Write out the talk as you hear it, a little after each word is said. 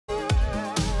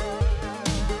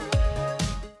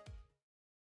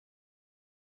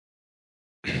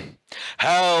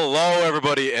Hello,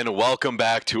 everybody, and welcome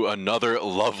back to another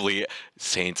lovely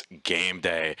Saints game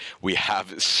day. We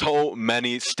have so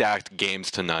many stacked games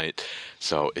tonight,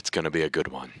 so it's going to be a good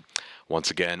one. Once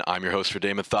again, I'm your host for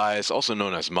Day Mathias, also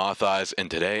known as Mathias,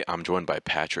 and today I'm joined by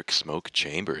Patrick Smoke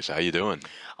Chambers. How you doing?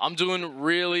 I'm doing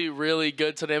really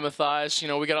good today, Mathias. You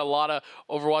know, we got a lot of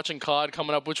Overwatch and COD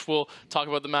coming up, which we'll talk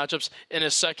about the matchups in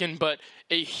a second, but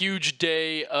a huge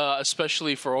day,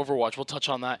 especially for Overwatch. We'll touch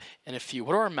on that in a few.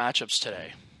 What are our matchups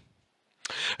today?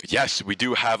 Yes, we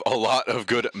do have a lot of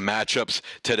good matchups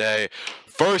today.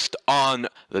 First on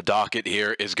the docket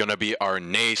here is going to be our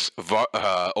NACE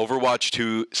Overwatch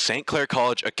 2 St. Clair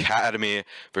College Academy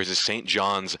versus St.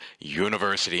 John's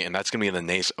University, and that's going to be in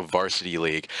the NACE Varsity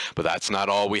League. But that's not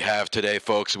all we have today,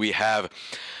 folks. We have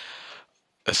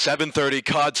a 7:30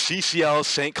 COD CCL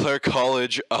St. Clair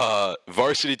College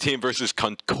varsity team versus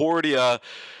Concordia,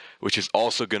 which is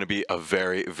also going to be a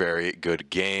very good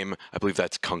game. I believe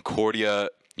that's Concordia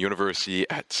University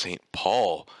at St.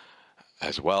 Paul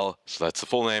as well, so that's the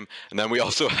full name. And then we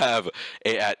also have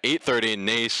at 8:30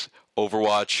 NACE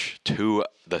Overwatch 2,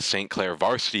 the St. Clair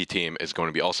varsity team is going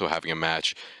to be also having a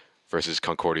match versus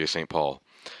Concordia St. Paul.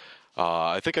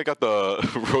 I think I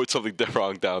wrote something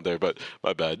wrong down there, but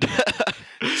my bad.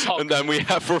 And then we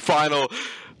have the final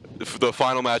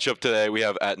matchup today, we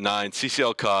have at 9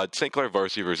 CCL COD St. Clair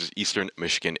Varsity versus Eastern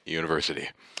Michigan University.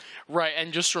 Right,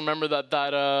 and just remember that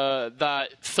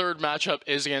third matchup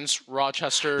is against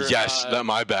Rochester. Yes,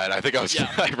 my bad. I think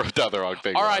I wrote down the wrong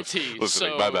thing. RIT.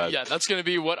 So, my bad. Yeah, that's going to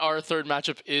be what our third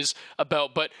matchup is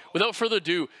about. But without further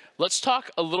ado, let's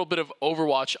talk a little bit of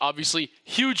Overwatch. Obviously,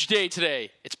 huge day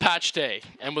today. It's patch day.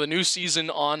 And with a new season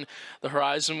on the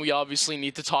horizon, we obviously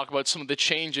need to talk about some of the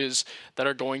changes that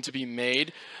are going to be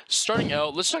made. Starting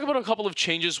out, let's talk about a couple of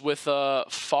changes with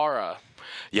Pharah.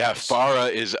 Yeah, Pharah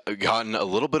is gotten a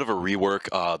little bit of a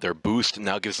rework. Their boost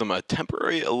now gives them a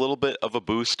little bit of a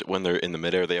boost when they're in the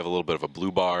midair. They have a little bit of a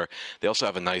blue bar. They also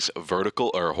have a nice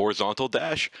vertical or horizontal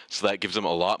dash, so that gives them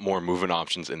a lot more movement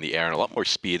options in the air and a lot more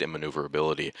speed and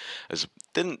maneuverability. It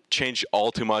didn't change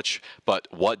all too much, but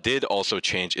what did also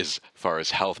change is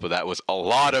Pharah's health, but that was a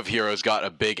lot of heroes got a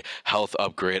big health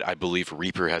upgrade. I believe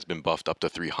Reaper has been buffed up to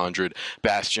 300,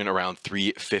 Bastion around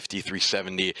 350,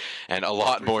 370, and a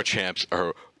lot more champs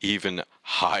are even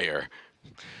higher.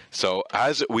 So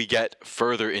as we get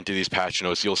further into these patch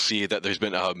notes, you'll see that there's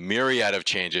been a myriad of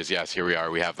changes. Yes, here we are.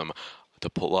 We have them to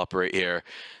pull up right here.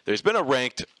 There's been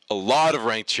a lot of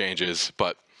ranked changes,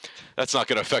 but that's not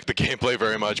going to affect the gameplay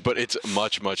very much, but it's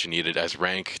much needed, as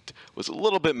ranked was a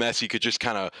little bit messy. You could just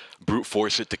kind of brute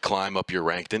force it to climb up your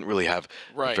rank. Didn't really have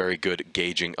a very good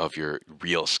gauging of your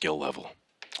real skill level.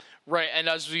 Right, and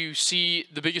as you see,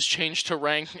 the biggest change to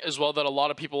rank as well that a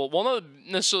lot of people, well, not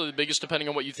necessarily the biggest depending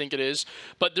on what you think it is,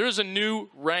 but there's a new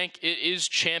rank. It is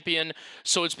Champion,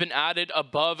 so it's been added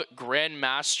above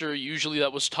Grandmaster. Usually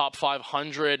that was top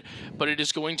 500, but it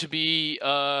is going to be,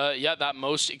 that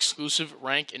most exclusive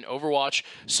rank in Overwatch.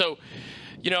 So,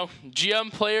 you know,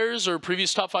 GM players or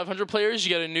previous top 500 players, you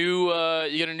get a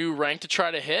new rank to try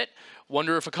to hit.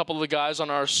 Wonder if a couple of the guys on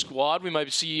our squad, we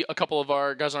might see a couple of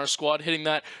our guys on our squad hitting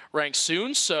that rank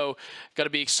soon, so got to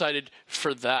be excited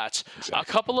for that. Exactly. A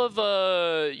couple of,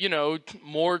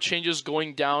 more changes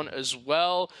going down as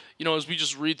well. You know, as we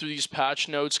just read through these patch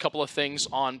notes, a couple of things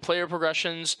on player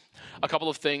progressions, a couple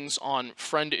of things on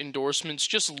friend endorsements,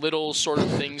 just little sort of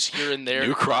things here and there.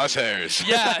 New crosshairs.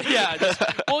 Yeah.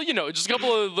 Just a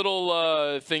couple of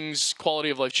little things,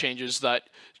 quality of life changes that,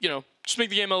 just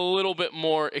make the game a little bit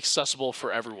more accessible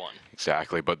for everyone.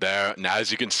 Exactly, but there, now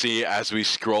as you can see, as we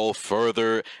scroll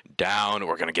further down,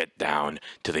 we're going to get down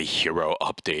to the hero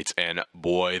updates, and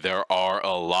boy, there are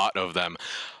a lot of them.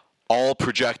 All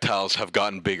projectiles have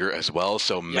gotten bigger as well,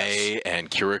 so yes. Mei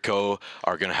and Kiriko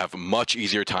are going to have much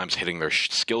easier times hitting their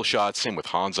skill shots, same with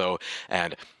Hanzo,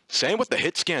 and same with the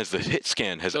hit scans. The hit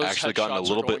scan has actually gotten a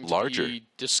little bit larger.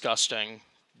 Disgusting.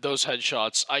 Those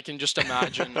headshots, I can just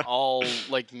imagine all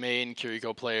like Mei and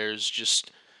Kiriko players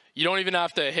just, you don't even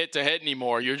have to hit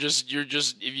anymore. You're just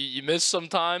if you miss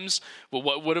sometimes, but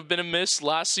what would have been a miss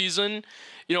last season,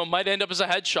 it might end up as a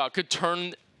headshot, could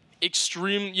turn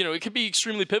it could be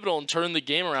extremely pivotal and turn the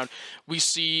game around. We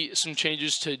see some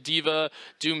changes to D.Va,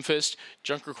 Doomfist,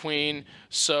 Junker Queen.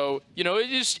 So, it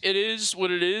is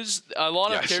what it is. A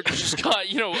lot of characters just got,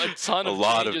 a ton of a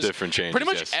lot of different changes. Pretty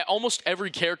much almost every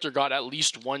character got at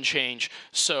least one change.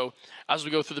 So, as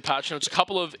we go through the patch notes, a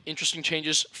couple of interesting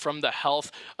changes from the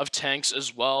health of tanks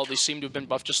as well. They seem to have been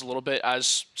buffed just a little bit,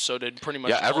 as so did pretty much.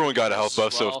 Yeah, everyone got a health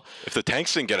buff. Well. So if the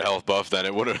tanks didn't get a health buff, then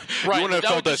it wouldn't. You wouldn't have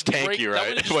felt as tanky,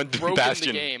 right? When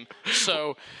Bastion. The game.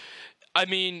 So I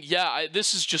mean, yeah,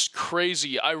 this is just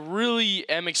crazy. I really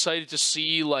am excited to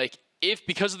see, like, if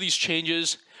because of these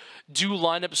changes, do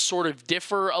lineups sort of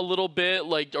differ a little bit?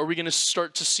 Like, are we going to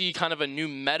start to see kind of a new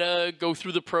meta go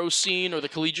through the pro scene or the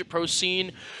collegiate pro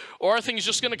scene? Or are things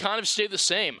just going to kind of stay the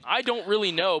same? I don't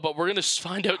really know, but we're going to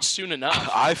find out soon enough.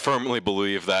 I firmly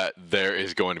believe that there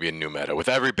is going to be a new meta. With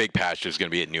every big patch, there's going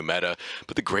to be a new meta.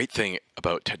 But the great thing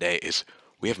about today is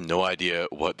we have no idea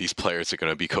what these players are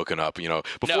going to be cooking up. You know,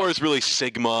 before it's really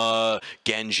Sigma,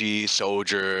 Genji,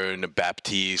 Sojourn,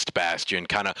 Baptiste, Bastion,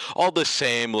 kind of all the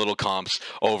same little comps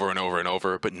over and over and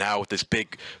over. But now with this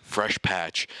big, fresh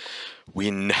patch, we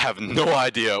have no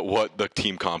idea what the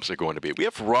team comps are going to be. We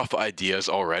have rough ideas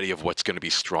already of what's going to be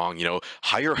strong. You know,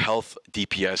 higher health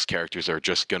DPS characters are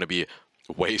just going to be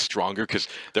way stronger because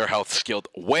their health skilled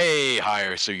way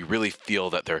higher. So you really feel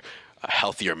that they're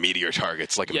healthier meteor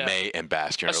targets like Mei and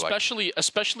Bastion.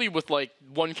 Especially with like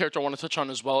one character I want to touch on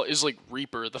as well is like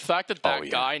Reaper. The fact that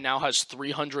guy now has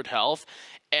 300 health,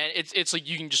 and it's like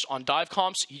you can just on dive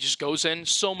comps, he just goes in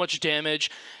so much damage,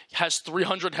 has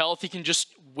 300 health. He can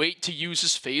just wait to use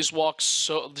his phase walk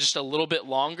so just a little bit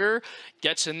longer,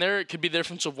 gets in there. It could be the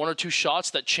difference of 1 or 2 shots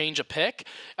that change a pick,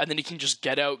 and then he can just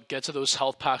get out, get to those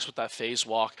health packs with that phase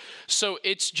walk. So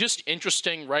it's just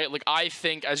interesting, right? Like, I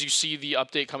think as you see the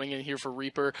update coming in here for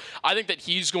Reaper, I think that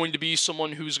he's going to be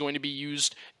someone who's going to be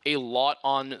used a lot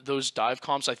on those dive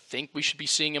comps. I think we should be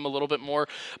seeing him a little bit more.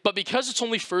 But because it's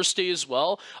only first day as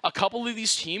well, a couple of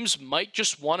these teams might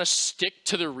just want to stick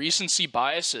to their recency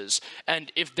biases.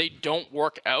 And if they don't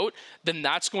work out, then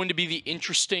that's going to be the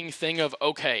interesting thing of,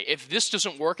 okay, if this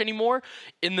doesn't work anymore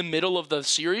in the middle of the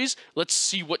series, let's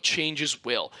see what changes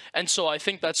will. And so I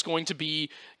think that's going to be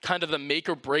kind of the make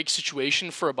or break situation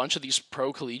for a bunch of these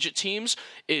pro collegiate teams,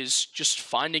 is just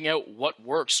finding out what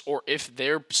works or if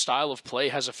their style of play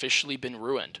has officially been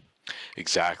ruined.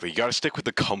 Exactly. You got to stick with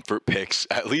the comfort picks,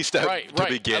 at least to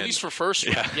begin. At least for first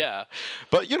round, yeah.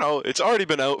 But, you know, it's already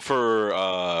been out for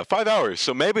 5 hours,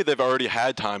 so maybe they've already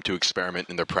had time to experiment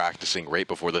and they're practicing right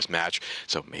before this match.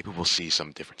 So maybe we'll see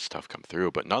some different stuff come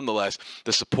through. But nonetheless,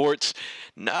 the supports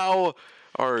now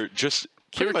are just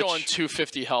You're going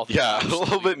 250 health. Yeah, a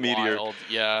little bit meteor.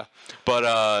 Yeah.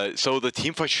 But so the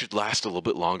team fight should last a little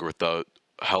bit longer with the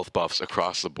health buffs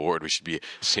across the board. We should be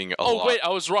seeing a lot. Oh, wait, I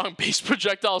was wrong. Base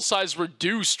projectile size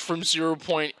reduced from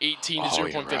 0.18 to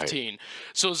 0.15. Right.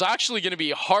 So it's actually going to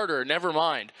be harder. Never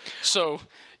mind. So,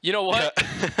 you know what?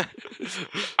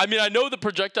 I mean, I know the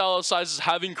projectile sizes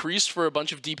have increased for a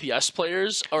bunch of DPS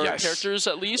players, or characters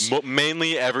at least.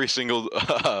 Mainly every single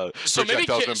so maybe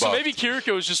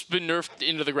Kiriko's just been nerfed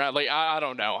into the ground. Like, I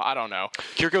don't know.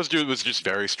 Kiriko's dude was just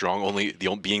very strong,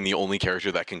 being the only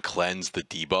character that can cleanse the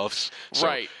debuffs.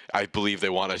 So I believe they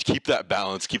want to keep that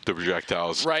balance, keep the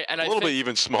projectiles and a little bit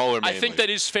even smaller mainly. I think that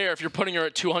is fair if you're putting her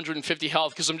at 250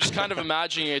 health, because I'm just kind of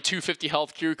imagining a 250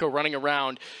 health Kiriko running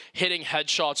around, hitting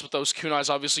headshots with those kunais.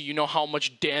 Obviously, you know how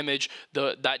much damage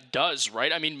that does,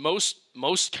 right? I mean,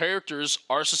 most characters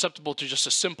are susceptible to just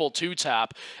a simple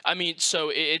 2-tap. I mean, so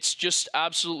it's just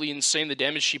absolutely insane the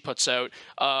damage she puts out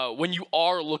when you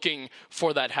are looking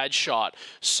for that headshot.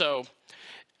 So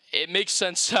it makes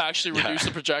sense to actually reduce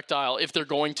the projectile if they're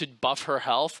going to buff her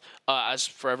health as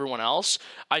for everyone else.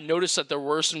 I noticed that there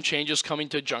were some changes coming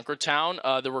to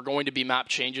Junkertown. There were going to be map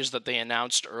changes that they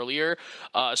announced earlier,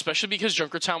 especially because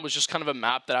Junkertown was just kind of a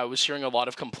map that I was hearing a lot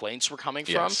of complaints were coming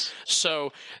from.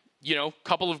 So, you know, a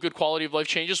couple of good quality of life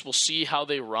changes. We'll see how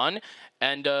they run.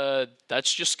 And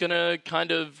that's just going to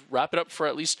kind of wrap it up for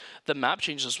at least the map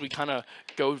changes as we kind of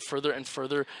go further and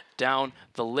further down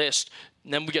the list.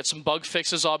 And then we get some bug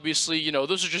fixes, obviously. You know,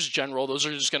 those are just general. Those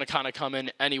are just going to kind of come in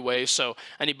anyway. So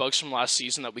any bugs from last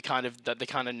season that they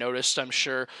kind of noticed, I'm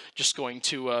sure, just going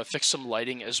to fix some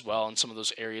lighting as well in some of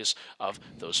those areas of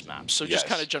those maps. So just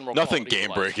kind of general. Nothing game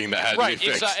breaking that had to be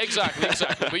fixed. Exactly.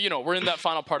 But you know, we're in that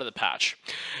final part of the patch.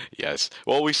 Yes.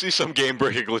 Well, we see some game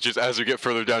breaking glitches as we get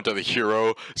further down to the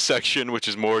hero section, which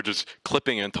is more just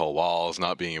clipping into walls,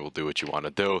 not being able to do what you want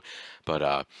to do.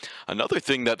 But another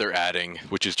thing that they're adding,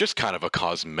 which is just kind of a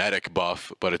cosmetic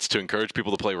buff, but it's to encourage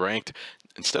people to play ranked.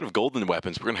 Instead of golden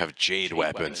weapons, we're going to have jade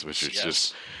weapons, which is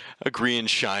just a green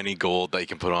shiny gold that you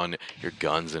can put on your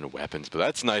guns and weapons. But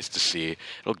that's nice to see.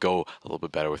 It'll go a little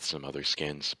bit better with some other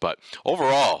skins. But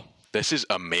overall, this is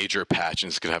a major patch, and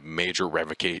it's going to have major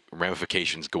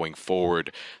ramifications going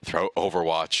forward throughout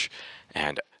Overwatch.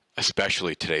 And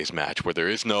especially today's match, where there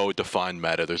is no defined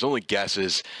meta. There's only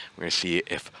guesses. We're going to see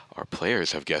if our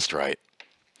players have guessed right.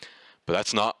 But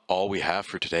that's not all we have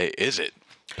for today, is it?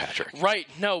 Patrick. Right.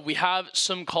 No, we have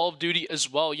some Call of Duty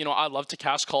as well. You know, I love to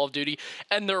cast Call of Duty,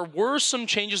 and there were some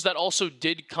changes that also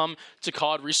did come to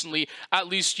COD recently. At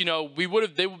least, you know,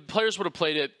 players would have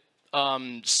played it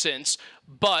since,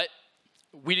 but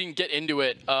we didn't get into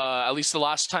it, at least the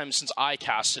last time since I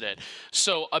casted it.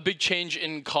 So a big change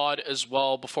in COD as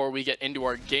well before we get into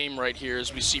our game right here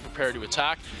as we see Prepare to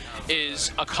Attack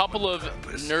is a couple of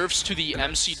nerfs to the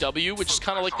MCW, which is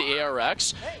kind of like the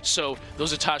ARX. So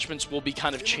those attachments will be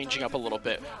kind of changing up a little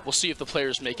bit. We'll see if the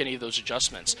players make any of those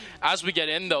adjustments. As we get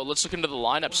in, though, let's look into the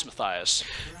lineups, Matthias.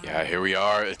 Yeah, here we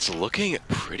are. It's looking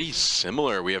pretty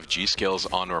similar. We have G-Skills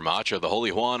on Ramatra, the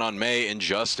Holy Juan on May,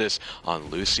 Injustice on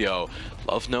Lucio,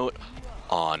 Love Note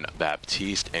on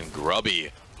Baptiste, and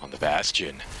Grubby on the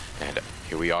Bastion. And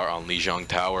here we are on Lijiang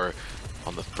Tower.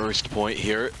 On the first point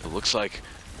here, it looks like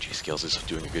G-Skills is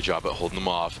doing a good job at holding them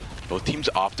off. Both teams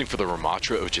opting for the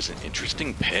Ramatra, which is an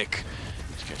interesting pick.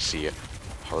 As you can see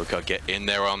Haruka get in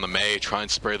there on the May, try and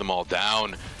spray them all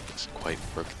down. Doesn't quite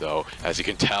work though. As you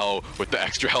can tell, with the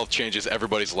extra health changes,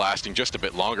 everybody's lasting just a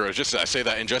bit longer. It's just I say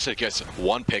that Injustice gets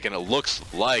one pick, and it looks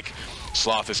like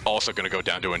Sloth is also going to go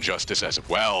down to Injustice as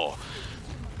well.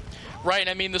 Right,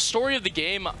 I mean, the story of the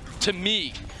game, to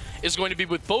me, is going to be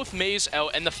with both Mays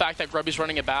out and the fact that Grubby's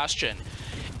running a Bastion.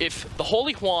 If the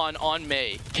Holy Juan on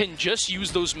May can just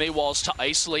use those May walls to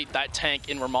isolate that tank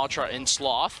in Ramatra and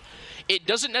Sloth, it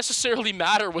doesn't necessarily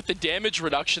matter with the damage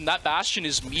reduction. That Bastion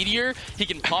is Meteor. He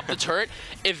can pop the turret.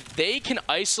 If they can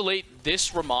isolate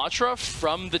this Ramatra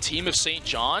from the team of St.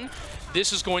 John,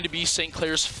 this is going to be St.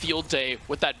 Clair's field day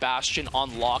with that Bastion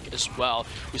on lock as well.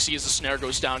 We see as the snare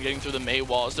goes down, getting through the May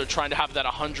walls. They're trying to have that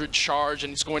 100 charge,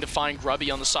 and he's going to find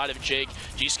Grubby on the side of Jake.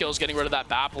 G-Skills getting rid of that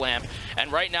Bap Lamp. And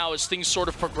right now, as things sort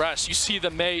of progress, you see the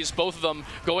Mays, both of them,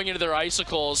 going into their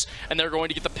icicles, and they're going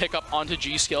to get the pickup onto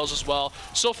G-Skills as well.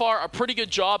 So far, a pretty good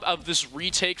job of this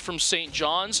retake from St.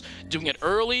 John's, doing it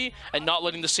early and not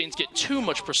letting the Saints get too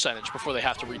much percentage before they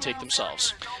have to retake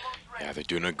themselves. Yeah, they're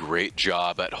doing a great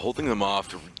job at holding them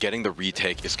off. Getting the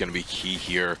retake is going to be key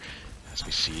here. As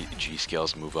we see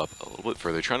G-Scales move up a little bit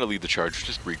further, trying to lead the charge,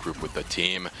 just regroup with the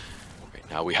team.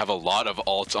 Right now we have a lot of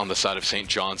ults on the side of St.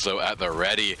 John's, though, at the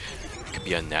ready. It could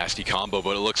be a nasty combo,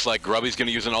 but it looks like Grubby's going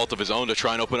to use an ult of his own to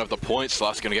try and open up the point.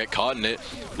 Sloth's going to get caught in it.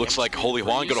 Looks like Holy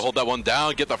Juan going to hold that one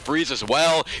down, get the freeze as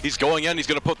well. He's going in, he's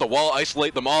going to put the wall,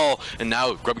 isolate them all. And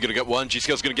now Grubby going to get one,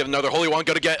 G-Scales going to get another. Holy Juan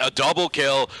going to get a double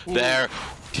kill there.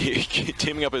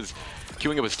 Queuing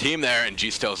up his team there, and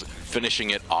G-Skills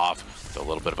finishing it off with a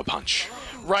little bit of a punch.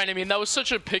 Right, I mean, that was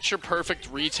such a picture-perfect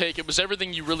retake. It was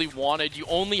everything you really wanted. You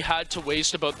only had to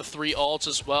waste about the 3 ults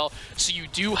as well, so you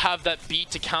do have that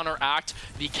beat to counteract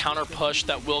the counter-push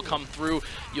that will come through.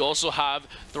 You also have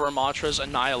the Ramatra's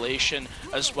Annihilation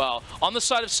as well. On the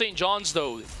side of St. John's,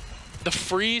 though, the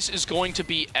freeze is going to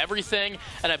be everything,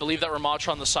 and I believe that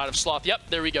Ramatra on the side of Sloth.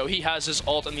 Yep, there we go. He has his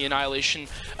ult and the Annihilation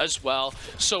as well.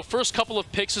 So first couple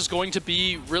of picks is going to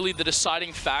be really the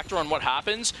deciding factor on what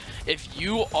happens. If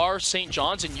you are St.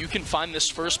 John's and you can find this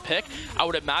first pick, I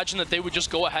would imagine that they would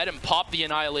just go ahead and pop the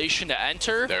Annihilation to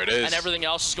enter. There it is. And everything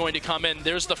else is going to come in.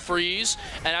 There's the freeze,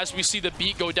 and as we see the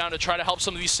beat go down to try to help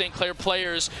some of these St. Clair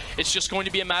players, it's just going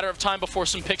to be a matter of time before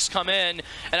some picks come in.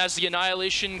 And as the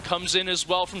Annihilation comes in as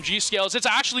well from G-Scales, it's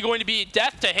actually going to be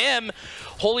death to him.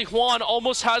 Holy Juan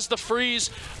almost has the freeze,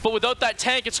 but without that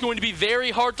tank, it's going to be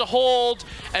very hard to hold.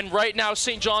 And right now,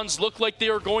 St. John's look like they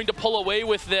are going to pull away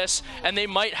with this, and they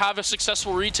might have a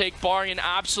successful retake, barring an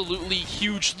absolutely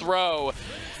huge throw.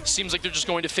 Seems like they're just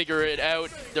going to figure it out.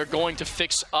 They're going to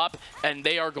fix up, and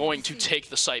they are going to take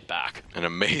the site back. An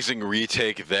amazing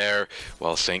retake there.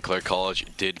 While St. Clair College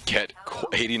did get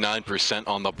 89%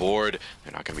 on the board,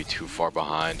 they're not going to be too far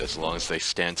behind. As long as they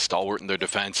stand stalwart in their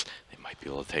defense, they might be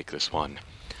able to take this one.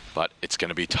 But it's going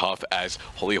to be tough, as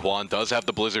Holy Juan does have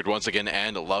the Blizzard once again,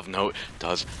 and Love Note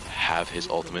does have his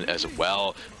ultimate as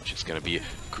well, which is going to be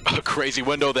a crazy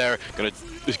window there. Going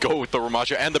to go with the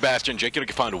Ramatra and the Bastion. Jake going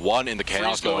to find one in the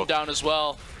Chaos, Freeze going down as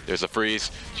well. There's a freeze.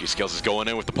 G-Skills is going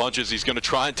in with the punches. He's going to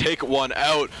try and take one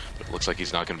out, but it looks like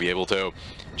he's not going to be able to.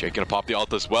 Jake going to pop the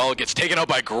ult as well. Gets taken out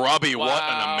by Grubby. Wow. What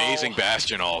an amazing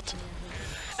Bastion ult.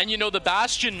 And, you know, the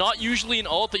Bastion, not usually an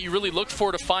ult that you really look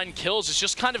for to find kills. It's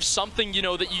just kind of something, you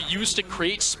know, that you use to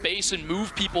create space and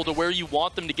move people to where you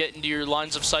want them to get into your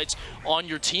lines of sights on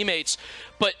your teammates.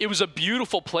 But it was a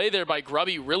beautiful play there by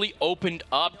Grubby. Really opened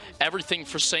up everything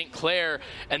for St. Clair,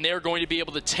 and they're going to be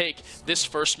able to take this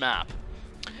first map.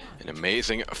 An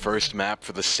amazing first map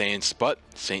for the Saints, but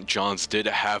St. John's did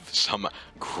have some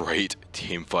great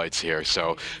team fights here.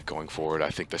 So going forward,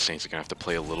 I think the Saints are going to have to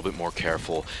play a little bit more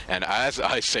careful. And as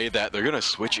I say that, they're going to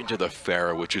switch into the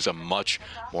Pharah, which is a much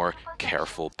more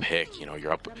careful pick. You know,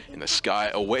 you're up in the sky,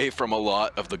 away from a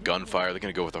lot of the gunfire. They're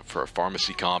going to go for a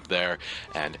pharmacy comp there.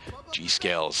 And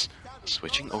G-Scales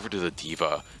switching over to the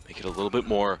D.Va, make it a little bit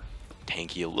more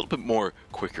tanky, a little bit more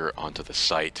quicker onto the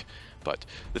site. But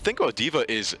the thing about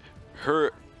D.Va is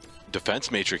her defense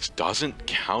matrix doesn't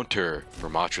counter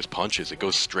Ramatra's punches. It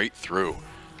goes straight through.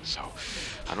 So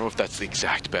I don't know if that's the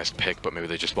exact best pick, but maybe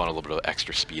they just want a little bit of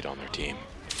extra speed on their team.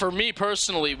 For me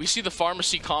personally, we see the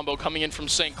pharmacy combo coming in from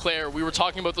St. Clair. We were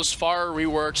talking about those Pharah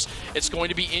reworks. It's going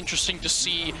to be interesting to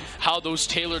see how those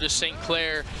tailor to St.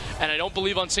 Clair. And I don't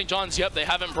believe on St. John's, yep, they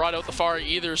haven't brought out the Pharah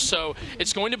either. So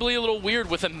it's going to be a little weird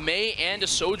with a Mei and a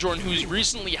Sojourn who's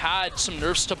recently had some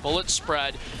nerfs to bullet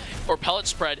spread or pellet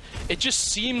spread. It just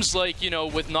seems like, you know,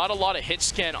 with not a lot of hit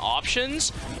scan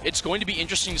options, it's going to be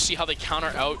interesting to see how they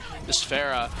counter out this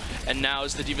Pharah. And now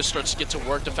as the D.Va starts to get to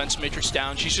work, defense matrix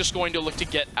down, she's just going to look to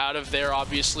get out of there,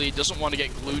 obviously. Doesn't want to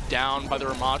get glued down by the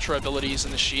Ramatra abilities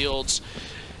and the shields.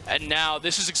 And now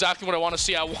this is exactly what I want to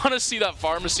see. I want to see that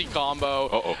pharmacy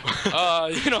combo.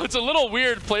 You know, it's a little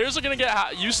weird. Players are going to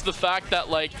get used to the fact that,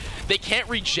 like, they can't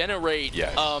regenerate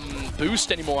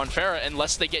boost anymore on Pharah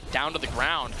unless they get down to the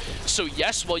ground. So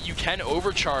yes, while you can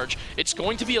overcharge, it's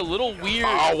going to be a little weird.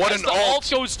 Oh, what an ult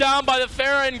goes down by the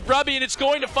Pharah and Grubby, and it's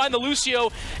going to find the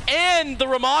Lucio and the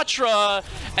Ramatra.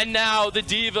 And now the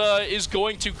D.Va is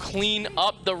going to clean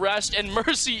up the rest, and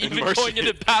Mercy even going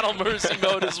into battle Mercy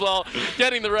mode as well,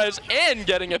 getting the res and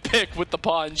getting a pick with the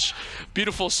punch.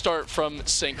 Beautiful start from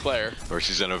St. Clair.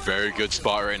 Mercy's in a very good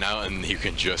spot right now, and you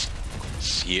can just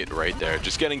see it right there.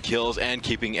 Just getting kills and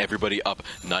keeping everybody up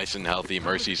nice and healthy.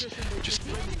 Mercy's just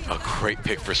a great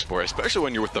pick for Sport, especially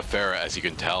when you're with the Pharah. As you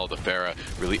can tell, the Pharah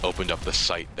really opened up the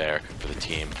site there for the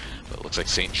team. But it looks like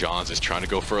St. John's is trying to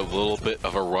go for a little bit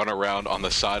of a run around on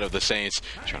the side of the Saints,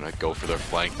 trying to go for their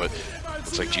flank, but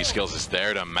looks like G-Skills is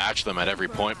there to match them at every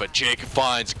point. But Jake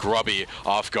finds Grubby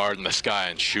off guard in the sky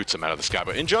and shoots him out of the sky.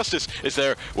 But Injustice is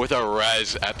there with a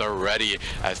res at the ready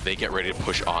as they get ready to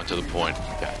push on to the point.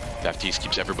 FTs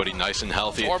keeps everybody nice and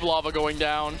healthy. Orb Lava going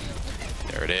down.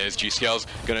 There it is. G-Scales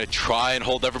gonna try and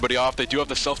hold everybody off. They do have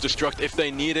the self-destruct if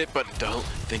they need it, but don't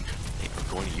think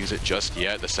they're going to use it just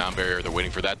yet. The sound barrier, they're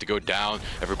waiting for that to go down.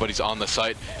 Everybody's on the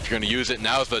site. If you're gonna use it,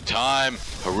 now's the time.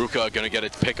 Haruka gonna get a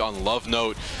pick on Love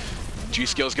Note.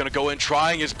 G-Skill's gonna go in,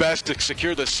 trying his best to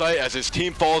secure the site as his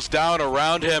team falls down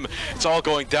around him. It's all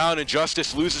going down.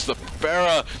 Injustice loses the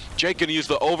Pharah. Jake gonna use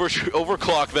the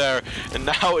overclock there, and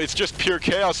now it's just pure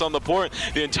chaos on the board.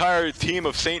 The entire team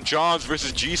of St. John's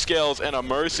versus G-Scales and a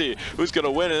Mercy. Who's gonna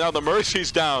win? And now the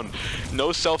Mercy's down.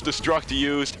 No self-destruct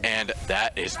used, and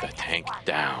that is the tank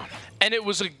down. And it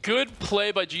was a good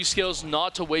play by G-Scales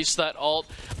not to waste that ult.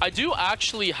 I do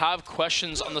actually have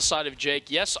questions on the side of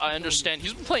Jake. Yes, I understand.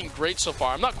 He's been playing great so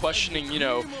far. I'm not questioning, you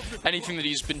know, anything that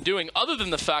he's been doing, other than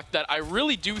the fact that I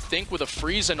really do think with a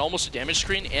freeze and almost a damage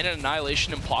screen and an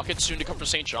annihilation in pocket soon to come for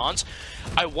St. John's,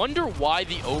 I wonder why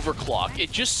the overclock.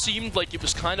 It just seemed like it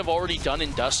was kind of already done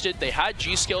and dusted. They had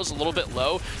G-Scales a little bit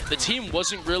low. The team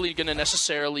wasn't really going to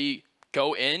necessarily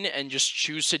go in and just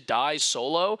choose to die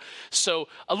solo. So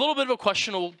a little bit of a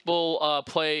questionable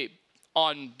play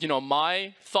on, you know,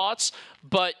 my thoughts,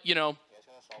 but, you know,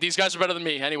 these guys are better than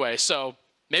me anyway, so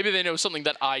maybe they know something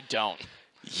that I don't.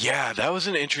 Yeah, that was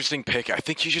an interesting pick. I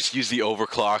think you just use the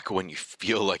overclock when you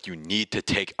feel like you need to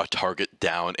take a target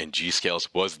down, and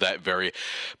G-Scales was that very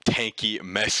tanky,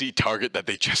 messy target that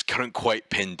they just couldn't quite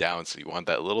pin down, so you want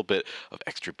that little bit of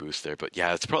extra boost there. But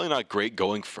yeah, it's probably not great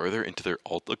going further into their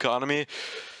ult economy.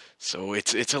 So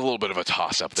it's a little bit of a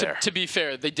toss-up there. To be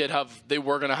fair, they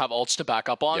were going to have ults to back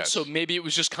up on, yes. So maybe it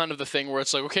was just kind of the thing where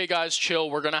it's like, okay, guys,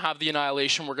 chill. We're going to have the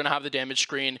annihilation. We're going to have the damage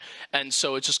screen. And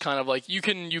so it's just kind of like you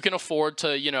can afford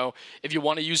to, you know, if you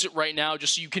want to use it right now,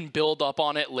 just so you can build up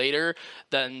on it later,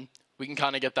 then we can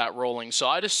kind of get that rolling. So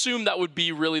I'd assume that would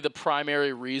be really the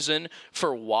primary reason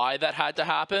for why that had to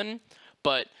happen.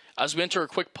 But as we enter a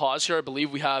quick pause here, I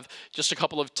believe we have just a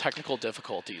couple of technical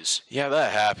difficulties. Yeah,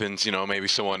 that happens. You know, maybe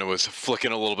someone was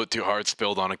flicking a little bit too hard,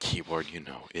 spilled on a keyboard. You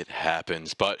know, it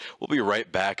happens. But we'll be right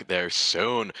back there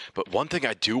soon. But one thing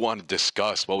I do want to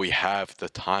discuss while we have the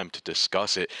time to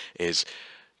discuss it is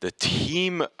the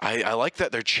team. I like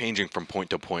that they're changing from point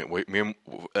to point.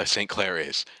 St. Clair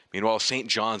is. Meanwhile, St.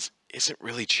 John's isn't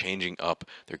really changing up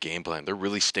their game plan. They're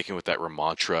really sticking with that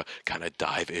Ramatra kind of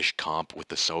dive-ish comp with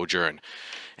the Sojourn.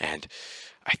 And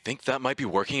I think that might be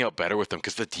working out better with them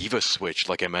because the Diva switch,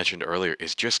 like I mentioned earlier,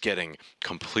 is just getting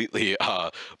completely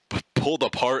pulled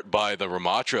apart by the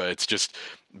Ramatra. It's just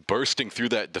bursting through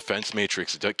that defense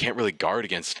matrix. It can't really guard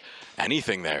against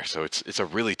anything there. So it's a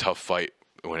really tough fight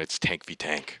when it's tank v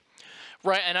tank.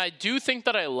 Right, and I do think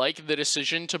that I like the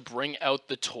decision to bring out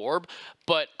the Torb,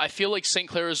 but I feel like St.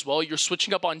 Clair as well, you're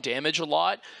switching up on damage a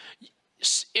lot.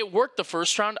 It worked the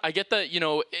first round. I get that, you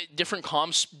know, different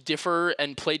comps differ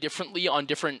and play differently on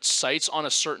different sites on a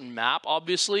certain map,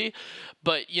 obviously.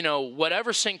 But, you know,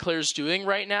 whatever St. Clair's doing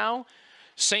right now,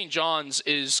 St. John's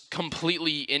is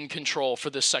completely in control for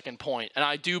this second point. And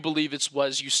I do believe it's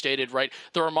as you stated, right?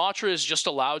 The Ramatra is just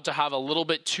allowed to have a little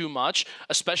bit too much,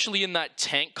 especially in that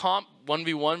tank comp,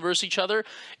 1v1 versus each other.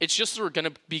 It's just that we're going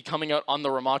to be coming out on the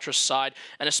Ramatra side,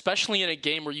 and especially in a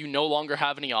game where you no longer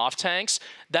have any off tanks,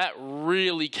 that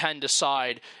really can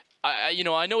decide. You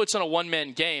know, I know it's on a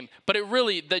one-man game, but it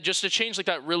really, just a change like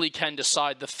that really can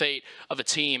decide the fate of a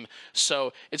team.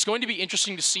 So it's going to be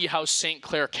interesting to see how St.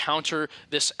 Clair counter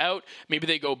this out. Maybe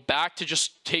they go back to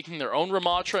just taking their own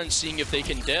Ramatra and seeing if they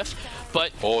can diff.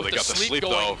 But they got the sleep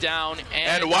going though. Down,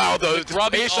 and wow, the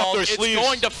ace up their sleeves. It's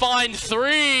going to find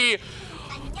 3,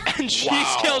 and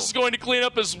G-Scales is going to clean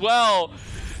up as well.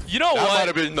 You know what? That might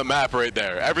have been the map right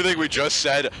there. Everything we just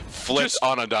said flipped just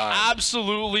on a dime.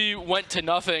 Absolutely went to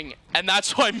nothing, and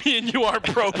that's why me and you are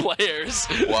pro players.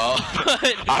 Well,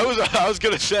 I was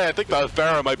gonna say I think that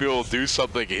Farah might be able to do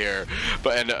something here,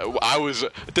 but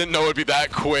didn't know it'd be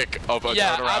that quick of a turnaround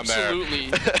there. Yeah,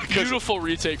 absolutely. Beautiful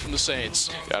retake from the Saints.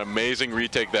 Got amazing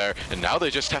retake there, and now they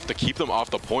just have to keep them off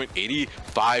the point,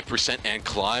 85% and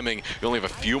climbing. You only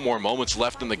have a few more moments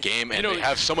left in the game, and they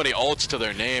have so many ults to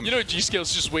their name. You know,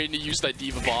 G-Scale's just waiting to use that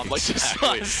Diva Bomb. Like,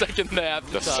 exactly. This second they have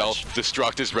to the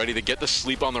self-destruct is ready to get the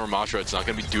sleep on the Ramatra. It's not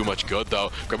going to be too much good,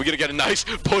 though. We're going to get a nice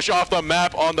push off the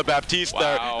map on the Baptiste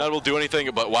there. That will do anything,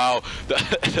 but wow. The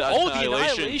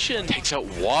Annihilation takes out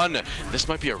 1. This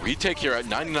might be a retake here at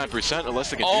 99%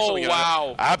 unless they can do something.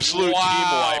 Wow. Absolute team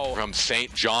wipe from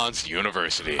St. John's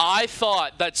University. I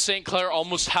thought that St. Clair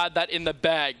almost had that in the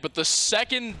bag, but the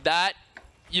second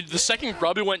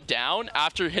Grubby went down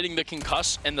after hitting the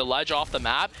concuss and the ledge off the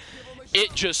map,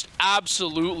 it just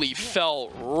absolutely fell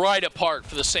right apart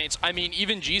for the Saints. I mean,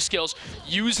 even G-Scales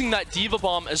using that Diva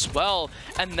Bomb as well,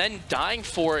 and then dying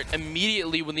for it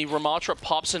immediately when the Ramatra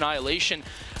pops Annihilation.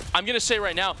 I'm going to say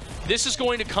right now, this is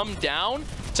going to come down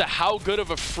to how good of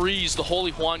a freeze the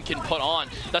Holy Juan can put on.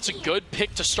 That's a good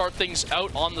pick to start things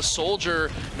out on the Soldier.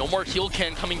 No more heal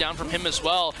can coming down from him as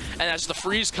well. And as the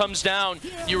freeze comes down,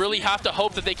 you really have to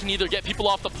hope that they can either get people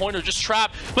off the point or just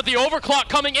trap. But the overclock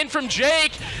coming in from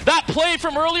Jake, that play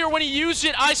from earlier when he used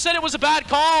it, I said it was a bad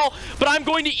call, but I'm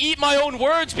going to eat my own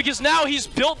words because now he's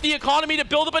built the economy to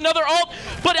build up another ult.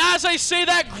 But as I say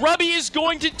that, Grubby is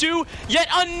going to do yet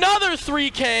another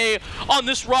 3K on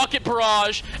this Rocket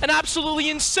Barrage. An absolutely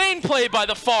insane play by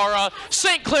the Pharah.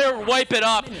 St. Clair wipe it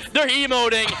up. They're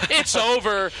emoting. It's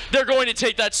over. They're going to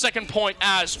take that second point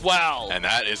as well. And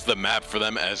that is the map for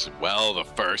them as well. The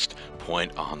first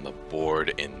point on the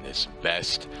board in this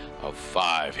best of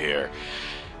 5 here.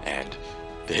 And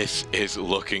this is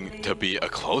looking to be a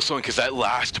close one because that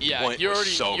last point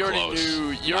was so close.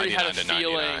 You already had a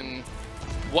feeling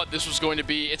what this was going to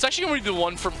be. It's actually going to be the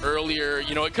one from earlier.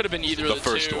 You know, it could have been either of the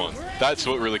first two. one. That's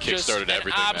what really kickstarted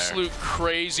everything there. Absolute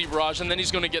crazy barrage, and then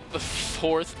he's going to get the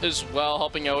 4th as well,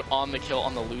 helping out on the kill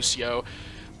on the Lucio.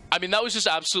 I mean, that was just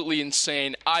absolutely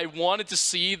insane. I wanted to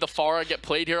see the Pharah get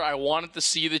played here. I wanted to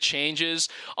see the changes.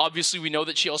 Obviously, we know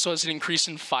that she also has an increase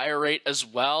in fire rate as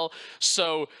well.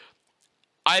 So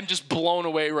I'm just blown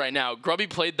away right now. Grubby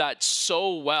played that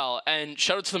so well, and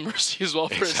shout out to the Mercy as well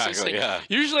for assisting. Yeah.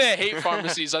 Usually I hate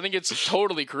pharmacies. I think it's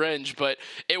totally cringe, but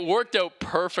it worked out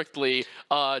perfectly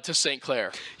to St.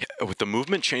 Clair. Yeah, with the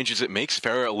movement changes, it makes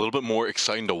Pharah a little bit more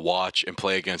exciting to watch and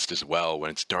play against as well when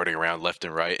it's darting around left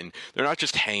and right, and they're not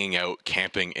just hanging out,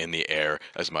 camping in the air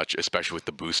as much, especially with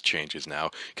the boost changes now.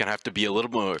 Gonna have to be a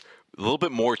little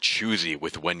bit more choosy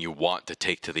with when you want to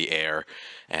take to the air,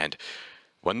 and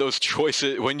when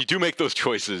you do make those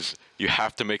choices, you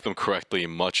have to make them correctly,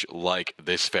 much like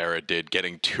this Pharah did,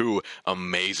 getting 2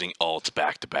 amazing ults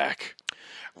back to back.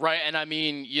 Right, and I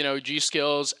mean, you know,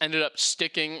 G-Skills ended up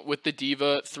sticking with the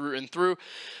Diva through and through.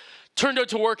 Turned out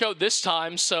to work out this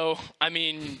time, so, I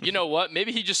mean, you know what?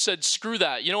 Maybe he just said, screw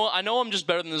that. You know what? I know I'm just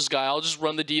better than this guy. I'll just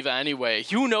run the Diva anyway.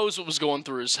 Who knows what was going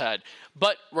through his head?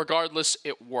 But regardless,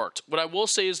 it worked. What I will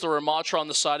say is the Ramatra on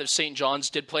the side of St. John's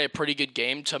did play a pretty good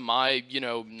game to my, you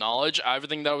know, knowledge.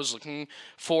 Everything that I was looking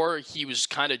for, he was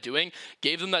kind of doing.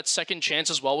 Gave them that second chance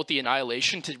as well with the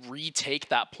Annihilation to retake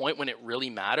that point when it really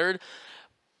mattered.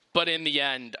 But in the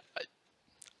end,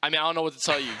 I mean, I don't know what to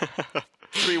tell you.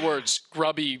 3 words: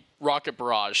 grubby rocket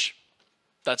barrage.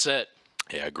 That's it.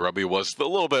 Yeah, Grubby was a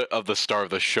little bit of the star of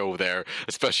the show there,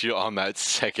 especially on that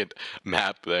second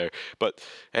map there. But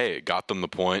hey, it got them the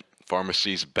point.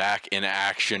 Pharmacy's back in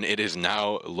action. It is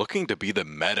now looking to be the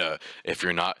meta if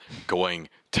you're not going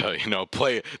to, you know,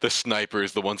 play the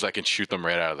snipers, the ones that can shoot them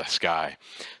right out of the sky.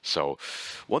 So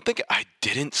one thing I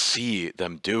didn't see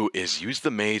them do is use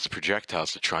the maze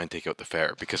projectiles to try and take out the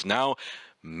Fair, because now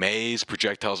maze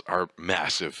projectiles are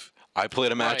massive. I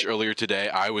played a match earlier today.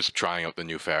 I was trying out the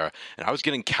new Pharah, and I was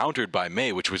getting countered by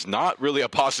Mei, which was not really a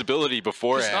possibility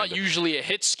beforehand. It's not usually a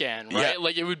hit scan, right? Yeah,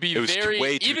 like it would be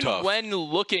way too even tough. When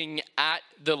looking at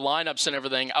the lineups and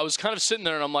everything, I was kind of sitting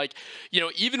there and I'm like, you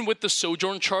know, even with the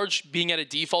Sojourn charge being at a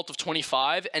default of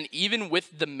 25, and even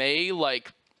with the Mei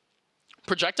like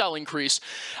projectile increase,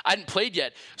 I hadn't played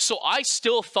yet. So I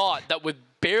still thought that with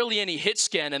barely any hit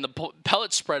scan and the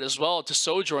pellet spread as well to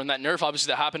Sojourn, that nerf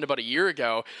obviously that happened about a year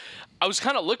ago, I was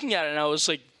kind of looking at it and I was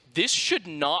like, this should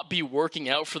not be working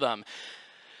out for them.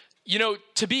 You know,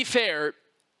 to be fair,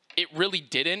 it really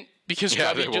didn't, because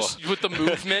Grubby just, with the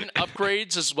movement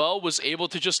upgrades as well, was able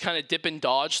to just kind of dip and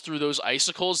dodge through those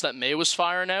icicles that Mei was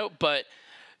firing out. But,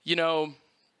 you know,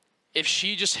 if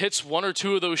she just hits 1 or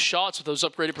 2 of those shots with those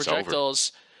upgraded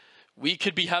projectiles, we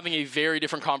could be having a very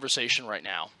different conversation right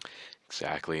now.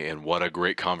 Exactly, and what a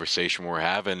great conversation we're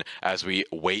having as we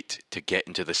wait to get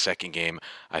into the second game.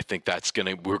 I think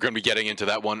we're gonna be getting into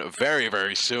that one very,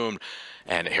 very soon.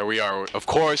 And here we are. Of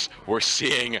course, we're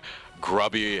seeing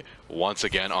Grubby once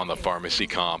again on the Pharmacy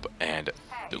comp, and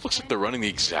it looks like they're running the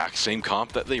exact same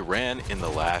comp that they ran in the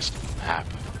last map.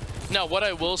 Now, what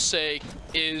I will say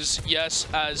is, yes,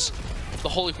 as the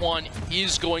Holy Juan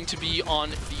is going to be on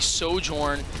the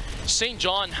Sojourn, St.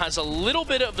 John has a little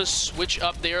bit of a switch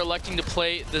up. They are electing to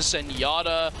play the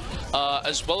Zenyatta,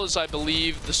 as well as I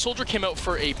believe the Soldier came out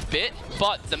for a bit,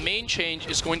 but the main change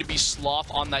is going to be Sloth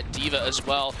on that D.Va as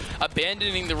well,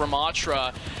 abandoning the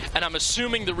Ramatra. And I'm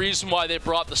assuming the reason why they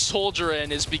brought the Soldier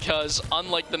in is because,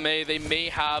 unlike the Mei, they may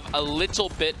have a little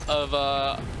bit of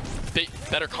a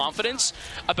better confidence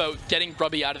about getting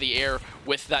Grubby out of the air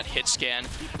with that hit scan.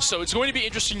 So it's going to be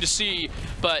interesting to see,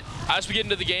 but as we get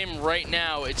into the game right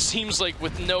now, it seems like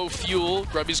with no fuel,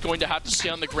 Grubby's going to have to stay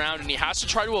on the ground, and he has to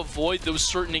try to avoid those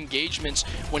certain engagements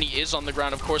when he is on the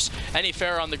ground. Of course, any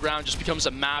Pharah on the ground just becomes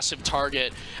a massive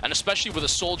target, and especially with a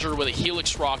Soldier with a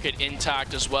Helix rocket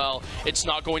intact as well, it's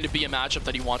not going to be a matchup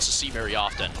that he wants to see very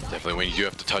often. Definitely when you do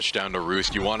have to touch down to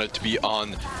Roost, you want it to be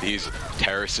on these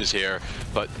terraces here,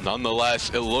 but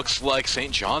nonetheless, it looks like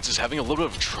St. John's is having a little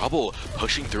bit of trouble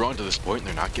pushing through onto this point, and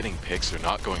they're not getting picks, they're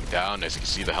not going down. As you can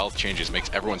see, the health changes makes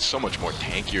everyone so much more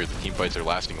tankier. The team fights are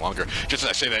lasting longer. Just as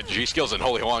I say that, G-Skills and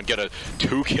Holy Juan get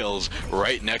 2 kills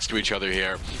right next to each other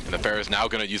here, and the Pharah is now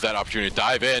going to use that opportunity to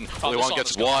dive in. Holy Juan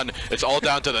gets 1. It's all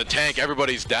down to the tank.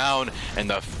 Everybody's down, and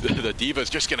the D.Va is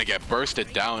just going to get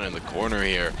bursted down in the corner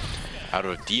here out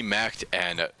of D-Mech'd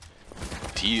and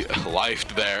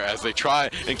D-Lifed there as they try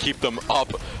and keep them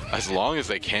up as long as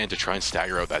they can to try and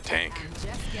stagger out that tank.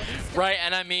 Right,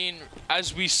 and I mean,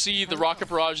 as we see, the Rocket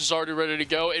Barrage is already ready to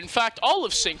go. In fact, all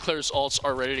of St. Clair's ults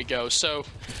are ready to go. So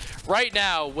right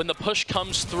now, when the push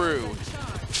comes through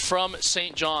from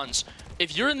St. John's,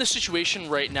 if you're in this situation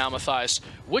right now, Matthias,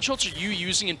 which ults are you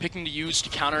using and picking to use to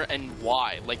counter, and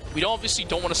why? Like, we obviously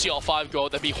don't want to see all 5 go.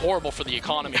 That'd be horrible for the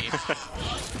economy.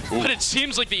 But it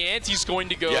seems like the Anti's going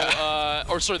to go,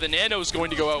 the Nano's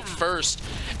going to go out first.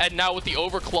 And now with the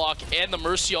Overclock and the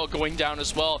Mercy ult going down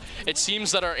as well, it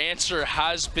seems that our answer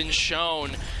has been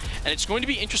shown. And it's going to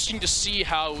be interesting to see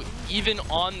how, even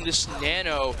on this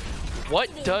Nano, what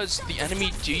does the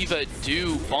enemy D.Va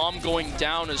do? Bomb going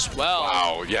down as well.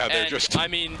 Wow, yeah, they're just... I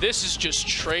mean, this is just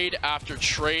trade after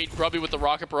trade. Grubby with the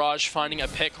Rocket Barrage finding a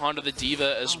pick onto the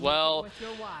D.Va as well.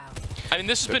 I mean,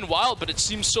 this has been wild, but it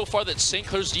seems so far that St.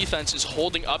 Clair's defense is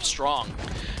holding up strong.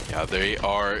 Yeah, they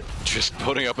are just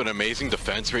putting up an amazing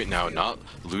defense right now, not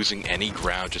losing any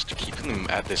ground, just keeping them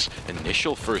at this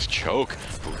initial first choke.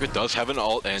 Buka does have an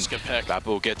ult, and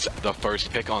Bappo gets the first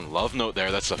pick on Love Note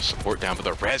there. That's the support down, but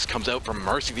the res comes out from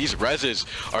Mercy. These reses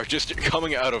are just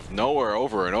coming out of nowhere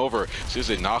over and over. As soon as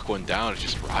they knock one down, it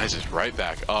just rises right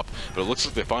back up. But it looks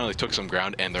like they finally took some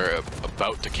ground, and they're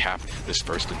about to cap this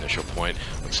first initial point.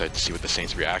 I'm excited to see what the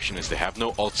Saints' reaction is. They have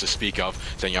no ults to speak of.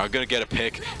 Zenyatta gonna get a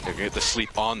pick. They're gonna get the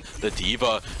sleep on the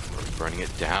D.Va. burning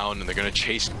it down, and they're going to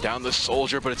chase down the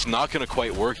soldier, but it's not going to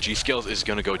quite work. G-Skills is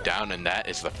going to go down, and that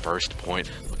is the first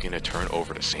point looking to turn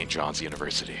over to St. John's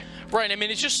University. Right, I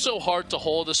mean, it's just so hard to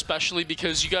hold, especially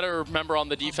because you got to remember on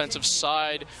the defensive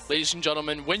side, ladies and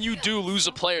gentlemen, when you do lose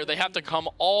a player, they have to come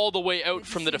all the way out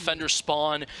from the defender's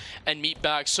spawn and meet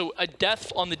back. So a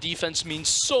death on the defense means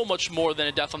so much more than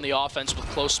a death on the offense with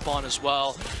close spawn as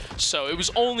well. So it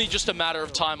was only just a matter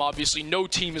of time. Obviously, no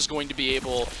team is going to be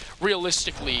able,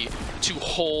 realistically, to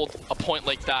hold a point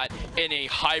like that in a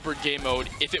hybrid game mode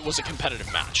if it was a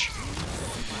competitive match.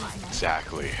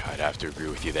 Exactly, I'd have to agree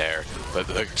with you there. But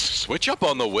the switch up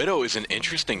on the Widow is an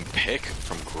interesting pick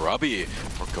from Grubby.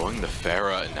 We're going the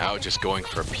Pharah and now just going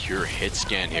for a pure hit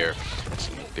scan here. There's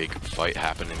a big fight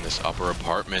happening in this upper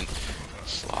apartment.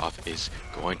 Sloth is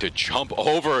going to jump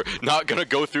over, not going to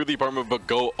go through the apartment, but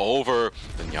go over.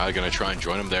 Then Yaya going to try and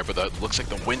join him there, but that looks like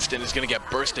the Winston is going to get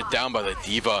bursted down by the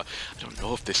D.Va. I don't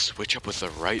know if this switch up was the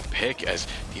right pick, as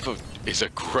D.Va is a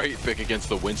great pick against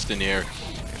the Winston here.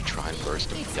 Try and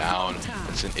burst him down.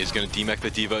 Winston is going to demech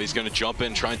the D.Va. He's going to jump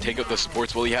in, try and take out the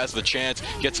supports. Well, he has the chance.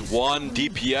 Gets one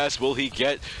DPS. Will he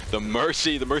get the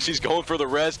Mercy? The Mercy's going for the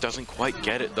res. Doesn't quite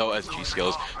get it, though, as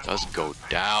G-Skills does go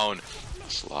down.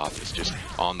 Sloth is just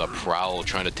on the prowl,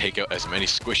 trying to take out as many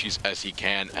squishies as he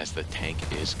can as the tank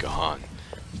is gone.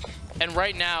 And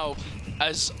right now,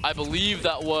 as I believe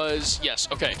that was, yes,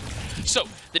 okay. So,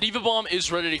 the D.Va Bomb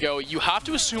is ready to go. You have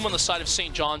to assume on the side of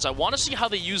St. John's, I want to see how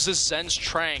they use this Zen's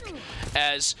Trank,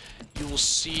 as you will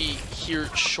see here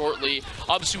shortly.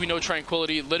 Obviously, we know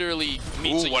Tranquility literally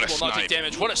means that you will not take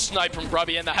damage. What a snipe from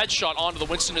Grubby, and the headshot onto the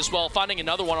Winston as well. Finding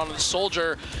another one onto the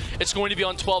Soldier. It's going to be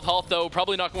on 12 health, though.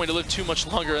 Probably not going to live too much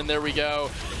longer, and there we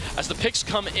go. As the picks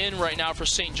come in right now for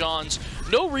St. John's,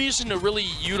 no reason to really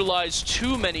utilize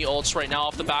too many ults right now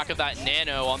off the back of that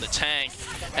Nano on the tank.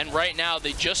 And right now,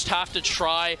 they just have to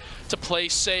try to play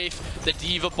safe. The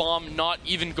D.Va Bomb not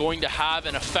even going to have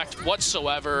an effect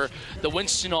whatsoever. The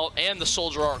Winston ult and the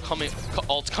Soldier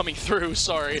ult coming through,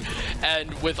 sorry.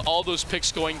 And with all those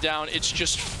picks going down, it's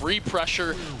just free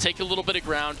pressure, take a little bit of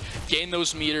ground, gain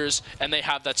those meters, and they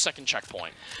have that second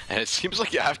checkpoint. And it seems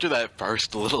like after that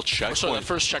first little checkpoint... Sorry, the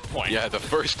first checkpoint. Yeah, the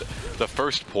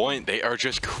first point, they are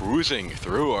just cruising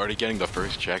through, already getting the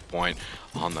first checkpoint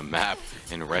on the map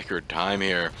in record time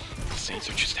here. The Saints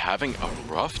are just having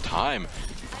a rough time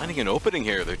finding an opening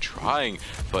here. They're trying,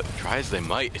 but try as they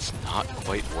might, it's not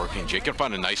quite working. Jake can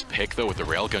find a nice pick, though, with the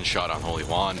railgun shot on Holy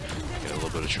Juan. Get a little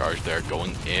bit of charge there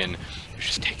going in. They're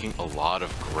just taking a lot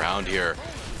of ground here.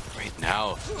 Right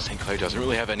now, St. Clair doesn't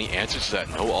really have any answers to that.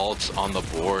 No ults on the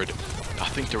board.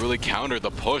 Nothing to really counter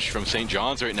the push from St.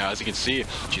 John's right now. As you can see,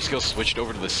 G-Skill switched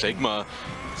over to the Sigma.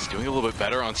 He's doing a little bit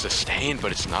better on sustain,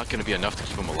 but it's not going to be enough to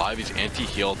keep him alive. He's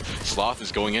anti-healed. Sloth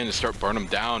is going in to start burning him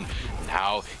down.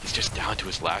 Now he's just down to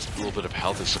his last little bit of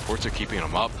health. His supports are keeping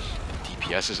him up.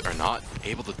 DPSs are not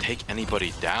able to take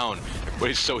anybody down.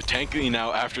 Everybody's so tanky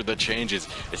now after the changes.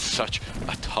 It's such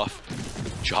a tough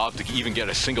job to even get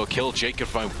a single kill. Jake can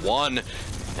find one.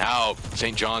 Now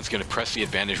St. John's going to press the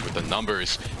advantage with the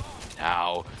numbers.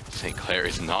 Now St. Clair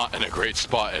is not in a great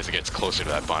spot as it gets closer to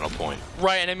that final point.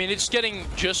 Right, and I mean, it's getting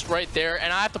just right there,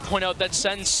 and I have to point out that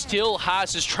Zen still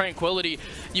has his Tranquility.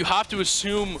 You have to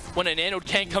assume when a Nano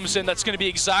tank comes in, that's going to be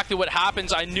exactly what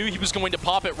happens. I knew he was going to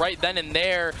pop it right then and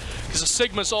there, because the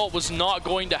Sigma's ult was not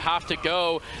going to have to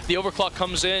go. The overclock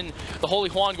comes in, the Holy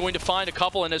Juan going to find a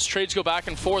couple, and as trades go back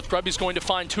and forth, Grubby's going to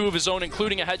find two of his own,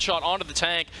 including a headshot onto the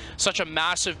tank. Such a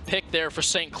massive pick there for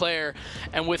St. Clair,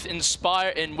 and with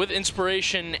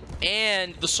inspiration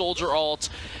and the Soldier ult,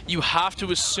 you have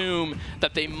to assume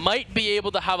that they might be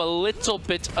able to have a little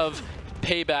bit of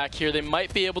payback here. They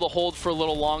might be able to hold for a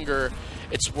little longer.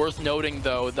 It's worth noting,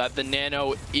 though, that the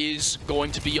Nano is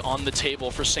going to be on the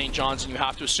table for St. John's, and you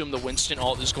have to assume the Winston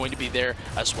ult is going to be there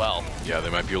as well. Yeah, they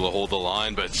might be able to hold the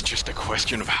line, but it's just a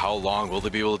question of how long will they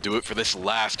be able to do it for this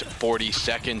last 40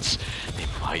 seconds. They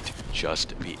might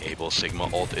just be able.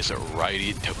 Sigma ult is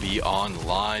ready to be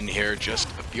online here, just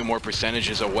a few more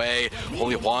percentages away.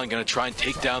 Holy Juan gonna try and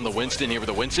take down the Winston here, but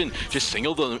the Winston just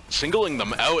singling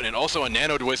them out, and also a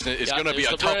Nano Winston is gonna be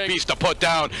a tough beast to put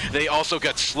down. They also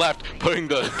get slept, putting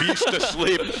the beast to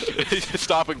sleep,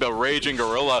 stopping the raging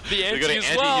gorilla. They're getting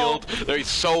anti-healed. They're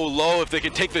so low. If they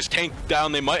can take this tank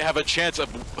down, they might have a chance of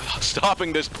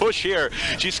stopping this push here.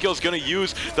 G-Skill's gonna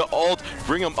use the ult,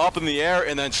 bring him up in the air,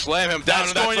 and then slam him down.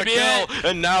 That's going to be kill.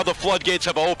 And now the floodgates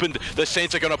have opened. The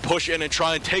Saints are gonna push in and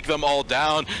try and take them all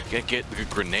down. Get the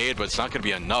grenade, but it's not gonna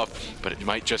be enough. But it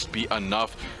might just be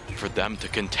enough for them to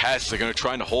contest. They're going to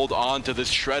try and hold on to this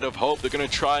shred of hope. They're going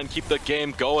to try and keep the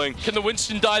game going. Can the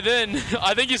Winston dive in?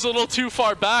 I think he's a little too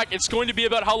far back. It's going to be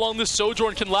about how long this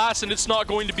Sojourn can last, and it's not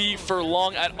going to be for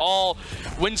long at all.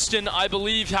 Winston, I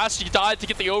believe, has to die to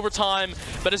get the overtime,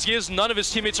 but as he has none of his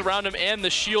teammates around him and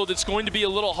the shield, it's going to be a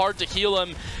little hard to heal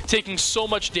him, taking so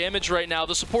much damage right now.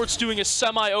 The support's doing a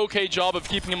semi-okay job of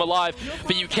keeping him alive,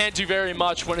 but you can't do very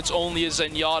much when it's only a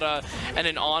Zenyatta and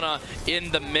an Ana in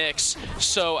the mix.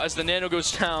 So as the Nano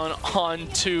goes down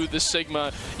onto the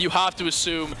Sigma, you have to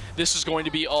assume this is going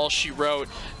to be all she wrote.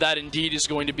 That indeed is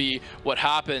going to be what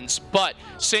happens. But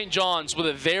St. John's with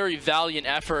a very valiant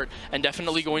effort, and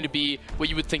definitely going to be what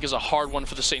you would think is a hard one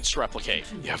for the Saints to replicate.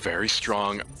 Yeah, very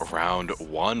strong round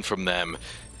one from them.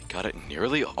 They got it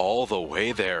nearly all the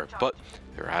way there, but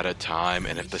they're out of time,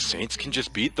 and if the Saints can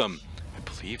just beat them, I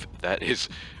believe that is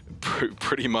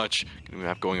pretty much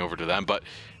going over to them, but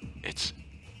it's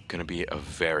gonna be a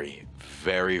very,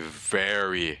 very,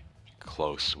 very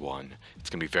close one. It's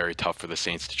gonna be very tough for the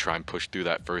Saints to try and push through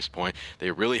that first point.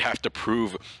 They really have to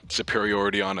prove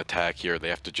superiority on attack here. They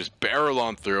have to just barrel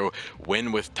on through,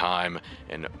 win with time,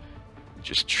 and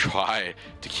just try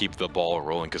to keep the ball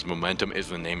rolling, because momentum is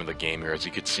the name of the game here. As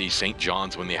you could see, St.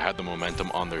 John's, when they had the momentum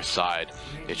on their side,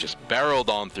 it just barreled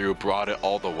on through, brought it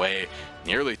all the way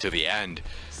nearly to the end.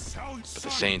 But the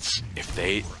Saints, if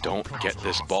they don't get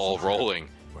this ball rolling,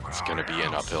 it's going to be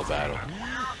an uphill battle.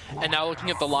 And now looking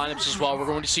at the lineups as well, we're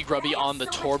going to see Grubby on the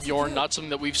Torbjorn. Not something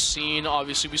that we've seen.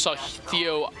 Obviously, we saw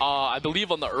Theo, I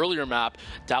believe on the earlier map,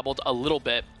 dabbled a little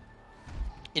bit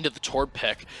into the Torb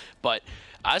pick. But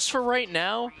as for right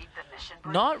now,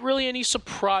 not really any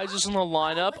surprises in the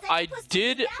lineup. I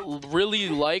did really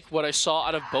like what I saw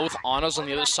out of both Anas on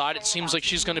the other side. It seems like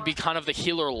she's going to be kind of the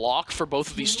healer lock for both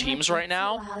of these teams right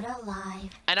now.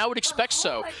 And I would expect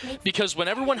so, because when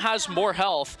everyone has more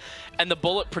health and the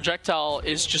bullet projectile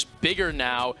is just bigger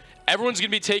now, everyone's going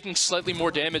to be taking slightly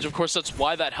more damage. Of course, that's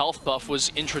why that health buff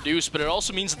was introduced, but it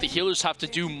also means that the healers have to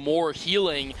do more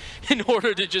healing in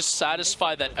order to just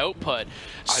satisfy that output.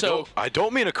 So I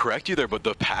don't mean to correct you there, but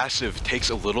the passive takes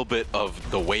a little bit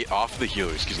of the weight off the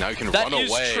healers, because now you can run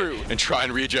away and try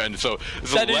and regen. So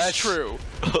that is true.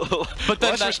 But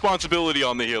then less responsibility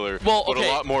on the healer, but a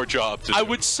lot more job to do. I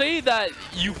would say that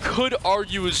you could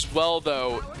argue as well,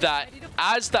 though, that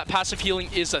as that passive healing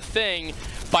is a thing,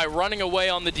 by running away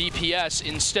on the DPS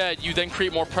instead, you then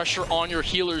create more pressure on your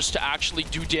healers to actually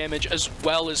do damage as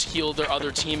well as heal their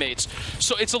other teammates.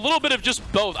 So it's a little bit of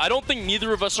just both. I don't think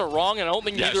neither of us are wrong, and I don't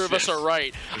think neither of us are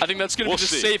right. I think that's going to be the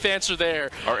safe answer there.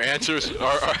 Our answers,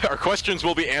 our questions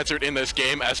will be answered in this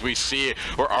game. As we see,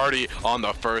 we're already on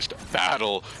the first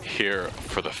battle here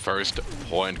for the first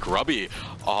point. Grubby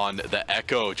on the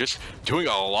Echo, just doing a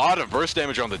lot of burst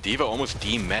damage on the Diva, almost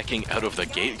demeching out of the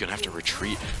gate. You're gonna have to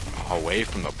retreat away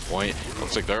from the point.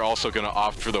 Looks like they're also gonna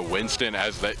opt for the Winston,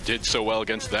 as that did so well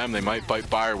against them. They might bite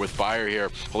fire with fire here.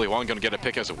 Holy One gonna get a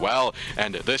pick as well,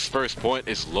 and this first point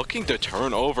is looking to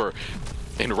turn over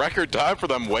in record time for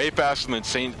them, way faster than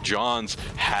St. John's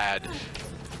had.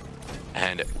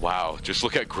 And wow, just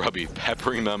look at Grubby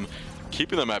peppering them,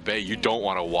 keeping them at bay. You don't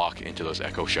want to walk into those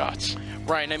Echo shots.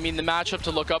 Right, and I mean, the matchup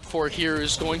to look up for here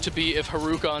is going to be if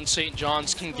Haruka on St.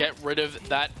 John's can get rid of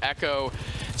that Echo.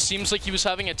 It seems like he was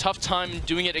having a tough time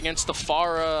doing it against the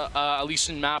Pharah, at least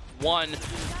in map 1.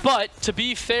 But to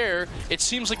be fair, it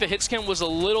seems like the hit scan was a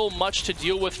little much to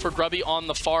deal with for Grubby on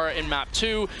the Pharah in map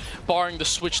 2, barring the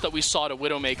switch that we saw to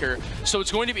Widowmaker. So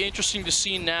it's going to be interesting to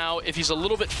see now if he's a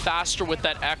little bit faster with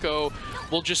that Echo.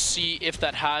 We'll just see if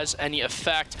that has any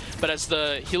effect. But as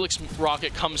the Helix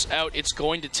rocket comes out, it's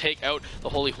going to take out the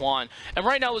Holy Juan. And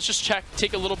right now, let's just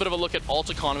take a little bit of a look at ult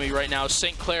economy right now.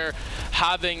 St. Clair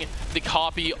having the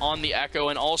copy on the Echo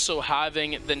and also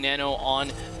having the Nano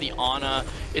on the Ana.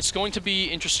 It's going to be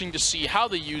interesting to see how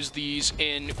they use these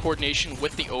in coordination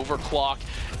with the overclock.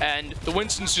 And the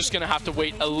Winston's just going to have to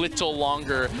wait a little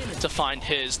longer to find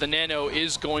his. The Nano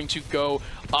is going to go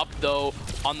up, though,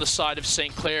 on the side of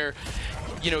St. Clair.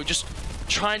 You know, just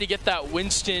trying to get that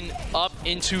Winston up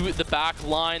into the back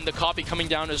line. The copy coming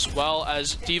down as well,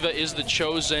 as Diva is the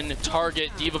chosen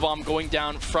target. Diva Bomb going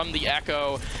down from the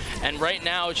Echo. And right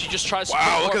now, she just tries to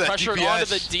put more pressure onto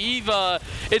the Diva.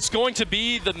 It's going to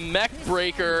be the mech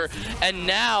breaker. And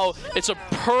now, it's a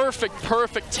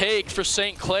perfect take for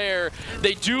St. Clair.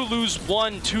 They do lose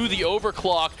one to the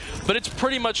overclock, but it's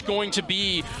pretty much going to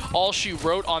be all she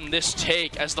wrote on this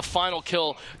take as the final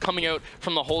kill coming out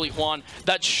from the Holy Juan.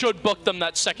 That should book them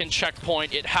that second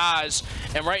checkpoint. It has.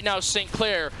 And right now, St.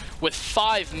 Clair with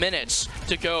 5 minutes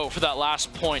to go for that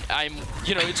last point.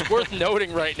 You know, it's worth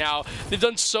noting right now, they've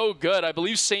done so good. I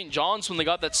believe St. John's, when they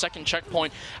got that second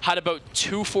checkpoint, had about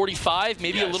 2:45,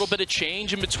 maybe a little bit of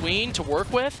change in between to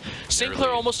work with. St.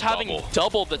 Clair almost having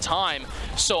double the time.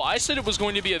 So I said it was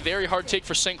going to be a very hard take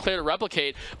for St. Clair to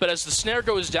replicate, but as the snare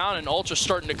goes down and Ultra's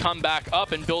starting to come back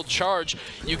up and build charge,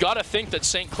 you got to think that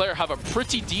St. Clair have a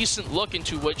pretty decent look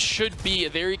into what should be a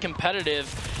very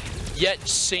competitive yet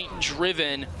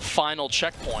Saint-driven final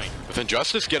checkpoint. With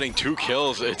Injustice getting 2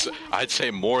 kills, it's, I'd say,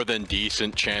 more than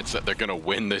decent chance that they're going to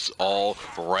win this all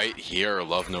right here.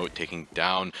 Love Note taking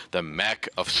down the mech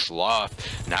of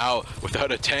Sloth. Now,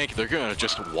 without a tank, they're going to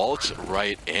just waltz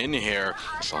right in here,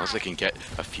 as long as they can get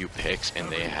a few picks, and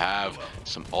they have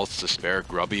some ults to spare.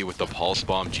 Grubby with the Pulse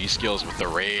Bomb, G-Skills with the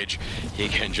Rage. He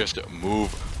can just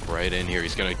move right in here.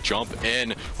 He's going to jump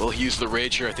in. Will he use the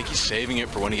Rage here? I think he's saving it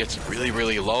for when he gets really,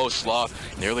 really low.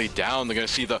 Sloth nearly down. They're going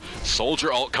to see the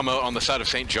Soldier ult come out on the side of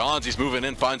St. John's. He's moving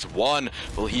in, finds 1.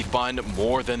 Will he find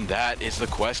more than that is the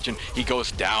question. He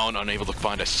goes down, unable to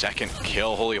find a second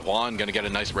kill. Holy Juan going to get a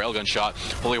nice railgun shot.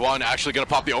 Holy Juan actually going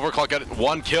to pop the overclock, get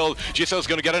 1 kill. GSL is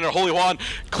going to get in there. Holy Juan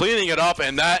cleaning it up,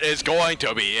 and that is going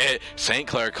to be it. St.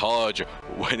 Clair College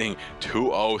winning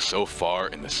 2-0 so far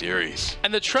in the series.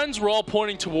 And the trends were all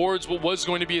pointing towards what was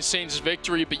going to be a Saints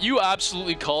victory, but you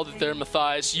absolutely called it there,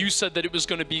 Matthias. You said that it was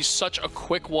going to be such a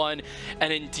quick one,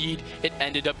 and indeed it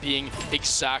ended up being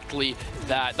exactly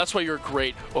that. That's why you're a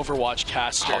great Overwatch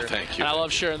caster. Oh, thank you. And I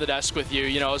love sharing the desk with you.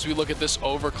 You know, as we look at this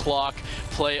overclock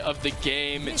play of the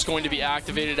game, it's going to be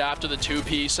activated after the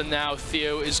 2-piece, and now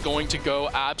Theo is going to go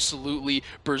absolutely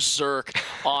berserk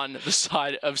on the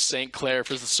side of St. Clair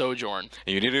for the Sojourn.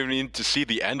 And you didn't even need to see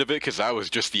the end of it, because that was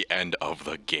just the end of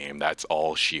the game. That's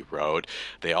all she wrote.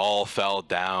 They all fell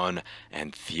down,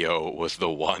 and Theo was the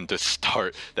one to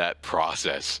start that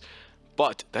process.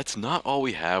 But that's not all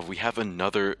we have. We have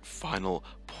another final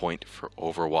point for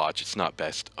Overwatch. It's not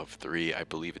best of 3. I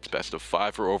believe it's best of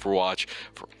 5 for Overwatch,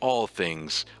 for all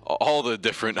things, all the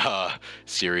different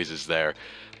series is there.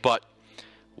 But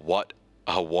what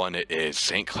a one it is.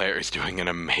 St. Clair is doing an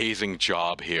amazing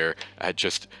job here at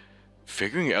just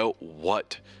figuring out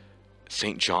what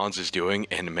St. John's is doing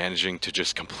and managing to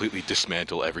just completely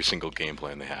dismantle every single game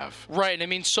plan they have. Right, and I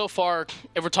mean, so far,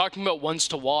 if we're talking about ones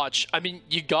to watch, I mean,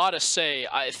 you gotta say,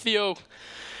 Theo,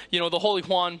 you know, the Holy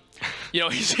Juan, you know,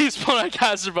 he's one of my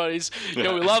caster buddies. You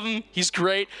know, we love him. He's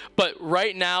great. But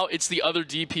right now, it's the other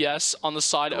DPS on the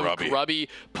side of Grubby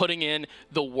putting in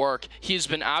the work. He has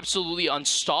been absolutely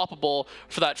unstoppable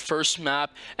for that first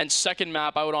map. And second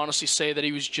map, I would honestly say that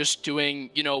he was just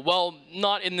doing, you know, well,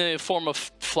 not in the form of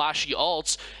flashy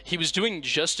ults. He was doing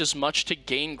just as much to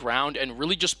gain ground and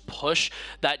really just push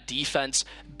that defense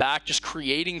back, just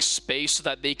creating space so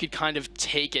that they could kind of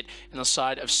take it in the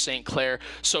side of St. Clair.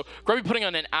 So Grubby putting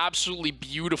on an absolutely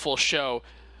beautiful show.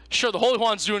 Sure, the Holy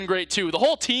Juan's doing great too. The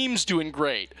whole team's doing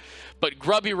great. But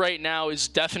Grubby right now is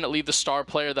definitely the star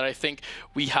player that I think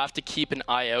we have to keep an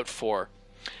eye out for.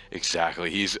 Exactly.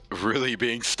 He's really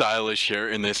being stylish here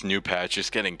in this new patch,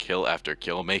 just getting kill after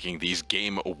kill, making these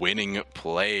game-winning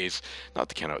plays. Not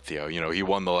to count out Theo, you know, he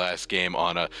won the last game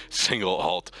on a single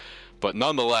ult. But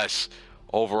nonetheless,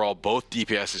 overall, both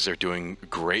DPSs are doing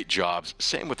great jobs.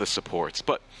 Same with the supports.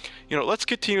 But, you know, let's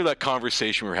continue that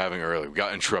conversation we were having earlier. We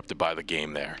got interrupted by the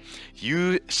game there.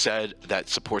 You said that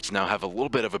supports now have a little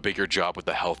bit of a bigger job with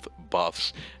the health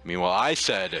buffs. Meanwhile, I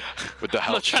said with the health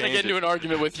I'm not trying to get into an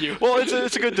argument with you. Well,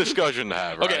 it's a good discussion to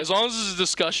have, right? Okay, as long as it's a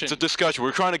discussion. It's a discussion.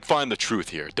 We're trying to find the truth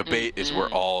here. Debate is where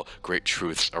all great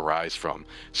truths arise from.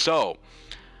 So,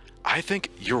 I think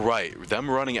you're right.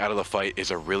 Them running out of the fight is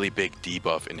a really big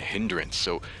debuff and hindrance.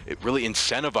 So it really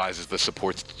incentivizes the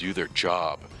supports to do their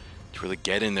job, to really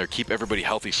get in there, keep everybody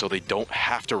healthy so they don't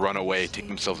have to run away, take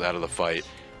themselves out of the fight,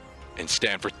 and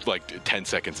stand for like 10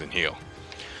 seconds and heal.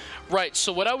 Right.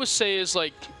 So what I would say is,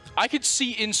 like, I could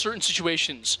see in certain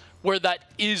situations where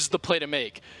that is the play to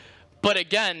make. But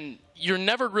again, you're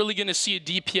never really going to see a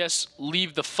DPS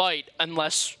leave the fight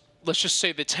unless, let's just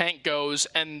say, the tank goes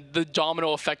and the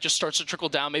domino effect just starts to trickle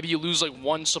down. Maybe you lose like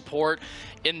one support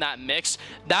in that mix.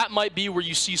 That might be where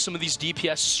you see some of these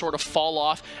DPS sort of fall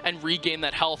off and regain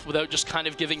that health without just kind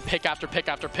of giving pick after pick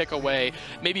after pick away.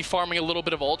 Maybe farming a little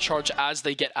bit of ult charge as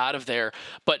they get out of there.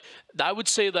 But I would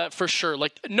say that for sure.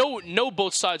 Like, no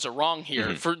both sides are wrong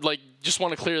here. For like, just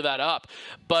want to clear that up.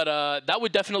 But that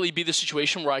would definitely be the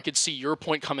situation where I could see your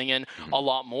point coming in a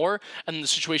lot more. And the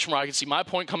situation where I could see my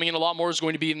point coming in a lot more is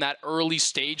going to be in that early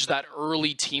stage, that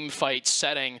early team fight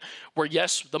setting where,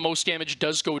 yes, the most damage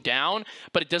does go down,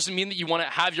 but it doesn't mean that you want to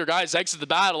have your guys exit the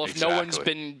battle if no one's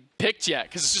been picked yet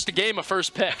because it's just a game of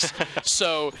first picks.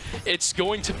 So it's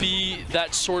going to be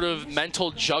that sort of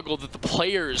mental juggle that the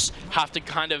players have to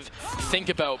kind of think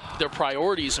about their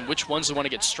priorities and which ones they want to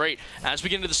get straight. As we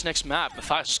get into this next map,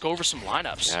 let's go over some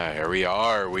lineups. Yeah, here we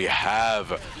are. We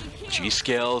have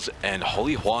G-Scales and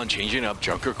Holy Juan changing up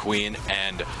Junker Queen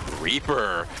and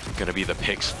Reaper going to be the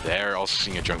picks there. Also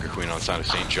seeing a Junker Queen on the side of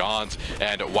St. John's.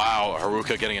 And wow,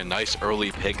 Haruka getting a nice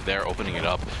early pick there, opening it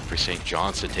up for St.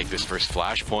 John's to take this first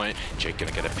flashpoint. Jake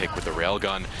going to get a pick with the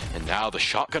railgun. And now the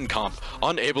shotgun comp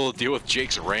unable to deal with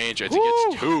Jake's range as he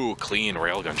gets 2 clean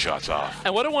railgun shots off.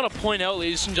 And what I want to point out,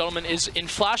 ladies and gentlemen, is in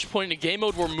Flashpoint, in a game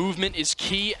mode where movement is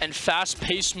key and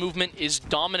fast-paced movement is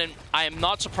dominant, I am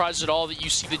not surprised at all that you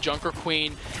see the Junker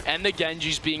Queen and the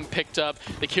Genjis being picked up.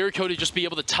 The Kiriko to just be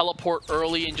able to teleport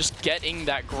early and just getting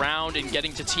that ground and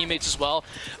getting to teammates as well.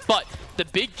 But the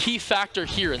big key factor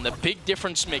here and the big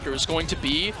difference maker is going to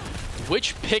be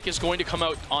which pick is going to come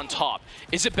out on top.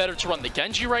 Is it better to run the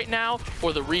Genji right now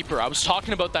or the Reaper? I was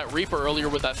talking about that Reaper earlier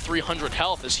with that 300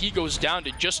 health as he goes down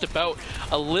to just about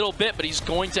a little bit, but he's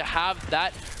going to have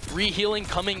that re-healing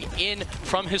coming in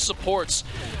from his supports.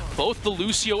 Both the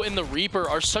Lucio and the Reaper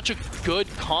are such a good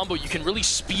combo. You can really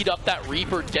speed up that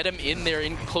Reaper, get him in there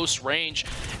in close range,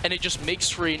 and it just makes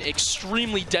for an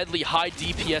extremely deadly high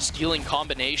DPS dealing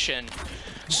combination.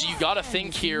 So you gotta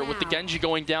think here with the Genji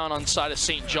going down on the side of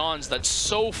St. John's that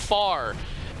so far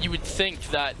you would think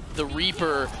that the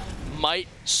Reaper might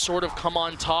sort of come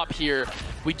on top here.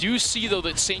 We do see, though,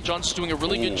 that St. John's is doing a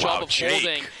really good job of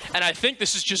holding, and I think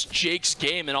this is just Jake's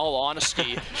game, in all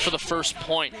honesty, for the first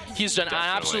point. He's done an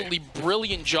absolutely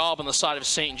brilliant job on the side of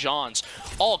St. John's.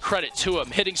 All credit to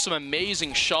him, hitting some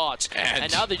amazing shots,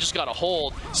 and now they just got to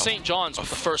hold St. John's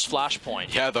with the first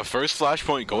flashpoint. Yeah, the first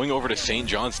flashpoint going over to St.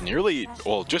 John's nearly,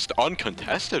 well, just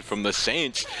uncontested from the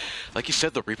Saints. Like you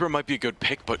said, the Reaper might be a good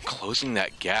pick, but closing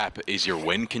that gap is your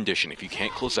win condition. If you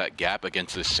can't close that gap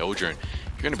against the Sojourn,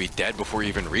 you're going to be dead before you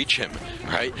even reach him,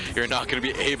 right? You're not going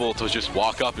to be able to just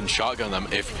walk up and shotgun them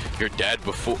if you're dead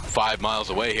before 5 miles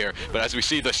away here. But as we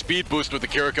see, the speed boost with the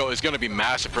Kiriko is going to be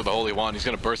massive for the Holy One. He's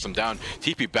going to burst them down,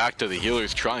 TP back to the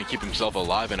healers, try and keep himself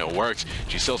alive, and it works.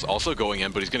 G-Cell's also going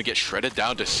in, but he's going to get shredded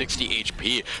down to 60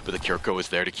 HP, but the Kiriko is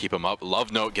there to keep him up.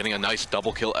 Love Note getting a nice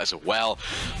double kill as well.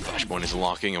 Flashpoint is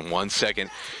locking in 1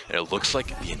 second, and it looks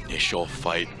like the initial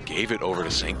fight gave it over to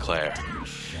St. Clair.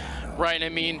 Right, I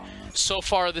mean, so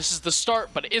far this is the start,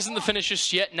 but it isn't the finish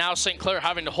just yet. Now St. Clair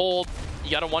having to hold.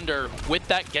 You gotta wonder, with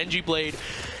that Genji blade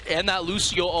and that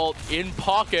Lucio ult in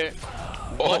pocket.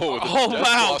 Oh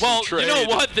wow. Well, trade. You know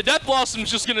what? The Death Blossom's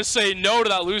just gonna say no to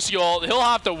that Lucio ult. He'll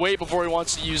have to wait before he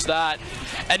wants to use that.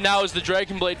 And now as the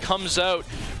Dragon Blade comes out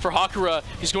for Hakura,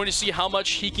 he's going to see how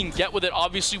much he can get with it.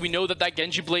 Obviously, we know that that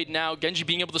Genji blade now, Genji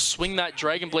being able to swing that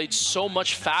Dragon Blade so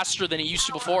much faster than he used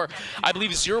to before. I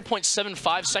believe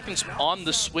 0.75 seconds on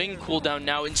the swing cooldown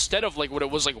now instead of like what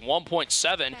it was like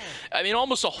 1.7. I mean,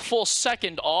 almost a full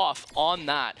second off on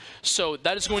that. So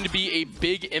that is going to be a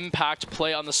big impact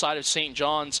play on the side of St.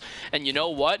 John's. And you know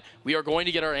what? We are going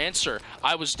to get our answer.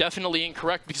 I was definitely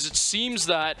incorrect because it seems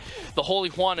that the Holy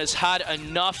Juan has had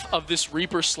enough of this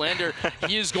Reaper slander.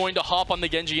 He is going to hop on the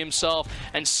Genji himself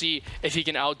and see if he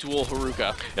can outduel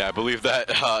Haruka. Yeah, I believe that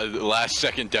last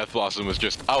second Death Blossom was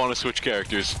just, I want to switch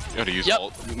characters. I'm going to use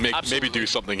ult. Maybe do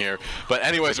something here. But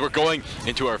anyways, we're going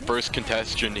into our first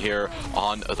contestant here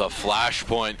on the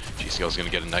Flashpoint. G-Scale's going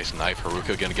to get a nice knife.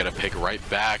 Haruka going to get a pick right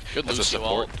back. Good as a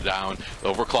support down.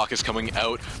 The overclock is coming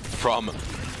out from,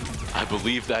 I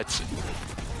believe that's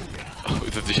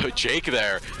Jake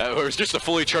there. It was just a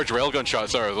fully charged railgun shot.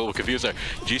 Sorry, I was a little confused there.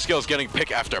 G-Scale's getting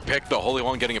pick after pick. The Holy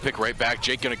One getting a pick right back.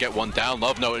 Jake gonna get one down.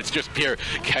 Love Note. It's just pure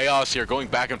chaos here going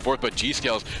back and forth, but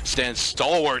G-Scales stands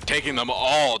stalwart, taking them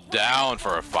all down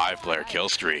for a 5-player kill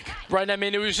streak. Right, I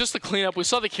mean, it was just the cleanup. We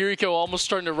saw the Kiriko almost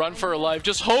starting to run for her life,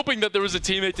 just hoping that there was a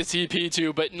teammate to TP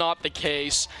to, but not the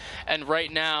case. And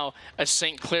right now, as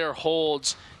St. Clair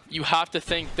holds, you have to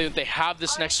think that they have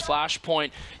this next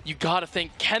flashpoint. You gotta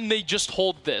think, can they just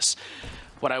hold this?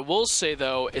 What I will say,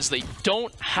 though, is they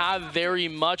don't have very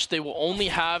much. They will only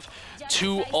have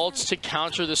 2 ults to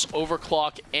counter this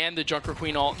overclock and the Junker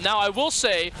Queen ult. Now, I will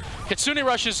say, Kitsune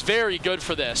Rush is very good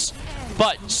for this,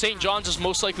 but St. John's is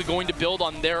most likely going to build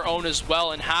on their own as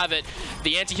well and have it.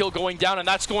 The anti-heal going down, and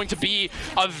that's going to be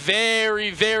a very,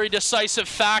 very decisive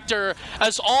factor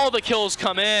as all the kills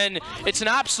come in. It's an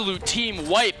absolute team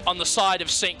wipe on the side of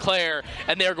St. Clair,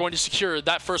 and they're going to secure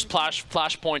that first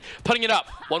flashpoint, putting it up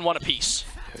 1-1 apiece.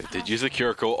 They did use the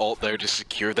Kiriko ult there to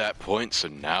secure that point, so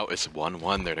now it's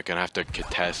 1-1. They're going to have to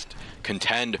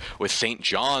contend with St.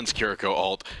 John's Kiriko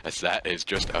ult, as that is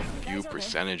just a few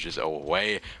percentages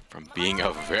away from being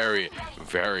a very,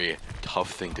 very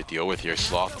tough thing to deal with here.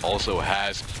 Sloth also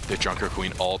has the Drunker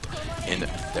Queen ult in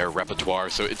their repertoire,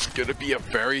 so it's going to be a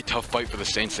very tough fight for the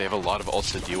Saints. They have a lot of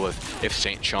ults to deal with if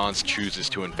St. John's chooses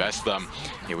to invest them.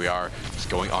 Here we are, just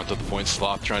going onto the point.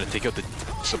 Sloth trying to take out the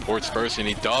supports first, and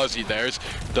he does. There's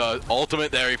the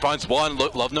ultimate there. He finds one.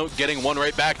 Love Note getting one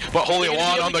right back, but Holy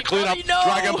Wand on the cleanup.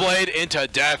 Dragon Blade into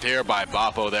death here by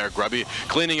Boppo there. Grubby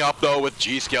cleaning up though with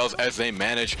G-Scales as they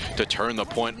manage to turn the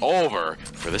point over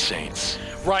for the Saints.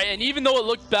 Right, and even though it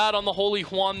looked bad on the Holy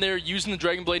Juan there, using the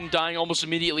Dragon Blade and dying almost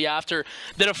immediately after,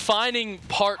 the defining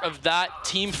part of that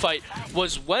team fight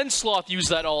was when Sloth used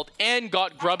that ult and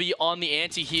got Grubby on the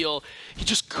anti-heal.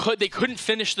 They couldn't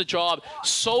finish the job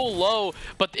so low,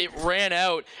 but it ran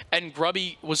out, and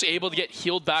Grubby was able to get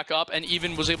healed back up and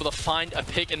even was able to find a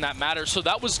pick in that matter. So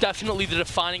that was definitely the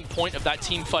defining point of that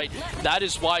team fight. That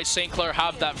is why St. Clair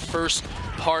have that first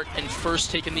part and first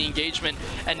taken the engagement.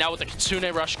 And now with the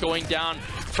Kitsune Rush going down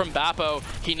from Boppo,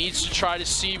 he needs to try to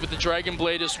see with the Dragon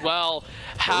Blade as well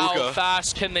how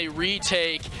fast can they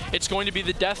retake. It's going to be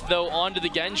the death though onto the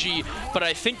Genji, but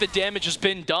I think the damage has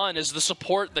been done as the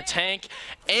support, the tank,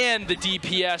 and the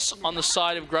DPS on the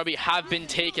side of Grubby have been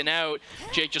taken out.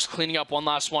 Jake just cleaning up one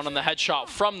last one on the headshot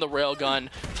from the railgun.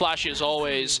 Flashy as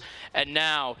always. And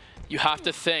now you have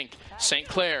to think, St.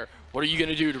 Clair, what are you going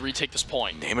to do to retake this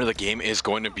point? Name of the game is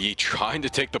going to be trying to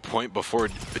take the point before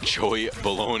Joey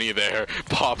Baloney there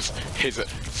pops his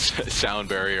sound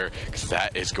barrier, because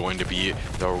that is going to be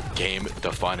the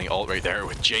game-defining ult right there.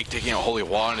 With Jake taking out Holy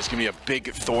Wand, it's going to be a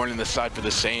big thorn in the side for the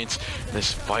Saints. In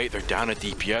this fight, they're down at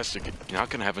DPS. They're not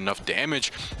going to have enough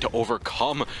damage to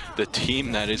overcome the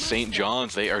team that is St.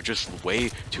 John's. They are just way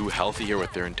too healthy here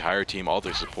with their entire team, all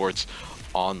their supports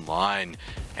online.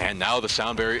 And now the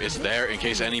sound barrier is there in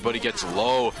case anybody gets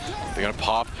low. They're gonna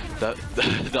pop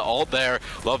the ult there.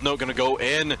 Love Note gonna go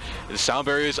in. The sound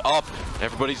barrier is up.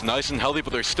 Everybody's nice and healthy,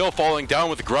 but they're still falling down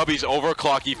with Grubby's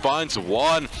overclock. He finds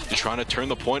one. They're trying to turn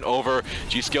the point over.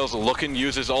 G-Scales looking to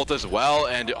use his ult as well,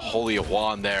 and Holy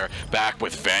Juan there back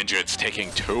with vengeance,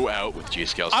 taking two out with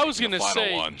G-Scales. I was gonna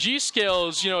say,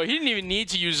 G-Scales, you know, he didn't even need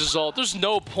to use his ult. There's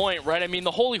no point, right? I mean,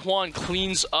 the Holy Juan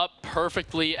cleans up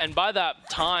perfectly, and by that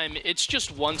time, it's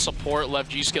just one support left.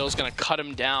 G-Scale is going to cut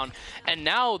him down, and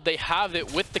now they have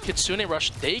it with the Kitsune Rush.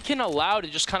 They can allow to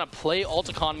just kind of play ult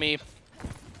economy,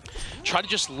 try to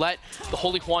just let the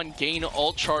Holy Juan gain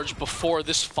ult charge before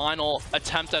this final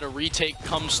attempt at a retake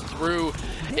comes through.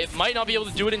 It might not be able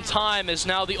to do it in time, as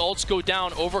now the ults go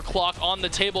down. Overclock on the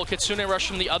table. Kitsune Rush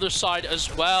from the other side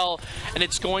as well. And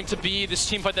it's going to be this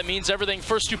team fight that means everything.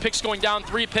 First two picks going down,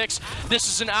 3 picks. This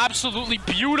is an absolutely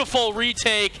beautiful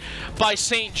retake by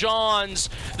St. John's.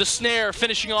 The snare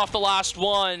finishing off the last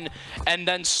one, and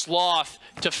then Sloth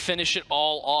to finish it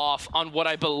all off on what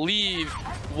I believe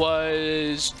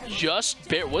was just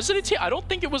was it a team? I don't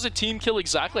think it was a team kill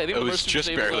exactly. I think it was just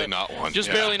barely not one. Just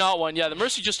barely not one. Yeah, the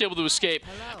Mercy just able to escape.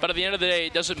 But at the end of the day,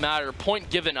 it doesn't matter. Point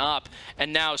given up,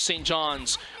 and now St.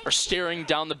 John's are staring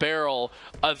down the barrel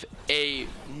of a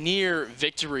near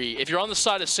victory. If you're on the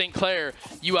side of St. Clair,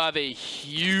 you have a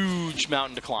huge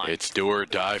mountain to climb. It's do or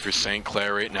die for St.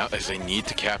 Clair right now, as they need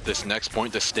to cap this next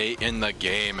point to stay in the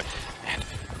game. And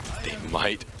they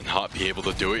might not be able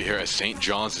to do it here, as St.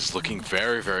 John's is looking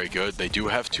very, very good. They do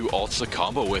have 2 ults to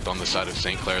combo with on the side of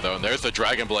St. Clair, though. And there's the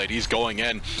Dragon Blade. He's going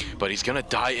in, but he's going to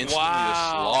die instantly to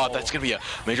Sloth. That's going to be a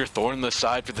major thorn in the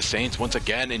side for the Saints. Once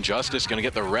again, Injustice going to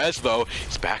get the res, though.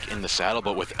 He's back in the saddle,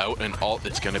 but without an ult,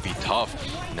 it's going to be tough.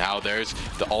 Now there's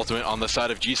the ultimate on the side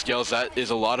of G-Scales. That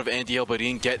is a lot of anti-heal, but he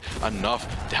didn't get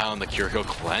enough down. The Kiriko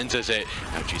cleanses it.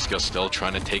 Now G-Scales still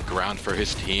trying to take ground for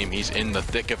his team. He's in the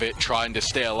thick of it, trying to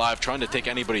stay alive, trying to take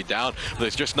anybody down.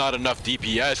 There's just not enough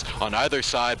DPS on either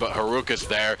side, but Haruka's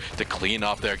there to clean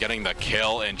up there, getting the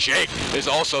kill, and Jake is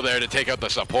also there to take out the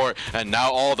support, and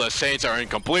now all the Saints are in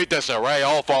complete disarray,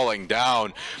 all falling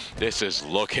down. This is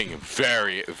looking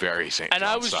very, very St. And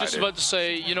I was just about to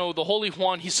say, you know, the Holy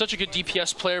Juan, he's such a good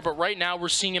DPS player, but right now we're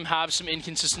seeing him have some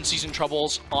inconsistencies and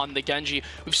troubles on the Genji.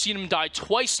 We've seen him die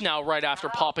twice now right after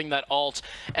popping that ult,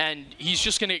 and he's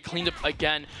just going to get cleaned up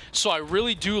again. So I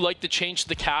really do like the change to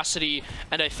the Cassidy,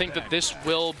 and I think that this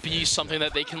will be something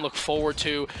that they can look forward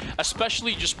to,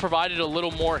 especially just provided a little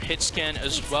more hit scan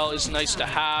as well is nice to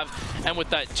have, and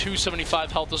with that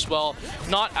 275 health as well,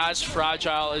 not as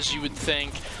fragile as you would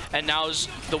think. And now as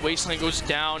the Wasteland goes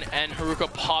down and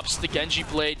Haruka pops the Genji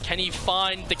blade, can he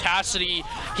find the Cassidy?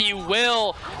 He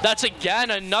will. That's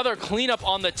again another cleanup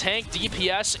on the tank,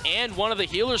 DPS, and one of the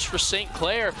healers for St.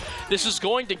 Clair. This is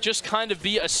going to just kind of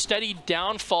be a steady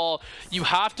downfall. You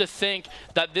have to think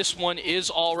that this one is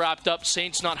all wrapped up.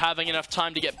 Saints not having enough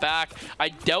time to get back. I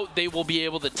doubt they will be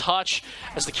able to touch,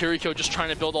 as the Kiriko just trying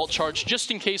to build ult charge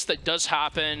just in case that does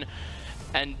happen,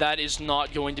 and that is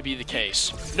not going to be the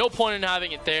case. No point in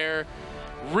having it there.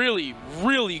 Really,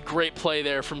 really great play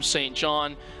there from St.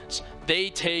 John. They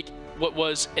take what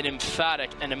was an emphatic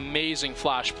and amazing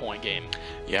Flashpoint game.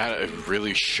 Yeah, it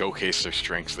really showcased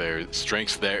their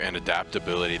strengths there and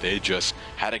adaptability. They just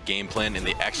had a game plan and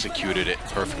they executed it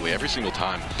perfectly every single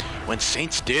time. When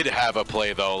Saints did have a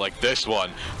play though, like this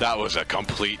one, that was a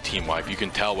complete team wipe. You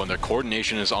can tell when their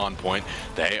coordination is on point,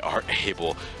 they are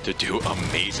able to do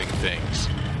amazing things.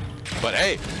 But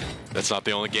hey, that's not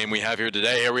the only game we have here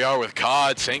today. Here we are with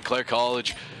COD, St. Clair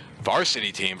College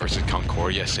Varsity team versus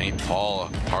Concordia St. Paul.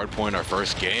 Hardpoint, our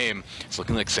first game. It's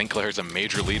looking like St. Clair has a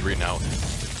major lead right now.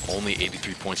 Only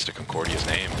 83 points to Concordia's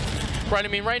name. Right, I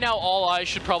mean, right now all eyes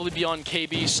should probably be on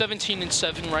KB,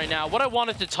 17-7 right now. What I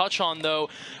wanted to touch on, though,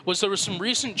 was there were some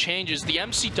recent changes. The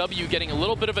MCW getting a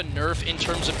little bit of a nerf in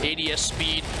terms of ADS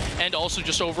speed and also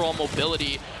just overall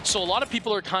mobility. So a lot of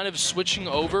people are kind of switching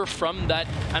over from that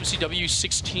MCW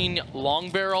 16 long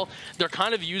barrel. They're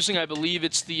kind of using, I believe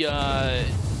it's the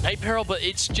night barrel, but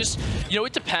it's just, you know,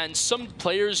 it depends. Some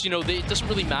players, you know, it doesn't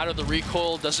really matter. The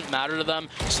recoil doesn't matter to them,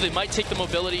 so they might take the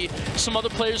mobility. Some other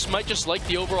players might just like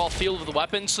the overall feel of the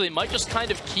weapon, so they might just kind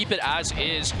of keep it as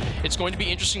is. It's going to be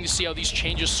interesting to see how these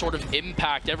changes sort of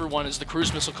impact everyone as the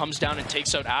cruise missile comes down and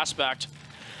takes out Aspect.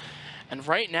 And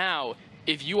right now,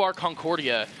 if you are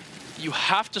Concordia, you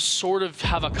have to sort of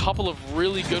have a couple of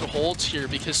really good holds here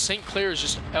because St. Clair is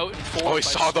just out and forward. Oh, he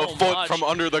saw the foot from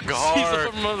under the guard. Sees the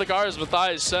foot from under the guard, as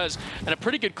Matthias says. And a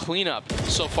pretty good cleanup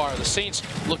so far. The Saints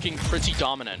looking pretty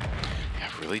dominant.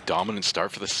 Really dominant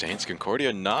start for the Saints.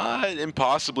 Concordia not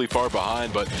impossibly far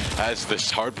behind, but as this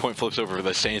hard point flips over for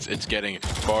the Saints, it's getting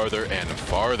farther and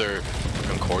farther for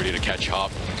Concordia to catch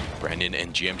up. Brandon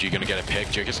and GMG going to get a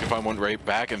pick. Jacobs can find one right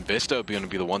back, and Vista going to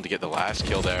be the one to get the last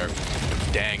kill there.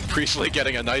 Dang, Priestley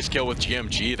getting a nice kill with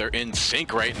GMG. They're in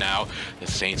sync right now. The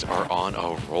Saints are on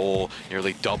a roll,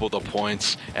 nearly double the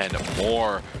points and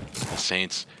more. The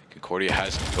Saints, Concordia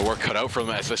has the work cut out for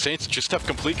them as the Saints just have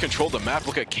complete control of the map.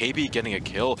 Look at KB getting a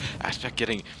kill, Aspect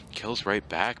getting kills right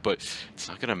back, but it's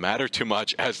not going to matter too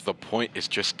much as the point is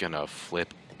just going to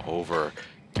flip over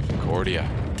to Concordia.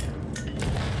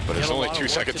 But there's only 2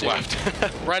 seconds left.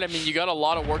 Right, I mean, you got a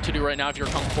lot of work to do right now if you're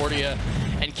Concordia,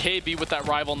 and KB with that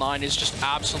Rival 9 is just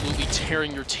absolutely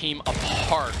tearing your team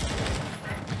apart.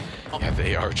 Yeah,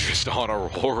 they are just on a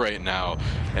roll right now.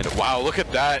 And wow, look at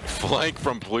that flank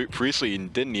from Priestley. He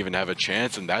didn't even have a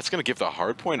chance, and that's going to give the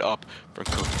hard point up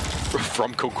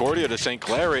from Concordia to St.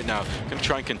 Clair right now. Going to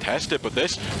try and contest it, but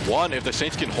this one, if the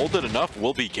Saints can hold it enough,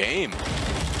 will be game.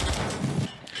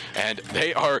 And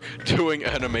they are doing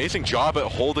an amazing job at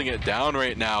holding it down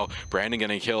right now. Brandon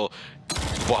getting a kill.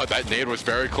 Wow, that nade was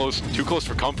very close. Too close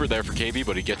for comfort there for KB,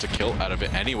 but he gets a kill out of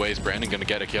it anyways. Brandon gonna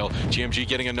get a kill. GMG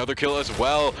getting another kill as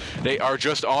well. They are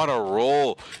just on a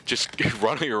roll, just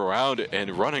running around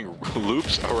and running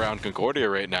loops around Concordia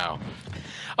right now.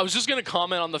 I was just going to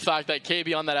comment on the fact that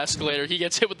KB on that escalator, he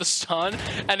gets hit with the stun,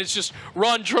 and it's just,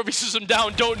 run, trophy system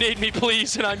down, don't nade me,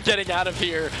 please, and I'm getting out of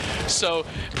here. So,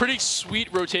 pretty sweet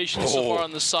rotation so far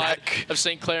on the side of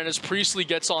St. Clair, and as Priestley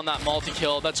gets on that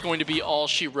multi-kill, that's going to be all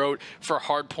she wrote for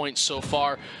hard points so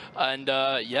far. And,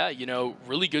 yeah, you know,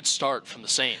 really good start from the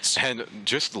Saints. And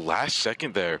just last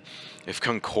second there, if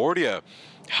Concordia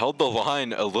held the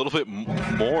line a little bit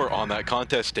more on that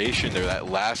contestation there, that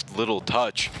last little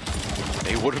touch,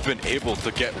 they would have been able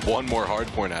to get one more hard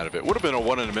point out of it. Would have been a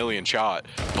 1 in a million shot,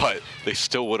 but they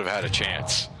still would have had a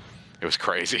chance. It was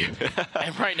crazy.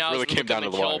 And right now, really as we came down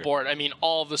to the kill wire. board, I mean,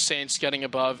 all of the Saints getting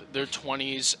above their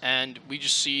 20s, and we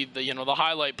just see the, you know, the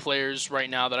highlight players right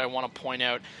now that I want to point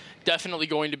out. Definitely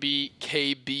going to be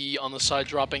KB on the side,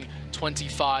 dropping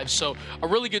 25. So a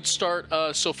really good start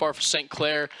so far for St.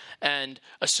 Clair, and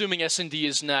assuming S&D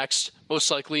is next, most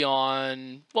likely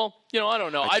on, well, you know, I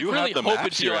don't know. I do really have the hope maps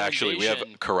it'd be here, on actually. Invasion. We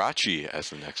have Karachi as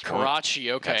the next one.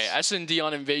 Karachi, okay. Yes. S&D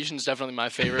on Invasion is definitely my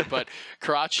favorite, but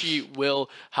Karachi will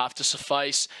have to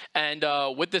suffice. And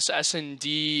with this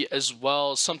S&D as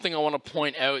well, something I want to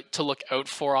point out to look out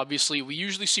for, obviously, we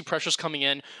usually see pressures coming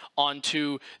in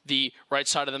onto the right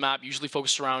side of the map, usually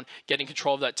focused around getting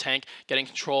control of that tank, getting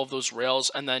control of those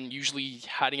rails, and then usually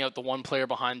hiding out the one player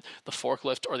behind the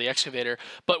forklift or the excavator.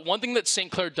 But one thing that St.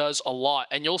 Clair does a lot,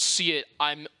 and you'll see it,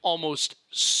 I'm almost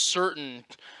certain,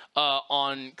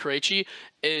 on Krejci,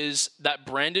 is that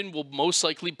Brandon will most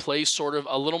likely play sort of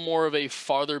a little more of a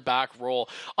farther back role.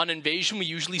 On Invasion, we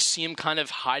usually see him kind of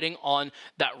hiding on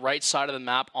that right side of the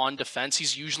map on defense.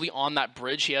 He's usually on that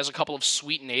bridge. He has a couple of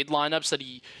sweet nade lineups that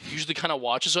he usually kind of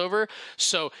watches over.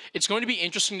 So it's going to be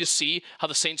interesting to see how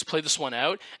the Saints play this one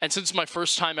out. And since it's my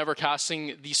first time ever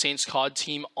casting the Saints COD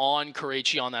team on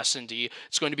Krejci on S&D,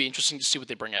 it's going to be interesting to see what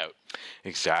they bring out.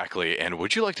 Exactly. And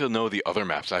would you like to know the other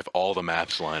maps? I have all the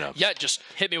maps lineups. Yeah, just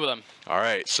hit me with them. All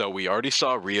right. So we already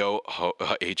saw Rio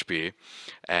HB,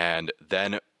 and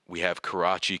then we have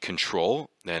Karachi Control,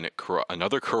 then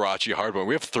another Karachi Hardpoint.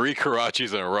 We have 3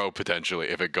 Karachis in a row, potentially,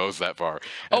 if it goes that far.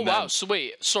 And wow. So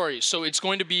wait, sorry. So it's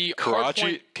going to be Karachi,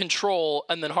 Hardpoint, Control,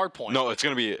 and then Hardpoint. No, it's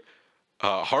going to be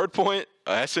Hardpoint,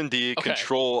 S&D, okay.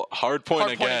 Control,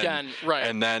 Hardpoint again, right.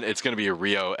 And then it's going to be a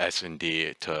Rio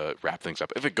S&D to wrap things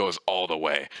up, if it goes all the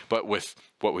way. But with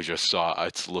what we just saw,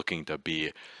 it's looking to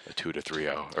be a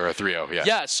 2-3-0, or a 3-0, yeah.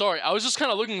 Yeah, sorry. I was just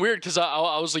kind of looking weird, because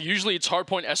I was like, usually it's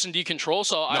Hardpoint, S&D, Control,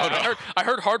 so I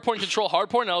heard Hardpoint, Control,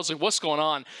 Hardpoint, and I was like, what's going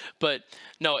on? But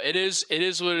no, it is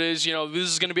what it is. You know, this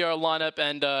is going to be our lineup,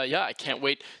 and yeah, I can't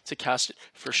wait to cast it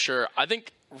for sure. I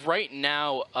think right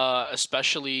now,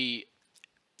 especially,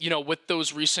 you know, with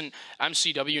those recent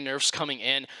MCW nerfs coming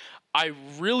in, I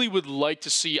really would like to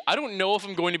see, I don't know if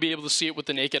I'm going to be able to see it with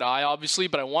the naked eye, obviously,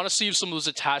 but I want to see if some of those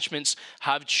attachments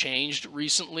have changed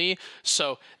recently.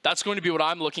 So that's going to be what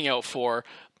I'm looking out for.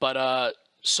 But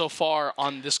so far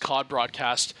on this COD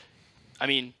broadcast, I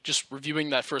mean, just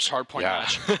reviewing that first Hardpoint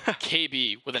match,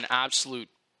 KB with an absolute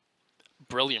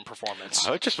brilliant performance.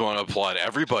 I just want to applaud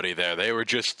everybody there. They were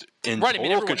just in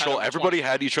total control. Everybody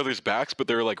had each other's backs, but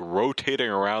they were like rotating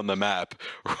around the map,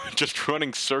 just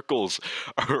running circles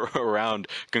around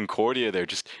Concordia. They're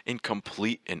just in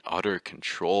complete and utter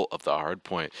control of the hard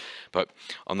point. But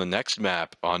on the next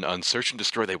map, on Search and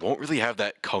Destroy, they won't really have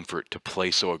that comfort to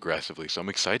play so aggressively. So I'm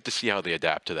excited to see how they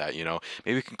adapt to that. You know,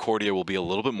 maybe Concordia will be a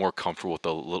little bit more comfortable with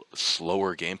the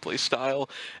slower gameplay style,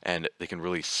 and they can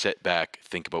really sit back,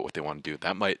 think about what they want to do.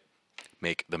 That might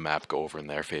make the map go over in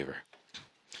their favor.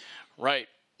 Right.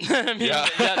 I mean, yeah,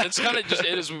 that's kind of just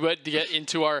it as we went to get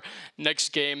into our next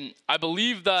game. I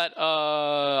believe that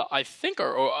I think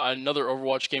another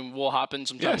Overwatch game will happen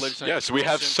sometime later tonight. Yes, we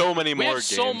have so many more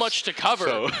games. We have so much to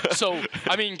cover. So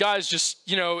I mean, guys, just,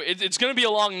 you know, it's going to be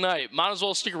a long night. Might as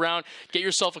well stick around, get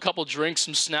yourself a couple drinks,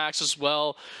 some snacks as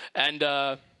well,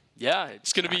 and yeah,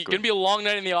 it's gonna be a long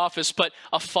night in the office, but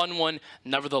a fun one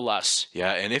nevertheless.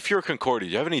 Yeah, and if you're Concordia,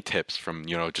 do you have any tips from,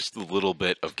 you know, just the little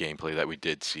bit of gameplay that we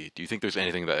did see? Do you think there's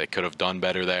anything that they could have done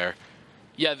better there?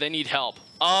 Yeah, they need help.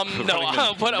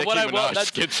 No, what I will,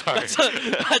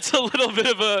 that's a little bit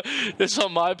of this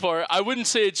on my part. I wouldn't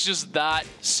say it's just that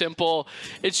simple.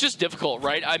 It's just difficult,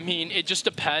 right? I mean, it just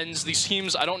depends. These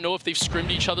teams, I don't know if they've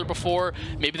scrimmed each other before.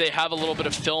 Maybe they have a little bit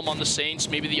of film on the Saints,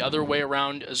 maybe the other way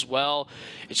around as well.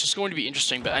 It's just going to be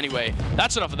interesting. But anyway,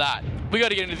 that's enough of that. We got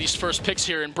to get into these first picks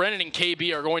here, and Brennan and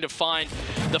KB are going to find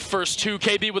the first two.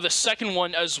 KB with a second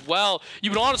one as well.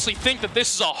 You would honestly think that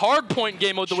this is a hard point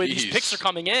game mode the way these picks are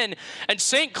coming in, and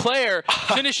St. Clair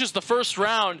finishes the first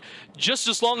round just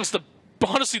as long as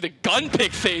honestly the gun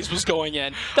pick phase was going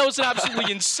in. That was an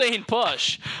absolutely insane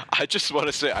push. I just want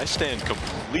to say I stand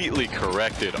completely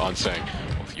corrected on saying,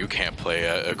 you can't play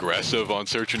aggressive on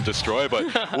Search and Destroy,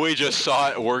 but we just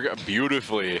saw it work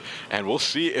beautifully, and we'll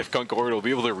see if Concordia will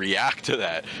be able to react to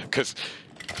that, because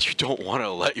you don't want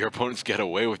to let your opponents get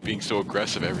away with being so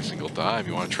aggressive every single time.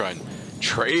 You want to try and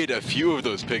trade a few of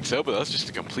those picks out, but that's just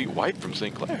a complete wipe from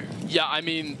St. Clair. Yeah, I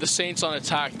mean, the Saints on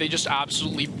attack, they just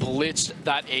absolutely blitzed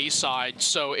that A side,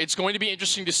 so it's going to be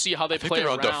interesting to see how they play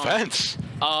around. They're on defense.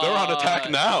 They're on attack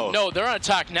now. No, they're on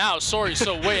attack now. Sorry,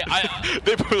 so wait.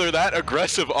 They're that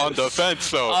aggressive on defense,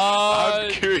 so I'm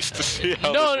curious to see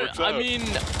how this works out. I mean,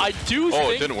 I do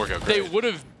think it didn't work out great. They would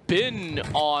have been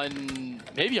on...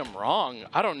 Maybe I'm wrong.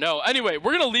 I don't know. Anyway,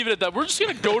 we're going to leave it at that. We're just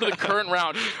going to go to the current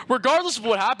round. Regardless of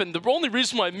what happened, the only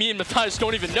reason why me and Matthias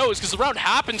don't even know is because the round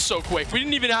happened so quick. We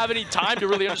didn't even have any time to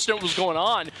really understand what was going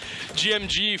on.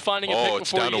 GMG finding a pick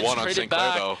before he gets traded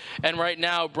back. Though. And right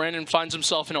now, Brandon finds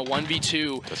himself in a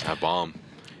 1v2. Doesn't have bomb.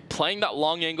 Playing that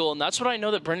long angle, and that's what I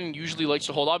know that Brandon usually likes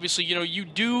to hold. Obviously, you know, you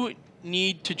do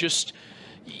need to just...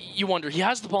 You wonder, he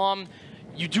has the bomb.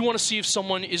 you do want to see if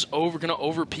someone is going to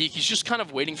over-peak. He's just kind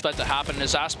of waiting for that to happen. And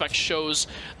his aspect shows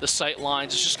the sight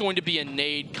lines. It's just going to be a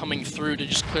nade coming through to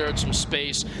just clear out some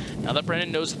space. Now that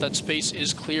Brandon knows that that space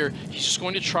is clear, he's just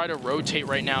going to try to rotate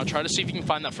right now, try to see if he can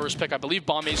find that first pick. I believe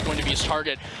Bombay is going to be his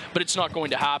target, but it's not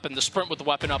going to happen. The sprint with the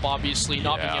weapon up, obviously,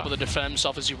 not being able to defend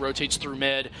himself as he rotates through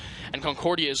mid. And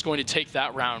Concordia is going to take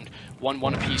that round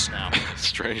 1-1 apiece now.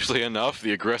 Strangely enough,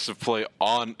 the aggressive play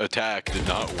on attack did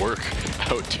not work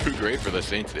out too great for the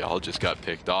Saints. They all just got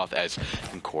picked off as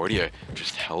Concordia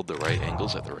just held the right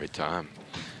angles at the right time.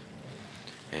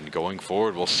 And going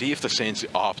forward, we'll see if the Saints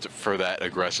opt for that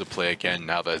aggressive play again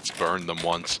now that it's burned them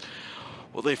once.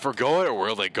 Will they forgo it, or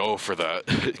will they go for the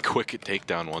quick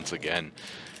takedown once again?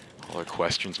 All our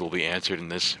questions will be answered in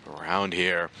this round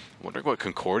here. Wondering what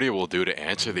Concordia will do to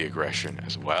answer the aggression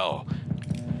as well.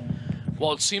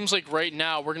 Well, it seems like right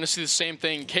now we're going to see the same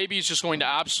thing. KB is just going to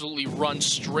absolutely run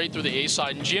straight through the A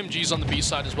side, and GMG's on the B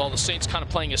side as well. The Saints kind of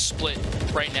playing a split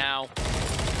right now.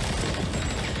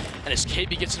 And as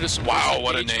KB gets into some... Wow,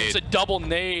 what a nade. It's a double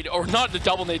nade, or not the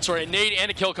double nade, sorry, a nade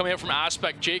and a kill coming out from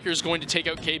Aspect. Jaker is going to take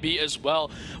out KB as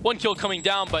well. One kill coming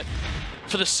down, but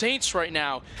for the Saints right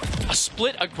now, a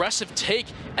split aggressive take,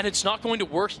 and it's not going to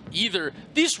work either.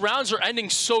 These rounds are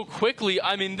ending so quickly.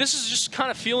 I mean, this is just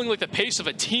kind of feeling like the pace of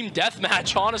a team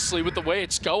deathmatch, honestly, with the way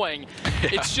it's going.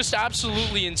 It's just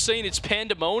absolutely insane. It's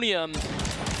pandemonium.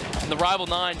 And the Rival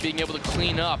 9 being able to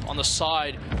clean up on the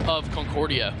side of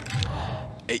Concordia.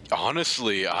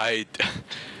 Honestly, it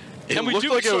looked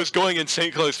like it was going in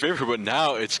St. Clair's favor, but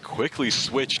now it's quickly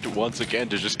switched once again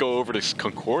to just go over to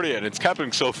Concordia, and it's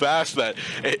happening so fast that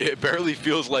it barely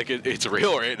feels like it's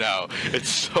real right now. It's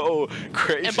so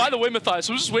crazy. And by the way, Matthias,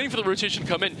 I was just waiting for the rotation to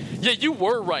come in. Yeah, you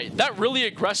were right. That really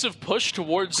aggressive push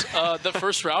towards the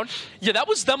first round, yeah, that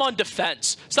was them on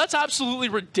defense. So that's absolutely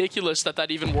ridiculous that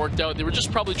that even worked out. They were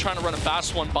just probably trying to run a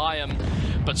fast one by him.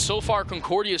 But so far,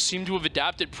 Concordia seem to have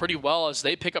adapted pretty well as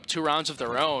they pick up 2 rounds of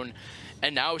their own.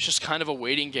 And now it's just kind of a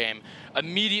waiting game.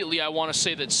 Immediately, I want to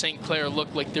say that St. Clair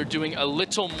looked like they're doing a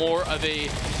little more of a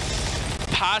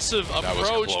passive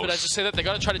approach. But as I say that, they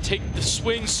got to try to take the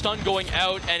swing stun going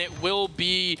out, and it will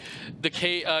be the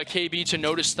KB to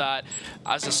notice that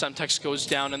as the Semtex goes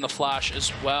down in the flash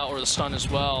as well, or the stun as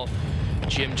well.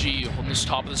 GMG on this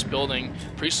top of this building.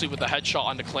 Priestley with the headshot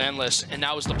onto Clanless, and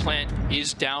now as the plant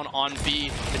is down on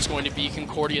B, it's going to be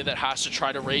Concordia that has to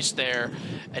try to race there.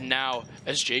 And now,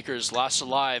 as Jakers, last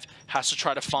alive, has to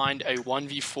try to find a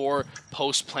 1v4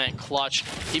 post-plant clutch.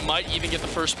 He might even get the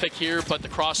first pick here, but the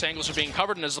cross angles are being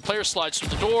covered, and as the player slides through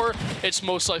the door, it's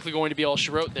most likely going to be all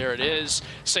she wrote. There it is.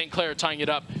 St. Clair tying it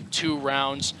up 2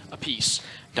 rounds apiece.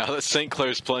 Now that St.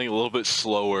 Clair's playing a little bit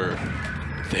slower,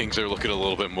 things are looking a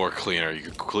little bit more cleaner. You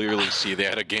can clearly see they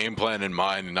had a game plan in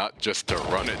mind, not just to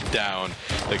run it down.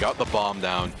 They got the bomb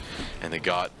down, and they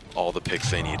got all the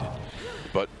picks they needed.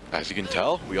 But as you can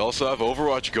tell, we also have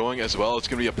Overwatch going as well. It's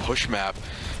going to be a push map.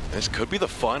 This could be the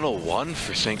final one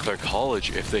for St. Clair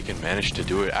College if they can manage to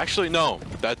do it. Actually, no.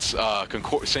 That's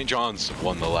St. John's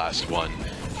won the last one.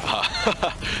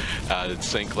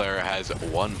 St. Clair has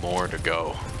 1 more to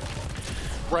go.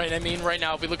 Right, I mean, right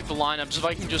now, if we look at the lineups, if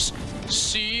I can just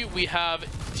see, we have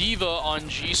Diva on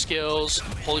G-Skills,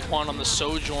 Holy Quan on the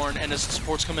Sojourn, and as the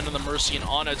supports come into the Mercy and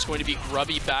Ana, it's going to be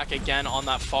Grubby back again on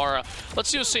that Pharah. Let's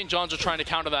see if St. John's are trying to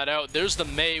counter that out. There's the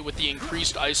May with the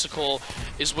increased Icicle,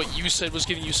 is what you said was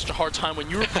giving you such a hard time when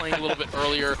you were playing a little bit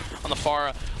earlier on the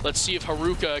Pharah. Let's see if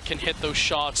Haruka can hit those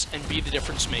shots and be the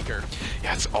difference maker.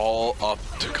 Yeah, it's all up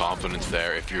to confidence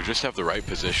there. If you just have the right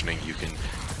positioning, you can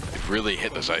really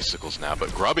hit those icicles now.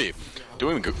 But Grubby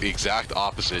doing the exact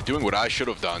opposite, doing what I should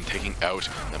have done, taking out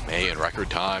the May in record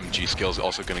time. G-Skill's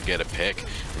also going to get a pick,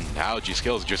 and now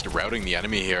G-Skill's just routing the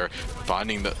enemy here,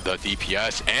 finding the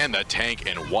DPS and the tank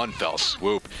in one fell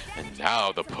swoop, and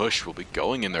now the push will be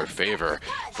going in their favor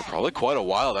for probably quite a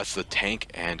while. That's the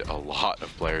tank and a lot of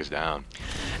players down.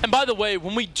 And by the way,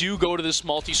 when we do go to this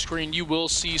multi-screen, you will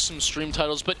see some stream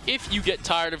titles, but if you get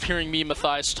tired of hearing me and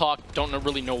Matthias talk, don't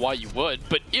really know why you would,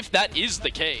 but if that is the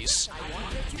case,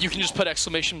 you can just put !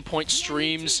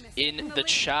 streams in the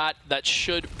chat. That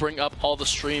should bring up all the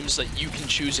streams that you can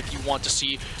choose if you want to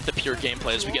see the pure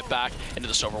gameplay as we get back into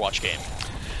this Overwatch game.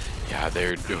 Yeah,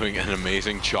 they're doing an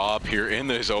amazing job here in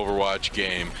this Overwatch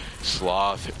game.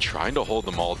 Sloth trying to hold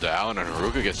them all down, and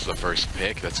Haruka gets the first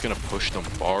pick. That's going to push them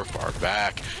far, far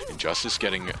back. Injustice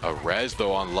getting a res,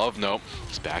 though, on Love Note.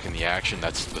 He's back in the action.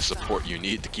 That's the support you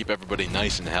need to keep everybody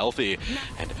nice and healthy.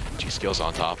 And G-Skill's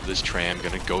on top of this tram,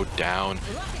 going to go down.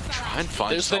 Try and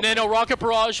find There's something. the Nano Rocket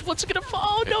Barrage. What's it going to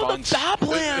find? Oh, no, the BAP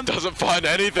lamp. It doesn't find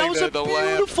anything. That was a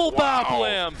beautiful BAP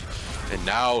lamp. And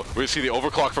now we see the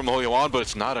overclock from the Holy Wand, but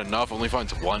it's not enough. Only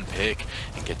finds one pick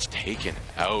and gets taken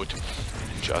out.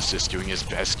 Justice doing his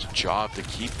best job to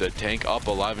keep the tank up,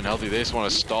 alive, and healthy. They just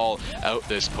want to stall out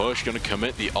this push. Going to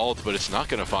commit the ult, but it's not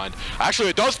going to find. Actually,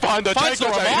 it does find the tank. That's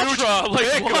a huge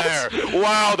pick there.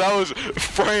 Wow, that was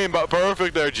framed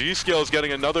perfect there. G-Skill's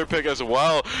getting another pick as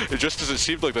well. It just as it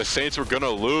seemed like the Saints were going to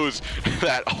lose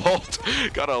that ult.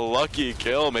 Got a lucky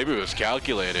kill. Maybe it was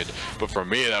calculated, but for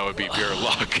me, that would be pure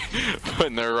luck.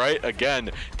 But they're right again,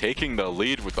 taking the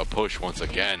lead with the push once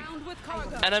again.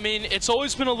 And I mean, it's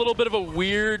always been a little bit of a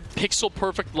weird pixel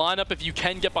perfect lineup if you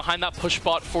can get behind that push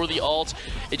bot for the ult.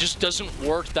 It just doesn't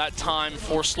work that time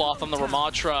for Sloth on the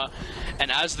Ramatra. And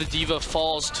as the D.Va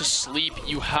falls to sleep,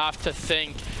 you have to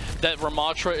think that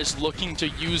Ramatra is looking to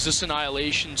use this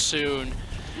Annihilation soon.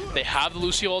 They have the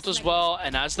Lucio ult as well,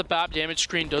 and as the BAP damage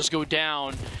screen does go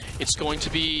down, it's going to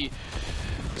be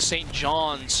St.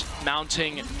 John's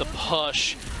mounting the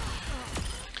push.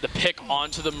 The pick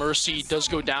onto the Mercy does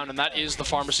go down, and that is the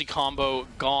Pharmacy combo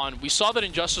gone. We saw that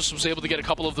Injustice was able to get a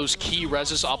couple of those key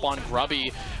reses up on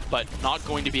Grubby, but not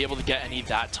going to be able to get any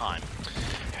that time.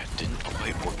 Yeah, it didn't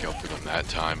quite work out for them that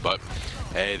time, but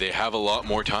hey, they have a lot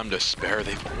more time to spare.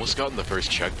 They've almost gotten the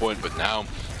first checkpoint, but now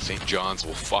St. John's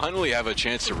will finally have a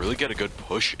chance to really get a good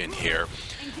push in here.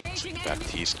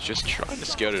 Baptiste just trying to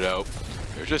scout it out.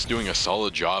 They're just doing a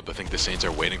solid job. I think the Saints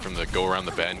are waiting for them to go around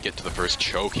the bend, get to the first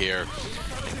choke here.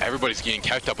 Everybody's getting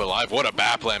kept up alive. What a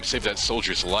BAP lamp, saved that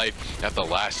soldier's life at the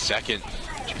last second.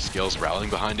 G-Skill's rallying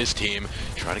behind his team,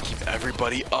 trying to keep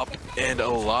everybody up and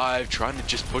alive, trying to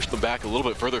just push them back a little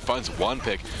bit further. Finds one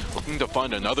pick, looking to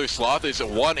find another Sloth. Is at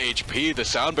 1 HP. The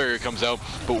sound barrier comes out,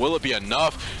 but will it be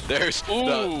enough? There's the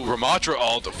Ramatra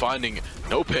ult, finding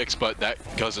no picks, but that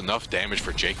does enough damage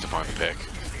for Jake to find the pick.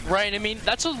 Right, I mean,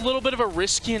 that's a little bit of a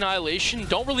risky Annihilation.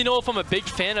 Don't really know if I'm a big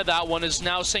fan of that one, as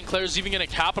now St. Clair's even going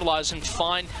to capitalize and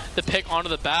find the pick onto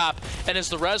the BAP. And as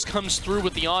the res comes through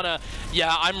with the Ana,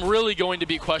 yeah, I'm really going to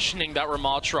be questioning that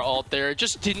Ramatra ult there. It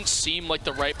just didn't seem like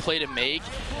the right play to make.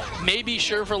 Maybe,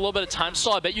 sure, for a little bit of time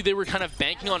still, I bet you they were kind of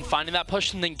banking on finding that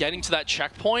push and then getting to that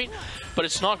checkpoint, but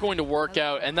it's not going to work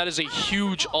out, and that is a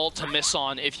huge ult to miss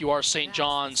on if you are St.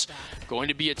 John's. Going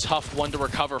to be a tough one to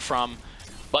recover from,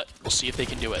 but we'll see if they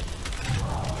can do it.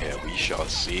 Yeah, we shall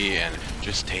see. And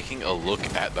just taking a look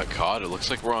at the COD, it looks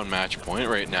like we're on match point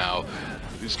right now.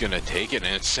 Who's going to take it?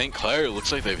 And it's St. Clair. It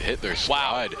looks like they've hit their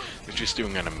stride. Wow. They're just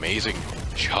doing an amazing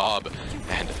job.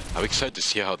 And I'm excited to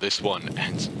see how this one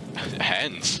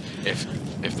ends.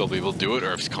 If they'll be able to do it,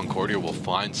 or if Concordia will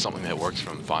find something that works for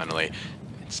them finally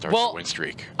and start the win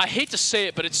streak. I hate to say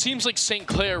it, but it seems like St.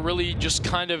 Clair really just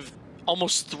kind of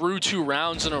almost threw 2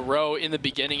 rounds in a row in the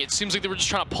beginning. It seems like they were just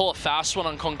trying to pull a fast one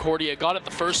on Concordia. Got it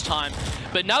the first time.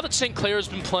 But now that St. Clair has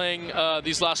been playing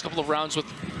these last couple of rounds with,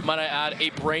 might I add,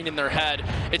 a brain in their head,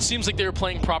 it seems like they're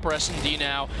playing proper S&D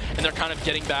now, and they're kind of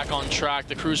getting back on track.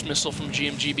 The cruise missile from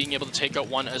GMG being able to take out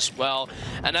one as well.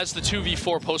 And as the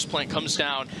 2v4 post plant comes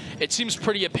down, it seems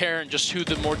pretty apparent just who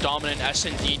the more dominant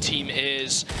S&D team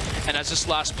is. And as this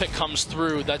last pick comes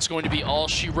through, that's going to be all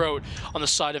she wrote on the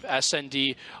side of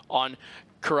S&D on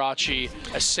Karachi,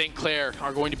 as St. Clair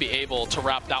are going to be able to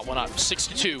wrap that one up.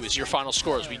 6-2 is your final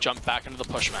score as we jump back into the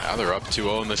push map. Now they're up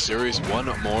 2-0 in the series. One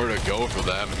more to go for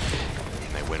them.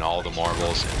 And they win all the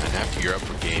marbles. And then after you're up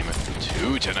for game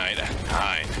 2 tonight at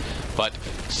 9. But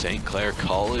St. Clair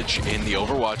College in the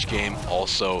Overwatch game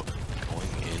also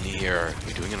here.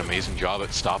 They're doing an amazing job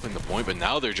at stopping the point, but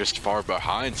now they're just far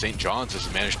behind. St. John's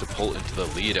has managed to pull into the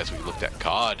lead as we looked at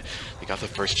COD. They got the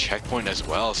first checkpoint as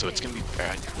well, so it's going to be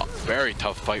a very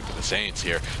tough fight for the Saints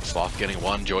here. Sloth getting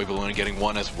one, Joey Balloon getting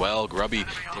one as well, Grubby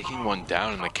taking one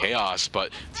down in the chaos,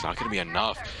 but it's not going to be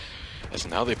enough, as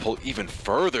now they pull even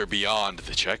further beyond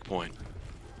the checkpoint.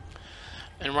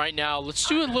 And right now, let's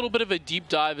do a little bit of a deep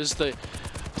dive as the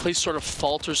play sort of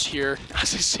falters here.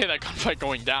 As I say that gunfight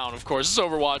going down, of course, it's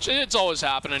Overwatch, it's always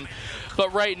happening.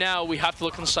 But right now, we have to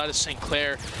look on the side of St.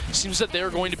 Clair. It seems that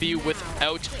they're going to be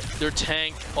without their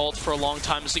tank ult for a long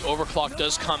time as the overclock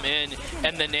does come in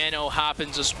and the nano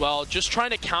happens as well. Just trying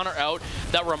to counter out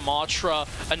that Ramatra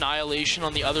annihilation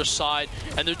on the other side,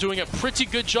 and they're doing a pretty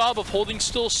good job of holding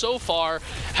still so far.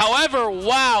 However,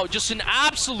 wow, just an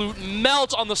absolute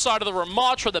melt on the side of the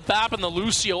Ramatra, the BAP and the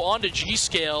Lucio onto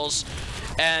G-Scales.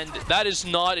 And that is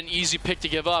not an easy pick to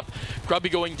give up. Grubby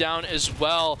going down as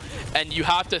well. And you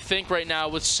have to think right now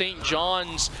with St.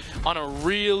 John's on a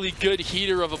really good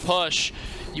heater of a push,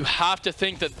 you have to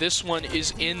think that this one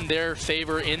is in their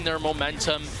favor, in their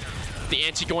momentum. The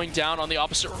ante going down on the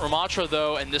opposite Ramatra,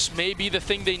 though, and this may be the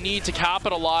thing they need to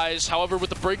capitalize. However, with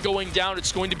the brig going down,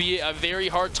 it's going to be a very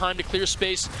hard time to clear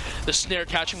space. The snare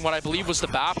catching what I believe was the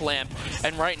BAP lamp,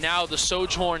 and right now the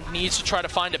Sojourn needs to try to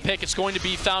find a pick. It's going to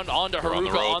be found onto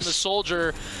Haruka on the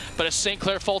Soldier, but as St.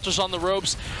 Clair falters on the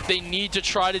ropes, they need to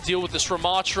try to deal with this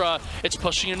Ramatra. It's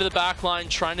pushing into the back line,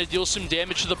 trying to deal some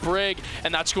damage to the brig,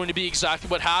 and that's going to be exactly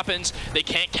what happens. They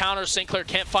can't counter. St. Clair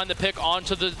can't find the pick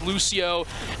onto the Lucio,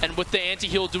 and with the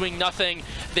anti-heal doing nothing,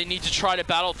 they need to try to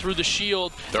battle through the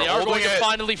shield. They are going to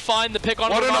finally find the pick on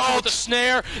Ramatra with the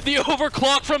snare. The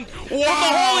overclock from the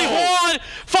Holy Juan,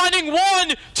 finding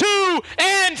 1, 2,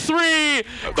 and 3.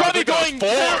 Probably going 4.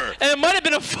 And it might have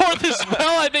been a 4th as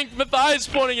well. I think Matthias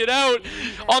pointing it out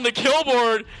on the kill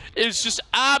board is just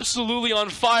absolutely on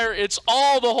fire. It's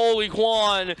all the Holy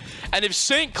Juan. And if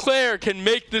St. Clair can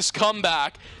make this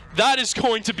comeback, that is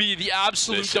going to be the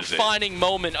absolute defining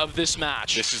moment of this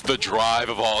match. This is the drive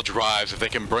of all drives. If they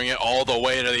can bring it all the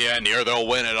way to the end here, they'll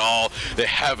win it all. They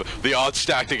have the odds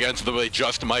stacked against them. They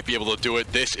just might be able to do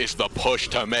it. This is the push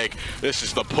to make. This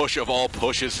is the push of all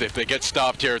pushes. If they get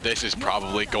stopped here, this is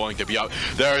probably going to be up.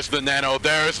 There's the Nano.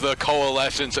 There's the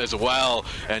Coalescence as well.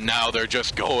 And now they're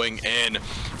just going in.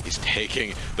 He's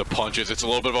taking the punches. It's a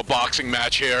little bit of a boxing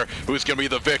match here. Who's going to be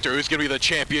the victor? Who's going to be the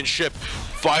championship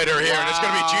fighter here? And it's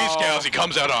going to be G-Scales. He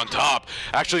comes out on top.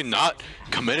 Actually not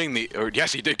committing the, or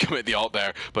yes, he did commit the ult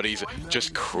there, but he's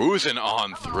just cruising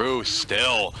on through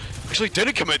still. Actually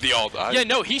didn't commit the ult. Yeah,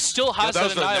 no, he still has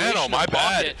that Annihilation Nano, my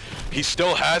bad. Pocket. He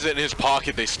still has it in his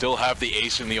pocket. They still have the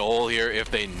ace in the hole here if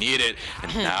they need it.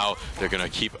 And now they're going to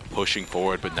keep pushing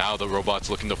forward. But now the robot's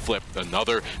looking to flip.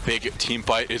 Another big team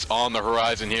fight is on the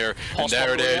horizon here. And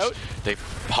there it is. They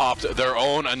popped their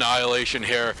own Annihilation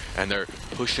here. And they're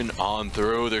pushing on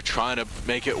through. They're trying to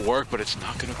make it work, but it's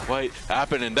not going to quite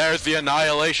happen. And there's the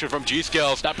Annihilation from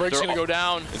G-Scales. That break's going to go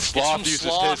down. And Sloth uses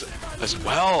his as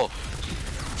well.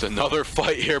 It's another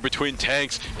fight here between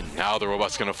tanks, and now the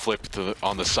robot's going to flip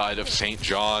on the side of St.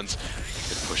 John's.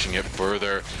 They're pushing it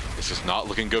further. This is not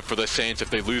looking good for the Saints if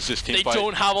they lose this team fight. They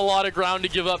don't have a lot of ground to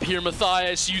give up here,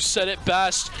 Matthias. You said it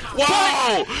best.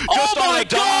 Wow! Just on a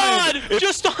dime!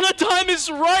 Just on a dime is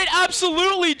right,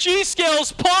 absolutely.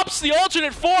 G-Scales pops the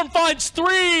alternate form, finds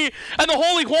 3, and the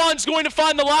Holy Juan's going to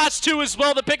find the last 2 as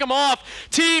well to pick him off.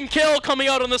 Team kill coming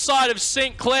out on the side of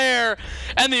St. Clair,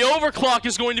 and the overclock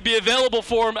is going to be available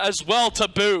for him as well to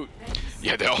boot.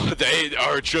 Yeah, they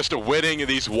are just winning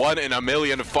these 1 in a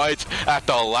million fights at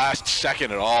the last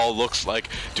second. It all looks like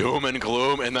doom and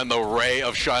gloom, and then the ray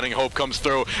of shining hope comes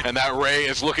through, and that ray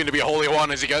is looking to be a Holy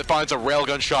One as he finds a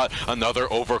railgun shot. Another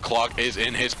overclock is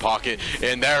in his pocket,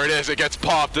 and there it is. It gets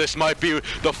popped. This might be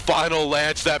the final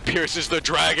lance that pierces the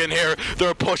dragon here.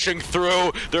 They're pushing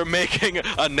through. They're making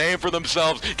a name for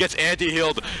themselves. Gets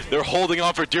anti-healed. They're holding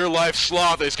on for dear life.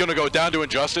 Sloth is going to go down to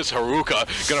Injustice.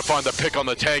 Haruka going to find the pick on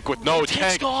the tank with no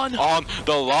tank on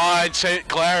the line. St.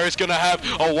 Clair is going to have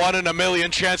a 1 in a million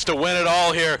chance to win it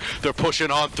all here. They're pushing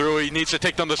on through. He needs to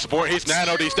take them to support. He's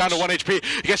nanoed. He's down to 1 HP.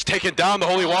 He gets taken down. The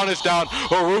Holy One is down.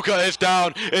 Haruka is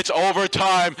down. It's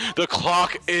overtime. The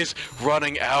clock is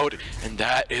running out, and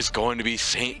that is going to be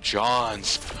St.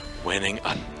 John's winning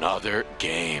another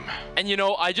game. And you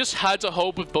know, I just had to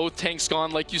hope with both tanks gone,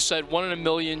 like you said, 1 in a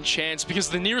million chance, because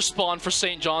the near spawn for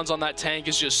St. John's on that tank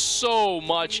is just so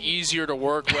much easier to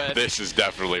work with. This is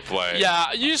definitely play.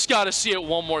 Yeah, you just got to see it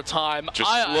one more time.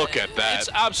 Just look at that. It's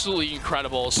absolutely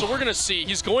incredible. So we're going to see.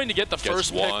 He's going to get the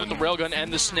first pick with the railgun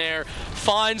and the snare,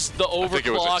 finds the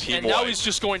overclock, and now he's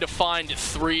just going to find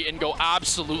 3 and go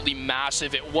absolutely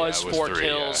massive. It was 4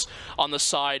 kills on the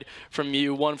side from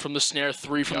you, 1 from the snare,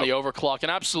 3 from the overclock. An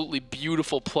absolutely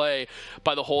beautiful play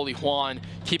by the Holy Juan,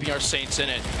 keeping our Saints in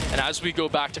it. And as we go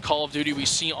back to Call of Duty, we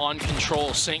see on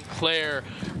control, St. Clair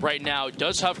right now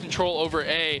does have control over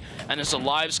A, and as the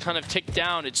lives kind of tick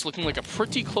down, it's looking like a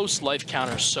pretty close life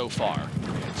counter so far.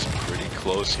 It's pretty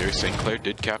close here. St. Clair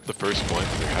did cap the first point,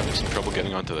 but they're having some trouble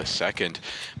getting onto the second.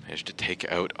 Managed to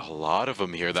take out a lot of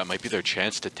them here. That might be their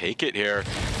chance to take it here.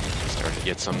 Starting to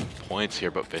get some points here,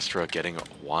 but Vistra getting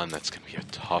 1. That's going to be a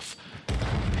tough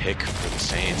pick for the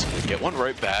Saints. They get 1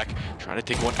 right back, trying to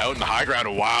take 1 out in the high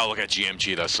ground. Wow, look at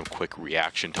GMG. That's some quick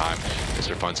reaction time.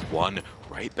 Vistra finds 1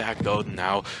 right back, though.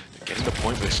 Now they're getting the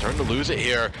point, but they're starting to lose it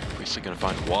here. Priestley going to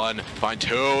find 1, find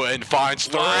 2, and finds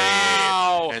 3.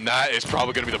 Wow. And that is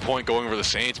probably going to be the point going for the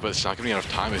Saints, but it's not going to be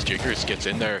enough time as Jiggers gets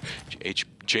in there.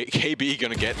 KB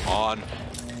going to get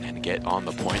on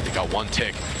the point. They got 1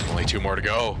 tick, only 2 more to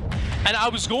go. And I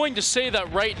was going to say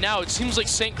that right now, it seems like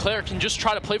St. Clair can just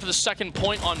try to play for the second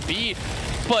point on B,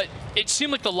 but it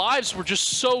seemed like the lives were just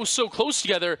so close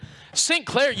together. St.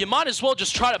 Clair, you might as well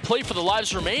just try to play for the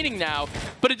lives remaining now,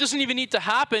 but it doesn't even need to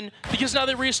happen because now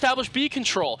they reestablish B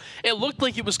control. It looked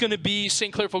like it was going to be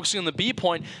St. Clair focusing on the B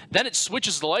point, then it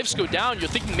switches, the lives go down. You're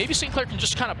thinking maybe St. Clair can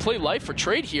just kind of play life for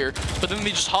trade here, but then they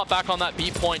just hop back on that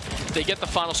B point. They get the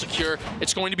final secure.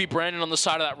 It's going to be Brandon on the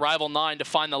side of that rival 9 to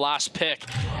find the last pick,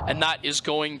 and that is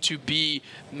going to be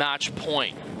match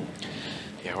point.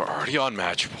 Yeah, we're already on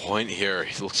match point here.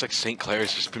 It looks like St.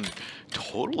 Clair's just been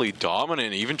totally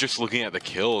dominant. Even just looking at the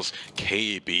kills,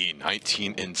 KB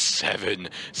 19 and 7.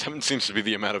 7 seems to be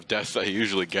the amount of deaths that he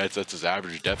usually gets. That's his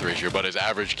average death ratio, but his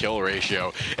average kill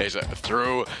ratio is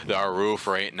through the roof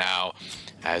right now,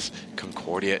 as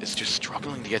Concordia is just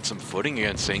struggling to get some footing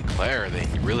against St. Clair. They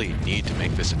really need to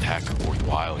make this attack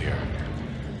worthwhile here.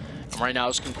 Right now,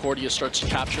 as Concordia starts to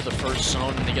capture the first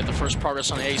zone and they get the first progress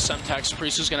on A, Semtex,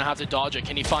 Priest is going to have to dodge it.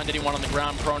 Can he find anyone on the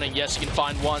ground proning? Yes, he can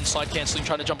find one. Slide canceling,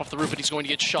 trying to jump off the roof, but he's going to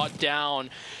get shot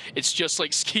down. It's just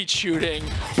like skeet shooting,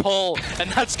 pull, and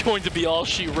that's going to be all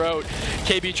she wrote.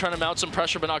 KB trying to mount some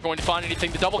pressure, but not going to find anything.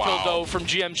 The double kill, though, from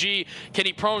GMG. Can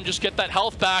he prone, just get that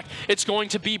health back? It's going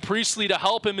to be Priestley to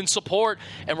help him in support.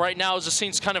 And right now, as the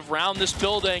Saints kind of round this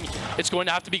building, it's going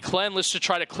to have to be Clanless to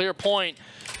try to clear point.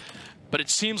 But it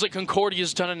seems like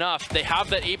Concordia's done enough. They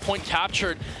have that A point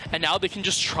captured, and now they can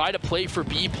just try to play for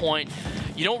B point.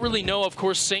 You don't really know, of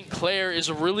course, St. Clair is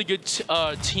a really good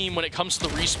team when it comes to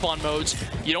the respawn modes.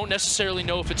 You don't necessarily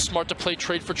know if it's smart to play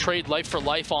trade for trade, life for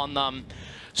life on them.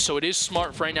 So it is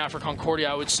smart right now for Concordia,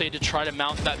 I would say, to try to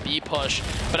mount that B push.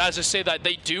 But as I say that,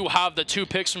 they do have the 2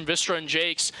 picks from Vistra and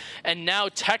Jakes. And now,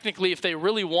 technically, if they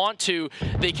really want to,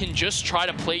 they can just try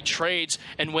to play trades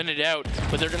and win it out.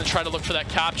 But they're going to try to look for that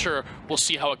capture. We'll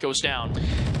see how it goes down.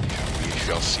 We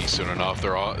shall see soon enough.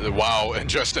 They're all, wow, and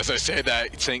just as I say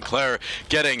that, St. Clair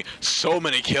getting so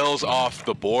many kills off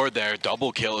the board there.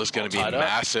 Double kill is going to be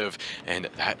massive, and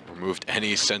that removed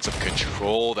any sense of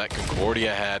control that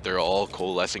Concordia had. They're all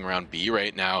coalescing around B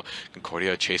right now.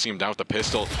 Concordia chasing him down with the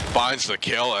pistol, finds the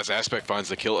kill, as Aspect finds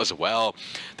the kill as well.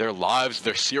 Their lives,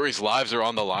 their series lives are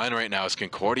on the line right now, as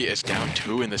Concordia is down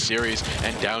 2 in the series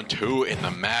and down 2 in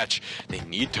the match. They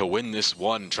need to win this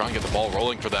one, try and get the ball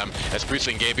rolling for them, as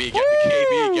Priestley and KB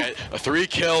get 3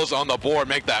 kills on the board,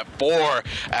 make that 4,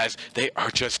 as they are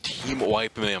just team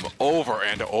wiping them over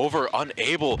and over,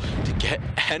 unable to get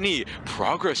any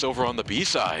progress over on the B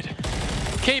side.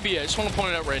 KB, I just want to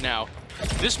point it out right now.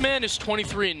 This man is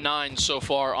 23 and 9 so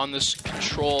far on this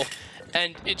control,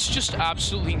 and it's just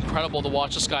absolutely incredible to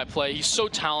watch this guy play. He's so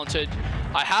talented.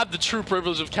 I have the true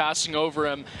privilege of casting over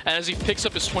him, and as he picks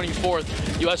up his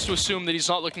 24th, you have to assume that he's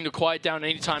not looking to quiet down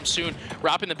anytime soon.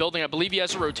 Wrapping the building, I believe he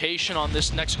has a rotation on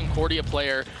this next Concordia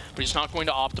player, but he's not going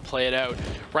to opt to play it out.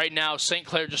 Right now, St.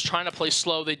 Clair just trying to play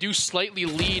slow. They do slightly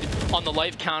lead on the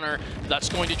life counter. That's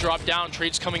going to drop down.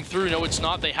 Trades coming through. No, it's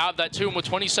not. They have that too, and with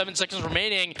 27 seconds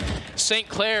remaining, St.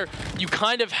 Clair, you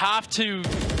kind of have to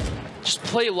just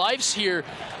play lives here.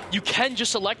 You can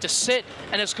just elect to sit,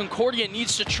 and as Concordia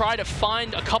needs to try to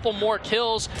find a couple more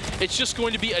kills, it's just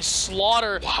going to be a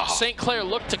slaughter. Wow. St. Clair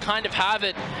look to kind of have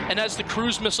it, and as the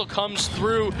cruise missile comes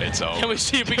through, it's over. Can we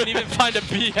see if we can even find a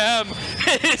BM?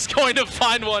 It's going to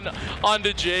find one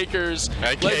onto Jakers.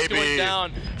 Legs going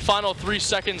down, final 3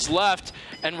 seconds left,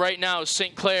 and right now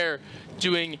St. Clair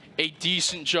doing a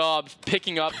decent job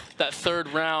picking up that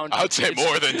 3rd round. I would say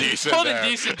more than decent. More than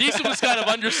decent. Decent was kind of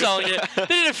underselling it. They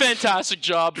did a fantastic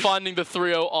job finding the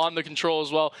 3-0 on the control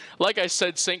as well. Like I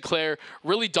said, St. Clair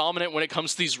really dominant when it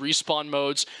comes to these respawn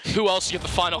modes. Who else to get the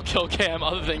final kill cam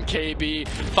other than KB?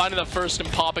 Finding the first and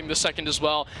popping the second as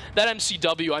well. That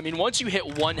MCW, I mean, once you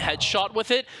hit 1 headshot with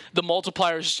it, the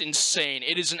multiplier is just insane.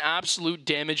 It is an absolute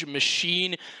damage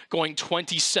machine, going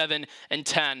 27 and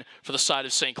 10 for the side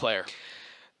of St. Clair.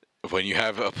 When you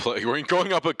have when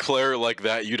going up a Clair like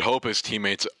that, you'd hope his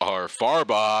teammates are far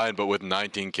behind, but with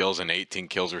 19 kills and 18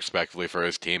 kills respectively for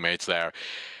his teammates there,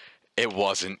 it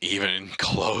wasn't even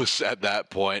close at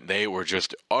that point. They were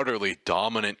just utterly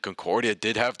dominant. Concordia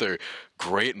did have their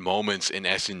great moments in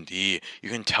S&D. You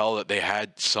can tell that they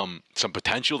had some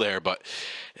potential there, but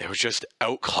they were just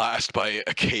outclassed by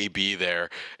a KB there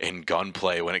in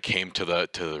gunplay when it came to the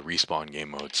respawn game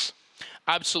modes.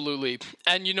 Absolutely.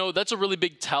 And, you know, that's a really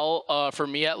big tell for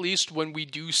me, at least, when we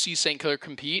do see St. Clair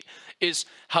compete, is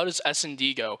how does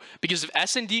S&D go? Because if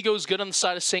S&D goes good on the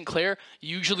side of St. Clair,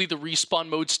 usually the respawn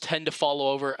modes tend to follow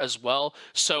over as well.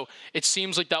 So it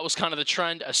seems like that was kind of the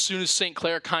trend. As soon as St.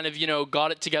 Clair kind of, you know,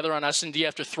 got it together on S&D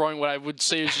after throwing what I would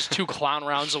say is just 2 clown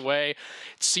rounds away,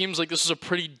 it seems like this was a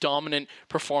pretty dominant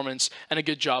performance and a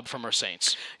good job from our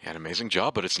Saints. Yeah, an amazing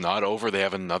job, but it's not over. They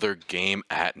have another game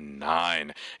at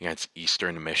 9 against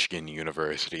Eastern Michigan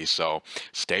University, so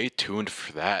stay tuned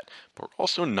for that. But we're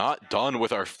also not done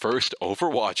with our first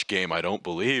Overwatch game, I don't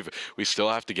believe. We still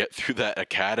have to get through that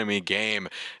Academy game.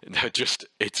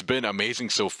 It's been amazing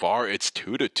so far. It's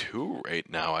 2-2 right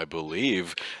now, I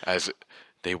believe, as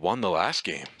they won the last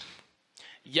game.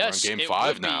 Yes, we're on game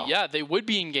 5 now. Yeah, they would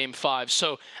be in game 5.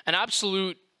 So an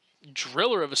absolute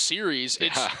driller of a series.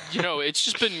 It's you know, it's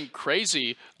just been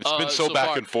crazy. It's been so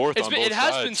back and forth on both sides. It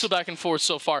has been so back and forth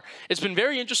so far. It's been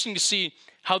very interesting to see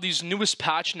how these newest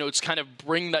patch notes kind of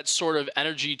bring that sort of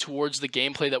energy towards the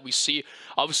gameplay that we see.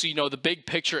 Obviously, you know, the big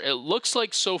picture, it looks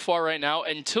like so far right now,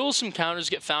 until some counters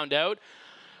get found out,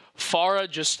 Pharah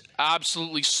just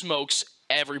absolutely smokes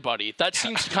everybody. That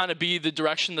seems to kind of be the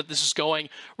direction that this is going,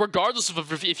 regardless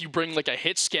of if you bring like a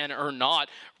hit scan or not.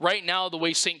 Right now, the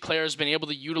way St. Clair has been able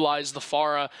to utilize the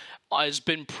Pharah has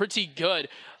been pretty good.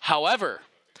 However,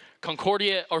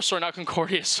 Concordia, or sorry, not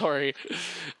Concordia, sorry,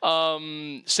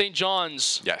 St.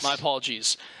 John's, yes, my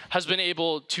apologies, has been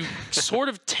able to sort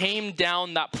of tame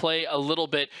down that play a little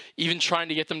bit, even trying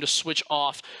to get them to switch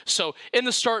off. So in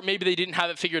the start, maybe they didn't have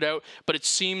it figured out, but it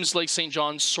seems like St.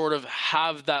 John's sort of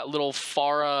have that little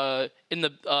Pharah in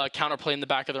the counterplay in the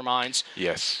back of their minds.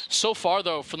 Yes. So far,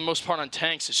 though, for the most part on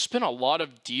tanks, it's just been a lot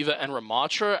of Diva and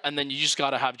Ramatra, and then you just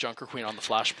got to have Junker Queen on the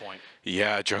Flashpoint.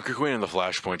 Yeah, Junker Queen on the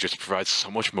Flashpoint just provides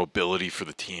so much mobility for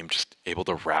the team. Just able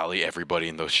to rally everybody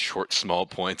in those short, small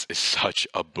points is such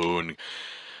a boon.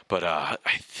 But I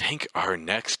think our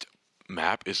next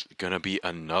map is going to be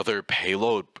another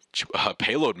payload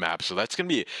map. So that's going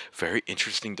to be very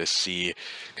interesting to see,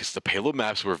 because the payload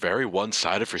maps were very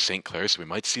one-sided for St. Clair. So we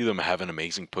might see them have an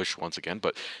amazing push once again.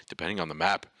 But depending on the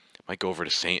map, it might go over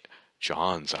to St.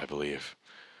 John's, I believe.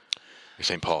 Or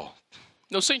St. Paul.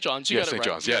 No, St. John's. You got it right. St.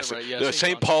 John's, yes. Right. Yeah,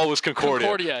 St. Paul was Concordia.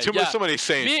 Concordia, So many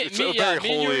Saints. It's a very holy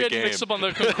me and you were getting game. mixed up on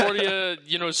the Concordia,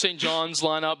 you know, St. John's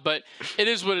lineup, but it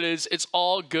is what it is. It's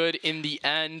all good in the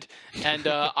end, and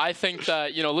I think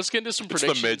that, you know, let's get into some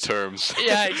predictions. It's the midterms.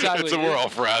 Yeah, exactly. We're all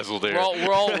frazzled here.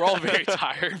 We're all very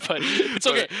tired, but it's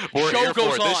okay. We're here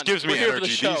for it. On. This gives me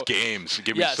energy. The These games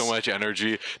give me so much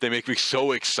energy. They make me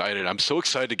so excited. I'm so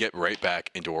excited to get right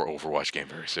back into our Overwatch game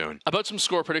very soon. About some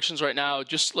score predictions right now,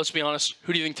 just let's be honest,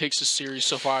 who do you think takes this series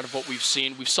so far out of what we've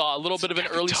seen? We saw a little bit of an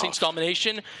early Saints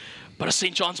domination, but a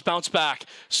St. John's bounce back.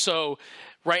 So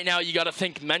right now you got to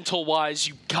think mental-wise.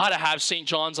 You got to have St.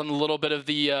 John's on a little bit of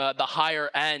the higher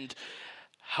end.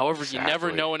 However, you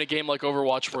never know in a game like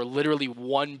Overwatch where literally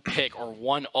one pick or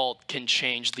one ult can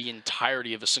change the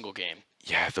entirety of a single game.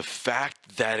 Yeah, the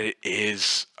fact that it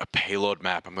is a payload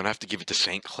map, I'm going to have to give it to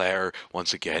St. Clair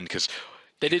once again, because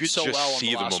they did so well on the last one.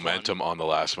 You could just see the momentum on the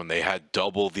last one. They had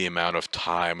double the amount of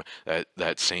time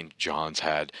that St. John's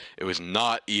had. It was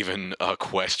not even a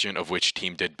question of which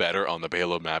team did better on the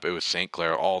payload map. It was St.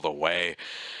 Clair all the way.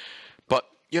 But,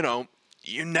 you know,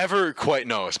 you never quite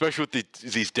know, especially with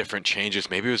these different changes.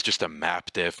 Maybe it was just a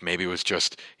map diff. Maybe it was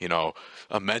just, you know,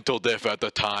 a mental diff at the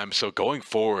time. So going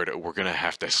forward, we're going to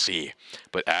have to see.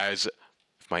 But if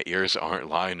my ears aren't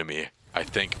lying to me, I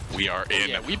think we are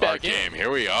in our game. Here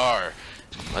we are.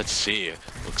 Let's see.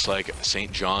 Looks like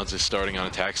St. John's is starting on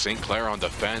attack. St. Clair on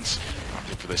defense.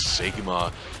 Opting for the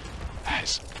Sigma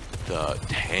as the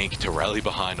tank to rally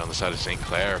behind on the side of St.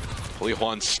 Clair. Holy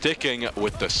Juan sticking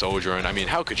with the Sojourn. I mean,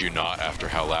 how could you not after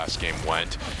how last game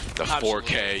went? The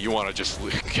 4K, you want to just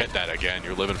get that again.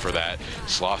 You're living for that.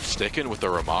 Sloth sticking with the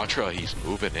Ramatra. He's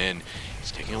moving in.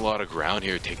 He's taking a lot of ground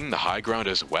here, taking the high ground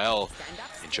as well.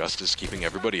 Injustice keeping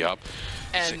everybody up.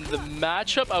 And the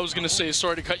matchup, I was going to say,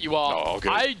 sorry to cut you off. Oh,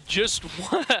 good. I just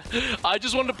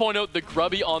wanted to point out the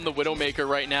Grubby on the Widowmaker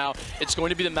right now. It's going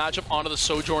to be the matchup onto the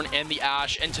Sojourn and the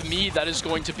Ashe. And to me, that is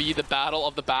going to be the battle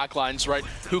of the backlines, right?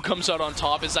 Who comes out on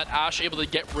top? Is that Ashe able to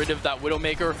get rid of that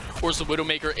Widowmaker? Or is the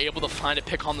Widowmaker able to find a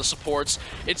pick on the supports?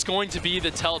 It's going to be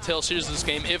the telltale series of this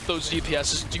game if those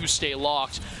DPSs do stay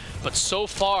locked. But so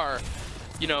far,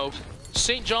 you know,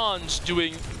 St. John's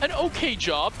doing an okay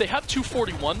job. They have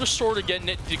 241. They're sort of getting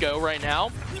it to go right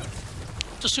now.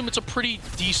 Let's assume it's a pretty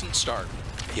decent start.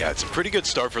 Yeah, it's a pretty good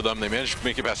start for them. They managed to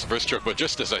make it past the first choke, but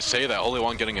just as I say that, Holy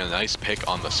Juan getting a nice pick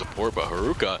on the support, but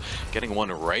Haruka getting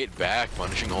one right back,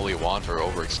 punishing Holy Juan for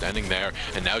overextending there.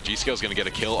 And now G-Scale's going to get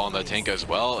a kill on the tank as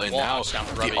well. And now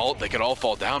the ult, they could all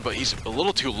fall down, but he's a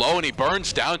little too low, and he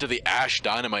burns down to the Ash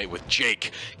Dynamite with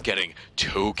Jake getting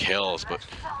 2 kills. But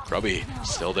Grubby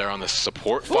still there on the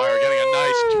support fire, getting a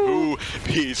nice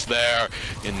 2-piece there.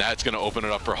 And that's going to open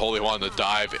it up for Holy Juan to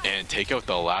dive and take out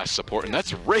the last support. And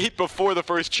that's right before the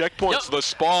first checkpoint, so the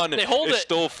spawn is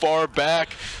still far back.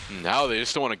 Now they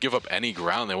just don't want to give up any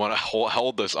ground. They want to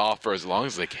hold this off for as long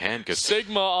as they can. Cause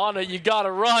Sigma on it, you got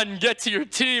to run, get to your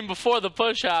team before the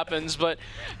push happens. But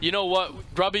you know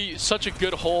what? Grubby, such a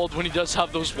good hold when he does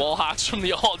have those wall hacks from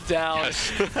the ult down.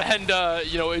 Yes. And,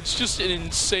 you know, it's just an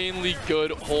insanely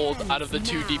good hold out of the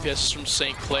 2 DPSs from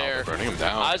St. Clair. Burning him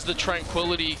down. As the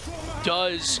Tranquility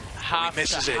does have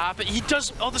to happen. He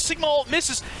does. Oh, the Sigma ult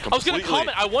misses. Completely. I was going to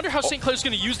comment. I wonder how St. Clair's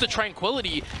going to use the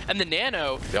Tranquility and the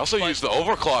Nano. They also used the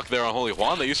overclock there on Holy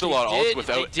Juan. They used a lot of ults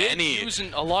without any. They used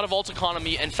a lot of ult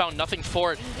economy and found nothing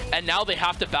for it. And now they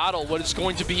have to battle what is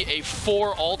going to be a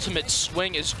 4 ultimate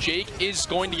swing, as Jake is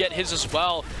going to get his as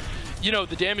well. You know,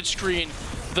 the damage screen,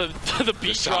 the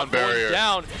beat drop going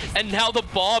down, and now the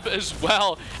Bob as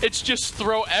well. It's just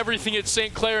throw everything at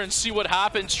St. Clair and see what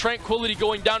happens. Tranquility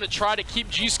going down to try to keep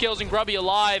G-Scales and Grubby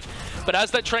alive, but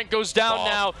as that Trank goes down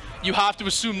now, you have to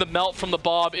assume the melt from the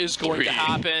Bob is going to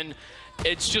happen.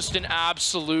 It's just an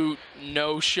absolute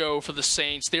no-show for the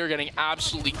Saints. They're getting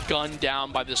absolutely gunned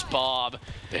down by this Bob.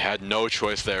 They had no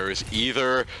choice there. Is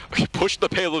either push the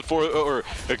payload or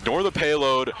ignore the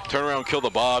payload, turn around, kill the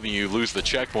Bob, and you lose the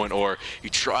checkpoint, or you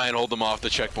try and hold them off the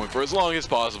checkpoint for as long as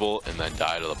possible and then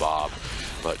die to the Bob.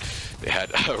 But they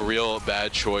had a real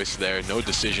bad choice there. No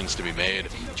decisions to be made.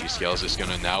 G-Scales is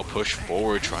going to now push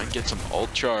forward, try and get some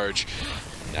ult charge.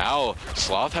 Now,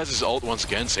 Sloth has his ult once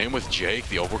again, same with Jake.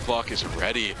 The overclock is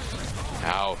ready.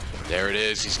 Now, there it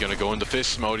is. He's going to go into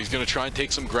fist mode. He's going to try and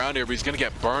take some ground here, but he's going to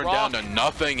get burned down to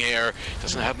nothing here.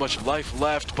 Doesn't have much life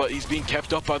left, but he's being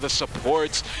kept up by the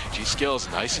supports. G-Skill's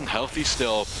nice and healthy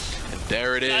still. And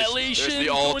there it is. There's the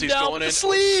ult. He's going in.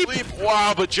 Sleep.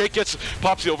 Wow, but Jake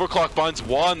pops the overclock, finds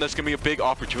one. That's going to be a big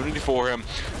opportunity for him.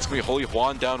 It's going to be Holy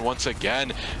Juan down once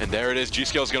again. And there it is.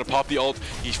 G-Skill's going to pop the ult.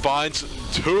 He finds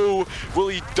 2. Well,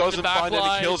 he doesn't find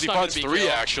any kills. He finds 3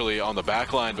 actually on the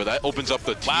back line, but that opens up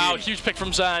the team. Wow, huge pick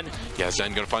from Zen. Yeah,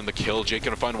 Zen going to find the kill. Jake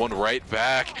going to find one right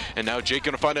back. And now Jake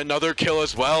going to find another kill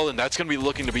as well. And that's going to be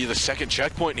looking to be the second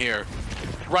checkpoint here.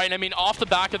 Right, I mean, off the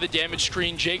back of the damage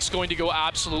screen, Jake's going to go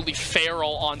absolutely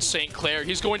feral on St. Clair.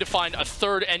 He's going to find a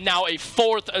 3rd and now a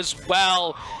 4th as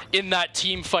well in that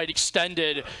team fight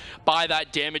extended by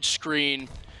that damage screen.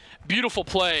 Beautiful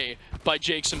play by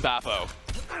Jakes and Bappo.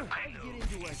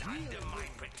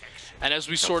 And as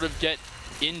we sort of get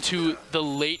into the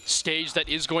late stage that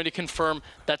is going to confirm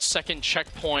that second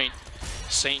checkpoint,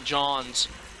 St. John's,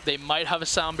 they might have a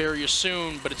sound barrier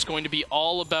soon, but it's going to be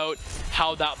all about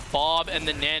how that Bob and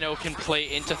the Nano can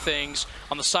play into things.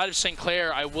 On the side of St.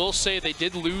 Clair, I will say they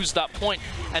did lose that point,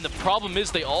 and the problem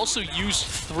is they also used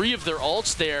 3 of their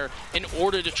ults there in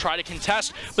order to try to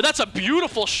contest. But that's a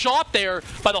beautiful shot there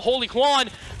by the Holy Juan,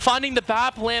 finding the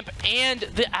BAP lamp and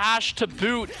the Ash to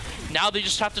boot. Now they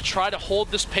just have to try to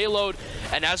hold this payload,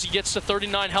 and as he gets to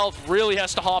 39 health, really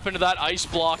has to hop into that ice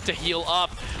block to heal up.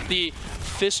 The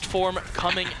fist form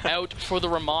coming out for the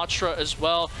Ramatra as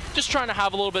well. Just trying to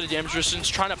have a little bit of damage resistance,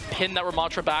 trying to pin that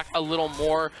Ramatra back a little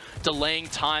more, delaying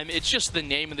time. It's just the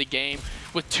name of the game.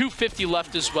 With 250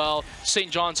 left as well,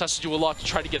 St. John's has to do a lot to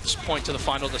try to get this point to the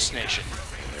final destination.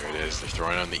 There it is. They're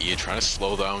throwing on the E, trying to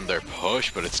slow down their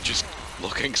push, but it's just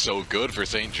looking so good for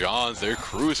St. John's. They're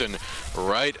cruising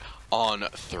right on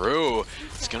through.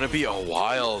 It's going to be a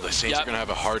while. The Saints are going to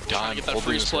have a hard time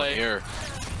holding this one here.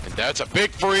 And that's a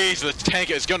big freeze. The tank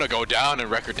is going to go down in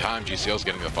record time. GCL's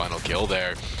getting the final kill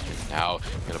there. Now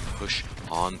going to push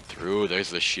on through. There's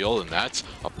the shield, and that's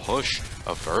a push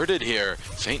averted here.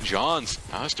 St. John's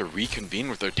now has to reconvene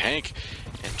with their tank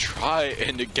and try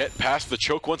and get past the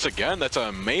choke once again. That's an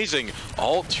amazing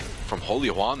ult from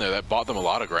Holy Juan there that bought them a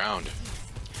lot of ground.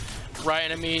 Right,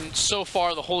 and I mean, so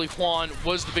far the Holy Juan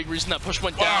was the big reason that push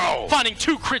went down. Wow. Finding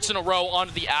 2 crits in a row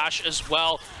onto the Ash as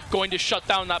well. Going to shut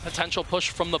down that potential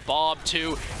push from the Bob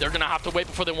too. They're going to have to wait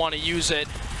before they want to use it.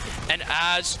 And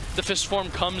as the fist form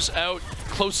comes out,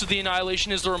 close to the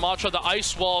annihilation is the Ramatra. The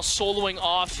ice wall soloing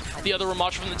off the other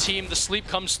Ramatra from the team. The sleep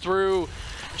comes through.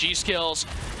 G-Skills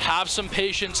have some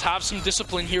patience, have some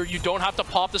discipline here. You don't have to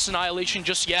pop this Annihilation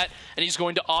just yet, and he's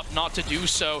going to opt not to do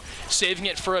so, saving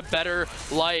it for a better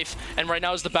life. And right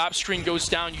now as the BAP screen goes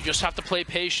down, you just have to play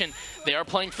patient. They are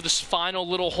playing for this final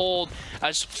little hold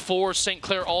as 4 St.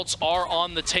 Clair ults are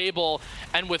on the table,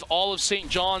 and with all of St.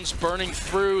 John's burning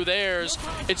through theirs,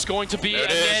 it's going to be a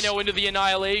nano into the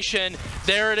Annihilation.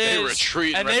 There it is. They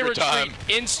retreat and they retreat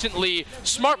instantly.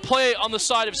 Smart play on the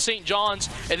side of St. John's,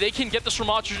 and they can get this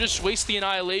Ramatra, just waste the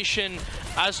Annihilation.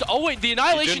 Oh wait, the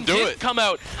Annihilation did come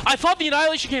out. I thought the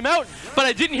Annihilation came out, but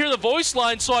I didn't hear the voice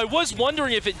line, so I was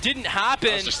wondering if it didn't happen.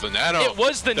 That was just the nano. It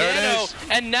was the nano,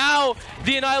 and now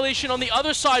the Annihilation on the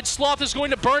other side. Sloth is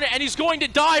going to burn it, and he's going to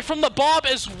die from the Bob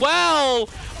as well.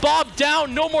 Bob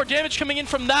down, no more damage coming in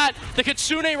from that. The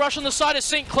Kitsune rush on the side of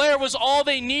St. Clair was all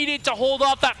they needed to hold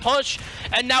off that push,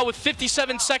 and now with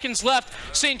 57 seconds left,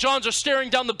 St. John's are staring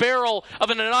down the barrel of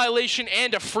an Annihilation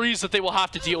and a freeze that they will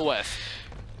have to deal with.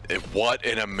 What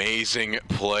an amazing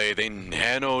play. They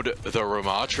nanoed the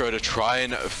Ramatra to try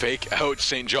and fake out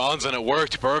St. John's, and it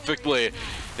worked perfectly.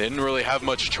 They didn't really have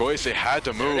much choice. They had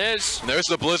to move. There it is. And there's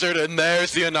the Blizzard, and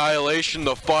there's the Annihilation,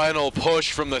 the final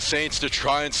push from the Saints to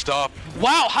try and stop.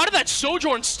 Wow, how did that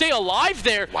Sojourn stay alive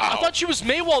there? Wow. I thought she was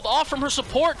Maywalled off from her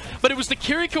support, but it was the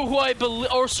Kiriko who I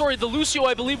believe, or sorry, the Lucio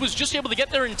I believe was just able to get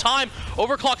there in time.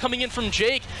 Overclock coming in from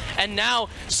Jake, and now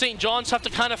St. John's have to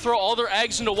kind of throw all their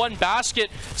eggs into one basket.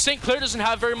 St. Clair doesn't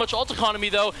have very much ult economy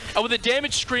though, and with a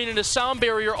damage screen and a sound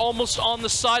barrier almost on the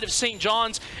side of St.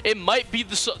 John's, it might be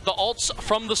the ults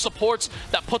from the supports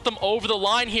that put them over the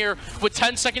line here. With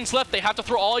 10 seconds left, they have to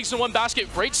throw all eggs in one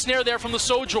basket. Great snare there from the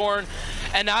Sojourn,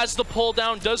 and as the pull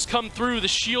down does come through, the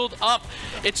shield up,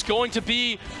 it's going to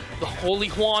be the Holy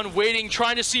Juan waiting,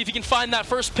 trying to see if he can find that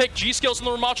first pick. G-Skills on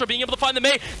the Ramatra being able to find the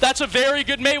Mei. That's a very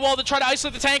good Mei wall to try to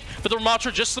isolate the tank, but the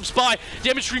Ramatra just slips by.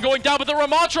 Damage screen going down, but the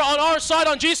Ramatra on our side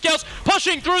on G-Skills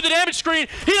pushing through the damage screen.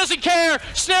 He doesn't care.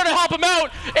 Snare to help him out.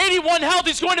 81 health.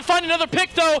 He's going to find another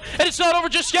pick though, and it's not over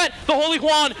just yet. The Holy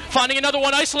Juan finding another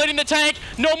one, isolating the tank.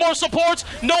 No more supports.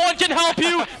 No one can help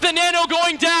you. The Nano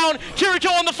going down. Kiriko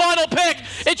on the final pick.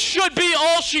 It should be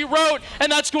all she wrote,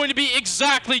 and that's going to be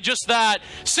exactly just that.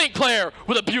 St. Clair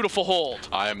with a beautiful hold.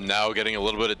 I am now getting a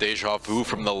little bit of deja vu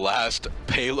from the last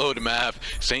payload map.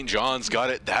 St. John's got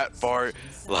it that far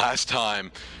last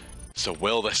time. So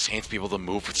will the Saints be able to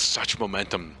move with such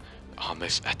momentum on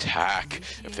this attack?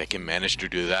 If they can manage to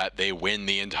do that, they win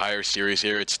the entire series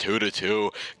here. It's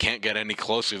 2-2. Can't get any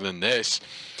closer than this.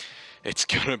 It's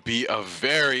gonna be a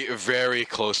very, very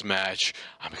close match.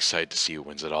 I'm excited to see who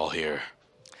wins it all here.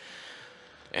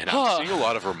 And I'm seeing a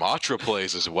lot of Ramatra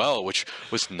plays as well, which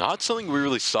was not something we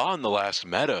really saw in the last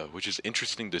meta, which is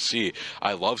interesting to see.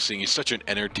 I love seeing he's such an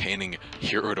entertaining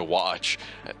hero to watch.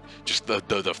 Just the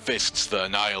fists, the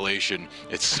Annihilation,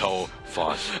 it's so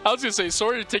fun. I was gonna say,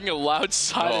 sorry for taking a loud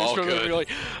silence from it, like,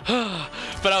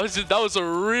 but that was a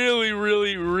really,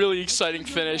 really, really exciting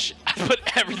finish. I put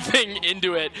everything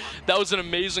into it. That was an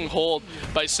amazing hold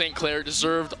by St. Clair.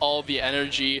 Deserved all the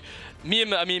energy.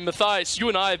 Matthias, you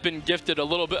and I have been gifted a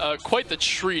little bit, quite the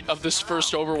treat of this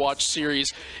first Overwatch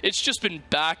series. It's just been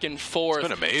back and forth. It's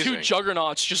been amazing. Two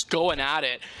juggernauts just going at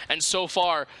it. And so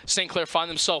far, St. Clair find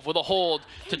themselves with a hold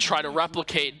to try to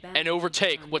replicate and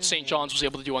overtake what St. John's was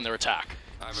able to do on their attack.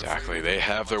 Exactly. They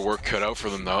have their work cut out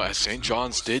for them, though, as St.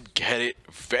 John's did get it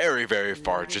very, very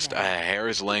far, just a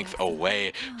hair's length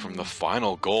away from the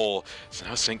final goal. So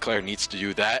now St. Clair needs to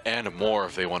do that and more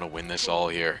if they want to win this all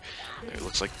here. It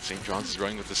looks like St. John's is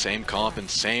running with the same comp, and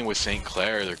same with St.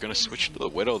 Clair. They're going to switch to the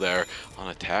Widow there on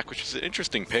attack, which is an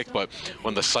interesting pick, but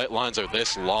when the sight lines are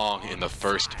this long in the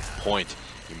first point,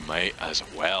 you might as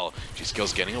well.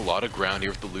 G-Skill's getting a lot of ground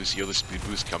here with the Lucio, the speed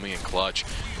boost coming in clutch.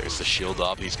 There's the shield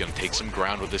up. He's going to take some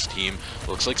ground with this team.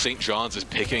 Looks like St. John's is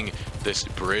picking this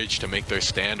bridge to make their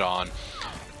stand on.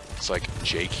 It's like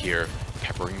Jake here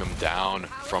peppering them down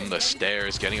from the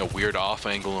stairs, getting a weird off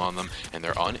angle on them, and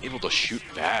they're unable to shoot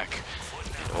back.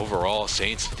 And overall,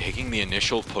 Saints taking the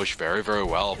initial push very, very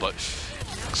well, but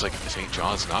looks like St.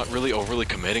 John's not really overly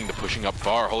committing to pushing up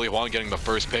far. Holy Juan getting the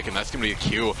first pick, and that's going to be a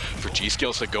cue for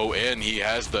G-Skills to go in. He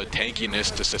has the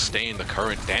tankiness to sustain the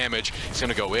current damage. He's going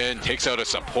to go in, takes out a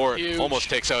support, almost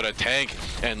takes out a tank,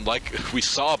 and like we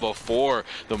saw before,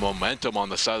 the momentum on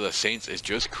the side of the Saints is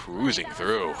just cruising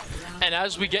through. And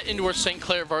as we get into our St.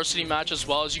 Clair varsity match as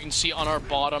well, as you can see on our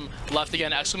bottom left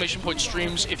again, exclamation point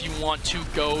streams if you want to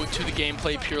go to the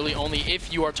gameplay purely only,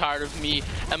 if you are tired of me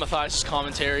and Matthias'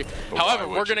 commentary. However,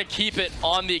 we're going to keep it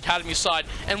on the Academy side.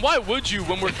 And why would you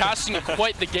when we're casting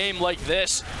quite the game like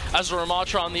this, as a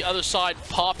Ramatra on the other side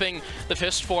popping the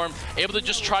fist form, able to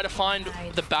just try to find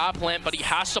the BAP lamp, but he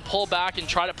has to pull back and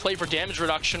try to play for damage reduction.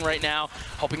 production right now,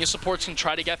 hoping his supports can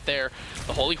try to get there.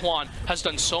 The Holy Juan has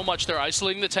done so much. They're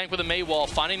isolating the tank with a May wall,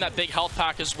 finding that big health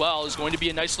pack as well is going to be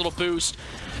a nice little boost.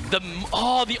 The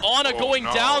Ana going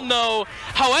down though.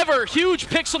 However, huge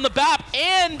picks on the BAP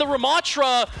and the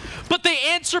Ramatra, but they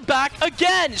answer back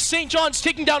again. St. John's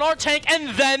taking down our tank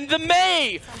and then the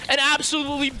May. An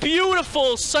absolutely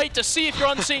beautiful sight to see if you're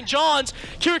on the St. John's.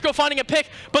 Kiriko finding a pick,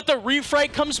 but the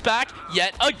refrag comes back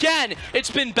yet again.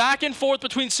 It's been back and forth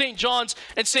between St. John's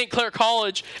and St. Clair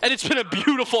College, and it's been a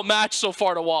beautiful match so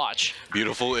far to watch.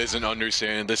 Beautiful is an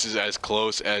understatement. This is as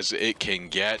close as it can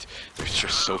get. It's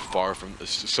just so far from,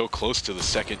 so close to the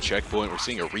second checkpoint. We're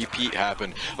seeing a repeat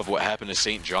happen of what happened to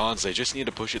St. John's. They just need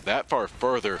to push it that far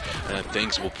further, and then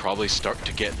things will probably start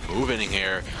to get moving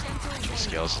here.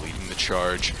 G-Scales leading the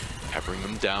charge, peppering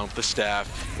them down with the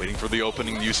staff, waiting for the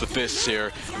opening use of fists here.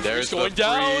 There's the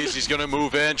freeze. He's going to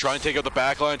move in, try and take out the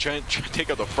back line, try and take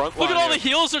out the front line. Look at all the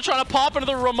heals they're trying to pop into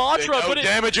the Ramatra, but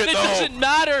it doesn't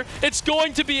matter. It's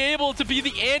going to be able to be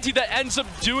the anti that ends up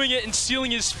doing it and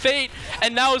sealing his fate.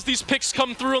 And now as these picks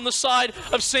come through on the side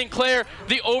of St. Clair,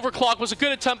 the overclock was a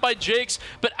good attempt by Jakes,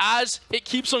 but as it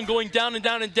keeps on going down and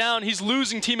down and down, he's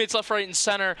losing teammates left, right, and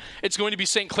center. It's going to be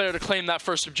St. Clair to claim that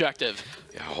first objective.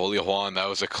 Yeah, Holy Juan, that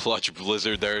was a clutch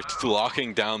blizzard there.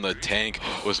 Locking down the tank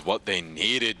was what they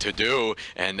needed to do,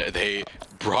 and they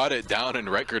brought it down in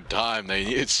record time. They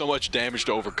needed so much damage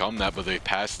to overcome that, but they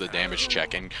passed the damage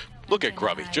check. And look at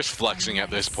Grubby, just flexing at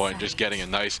this point, just getting a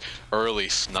nice early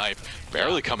snipe.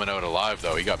 Barely coming out alive,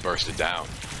 though. He got bursted down.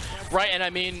 Right, and I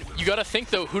mean, you got to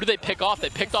think, though, who do they pick off? They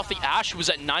picked off the Ash, who was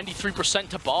at 93%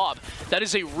 to Bob. That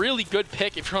is a really good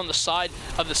pick if you're on the side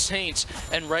of the Saints.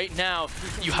 And right now,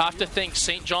 you have to think,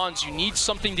 St. John's, you need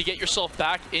something to get yourself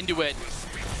back into it.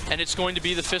 And it's going to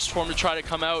be the fist form to try to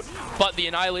come out, but the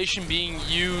Annihilation being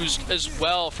used as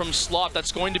well from Sloth.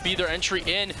 That's going to be their entry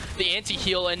in, the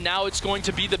anti-heal, and now it's going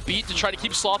to be the beat to try to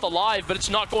keep Sloth alive, but it's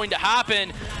not going to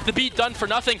happen. The beat done for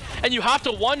nothing, and you have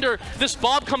to wonder, this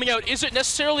Bob coming out, is it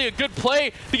necessarily a good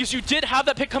play? Because you did have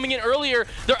that pick coming in earlier.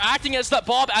 They're acting as that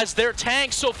Bob as their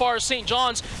tank so far as St.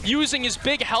 John's, using his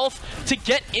big health to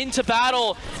get into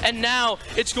battle, and now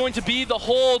it's going to be the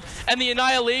hold, and the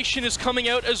Annihilation is coming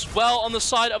out as well on the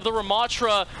side of the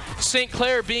Ramatra. St.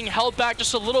 Clair being held back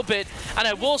just a little bit, and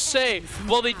I will say,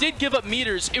 while they did give up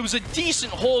meters, it was a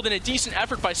decent hold and a decent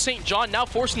effort by St. John, now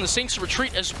forcing the Saints to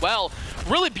retreat as well.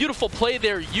 Really beautiful play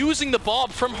there, using the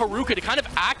Bob from Haruka to kind of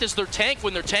act as their tank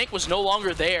when their tank was no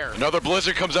longer there. Another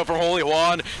blizzard comes out from Holy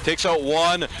Juan, takes out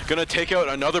one, gonna take out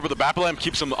another, but the Bapalam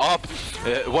keeps him up.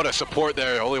 What a support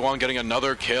there. Holy Juan getting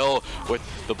another kill with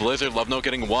the blizzard. Lovenote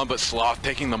getting one, but Sloth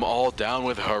taking them all down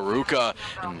with Haruka.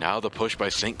 And now the push by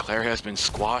St. Clair has been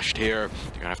squashed here.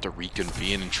 They're gonna have to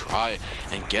reconvene and try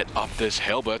and get up this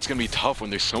hill, but it's gonna be tough when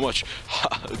there's so much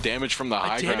damage from the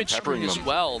high ground peppering them. As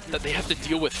well that they have to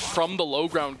deal with from the low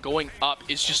ground going up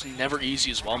is just never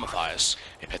easy as well, Matthias.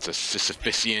 It's a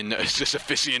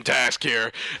Sisyphean task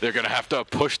here. They're gonna have to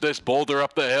push this boulder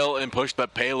up the hill and push the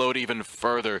payload even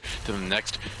further to the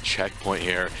next checkpoint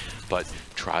here. But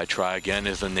try again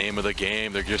is the name of the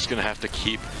game. They're just gonna have to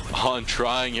keep on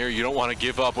trying here. You don't want to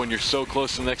give up when you're so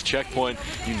close to the next checkpoint.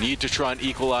 You need to try and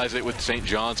equalize it with St.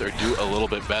 John's or do a little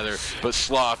bit better. But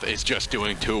Sloth is just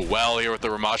doing too well here with the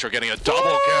Ramatra, getting a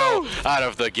double kill out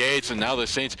of the gates. And now the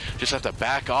Saints just have to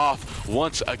back off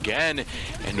once again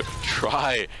and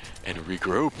try and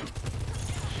regroup.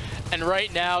 And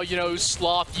right now, you know,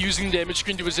 Sloth using the damage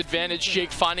screen to his advantage. Jake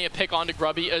finding a pick onto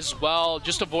Grubby as well,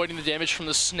 just avoiding the damage from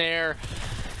the snare.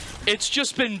 It's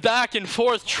just been back and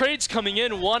forth, trades coming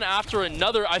in one after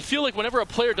another. I feel like whenever a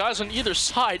player dies on either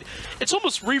side, it's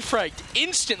almost refragged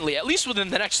instantly, at least within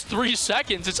the next 3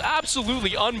 seconds. It's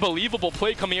absolutely unbelievable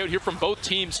play coming out here from both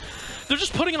teams. They're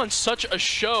just putting on such a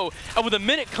show, and with a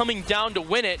minute coming down to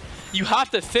win it, you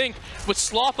have to think with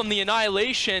Sloth on the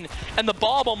Annihilation and the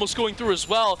Bob almost going through as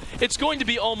well, it's going to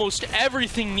be almost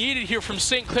everything needed here from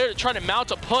St. Clair to try to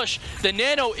mount a push. The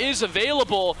Nano is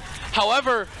available.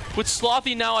 However, with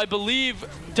Slothy now, I believe,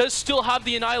 does still have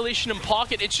the Annihilation in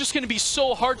pocket. It's just going to be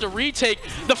so hard to retake.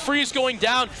 The freeze going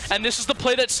down, and this is the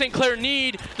play that St. Clair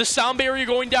need. The sound barrier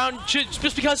going down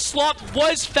just because Sloth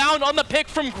was found on the pick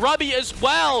from Grubby as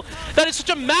well. That is such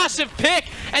a massive pick,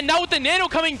 and now with the Nano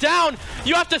coming down,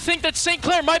 you have to think that St.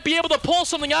 Clair might be able to pull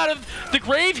something out of the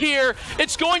grave here.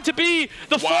 It's going to be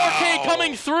the 4K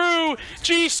coming through,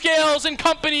 G-Scales and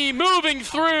company moving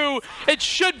through. It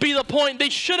should be the point. They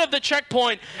should have the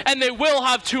checkpoint, and they will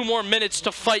have 2 more minutes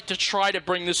to fight to try to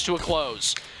bring this to a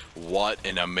close. What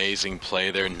an amazing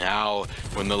play there. Now,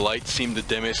 when the light seemed to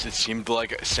diminish, it seemed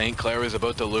like St. Clair was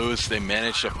about to lose. They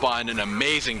managed to find an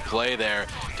amazing play there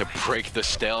to break the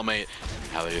stalemate.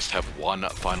 Now they just have one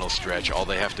final stretch. All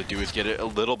they have to do is get it a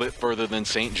little bit further than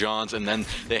St. John's, and then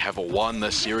they have won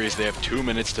the series. They have 2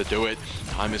 minutes to do it.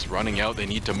 Time is running out. They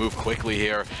need to move quickly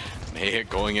here. May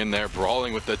going in there,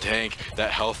 brawling with the tank.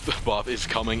 That health buff is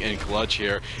coming in clutch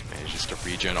here. Manages to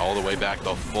regen all the way back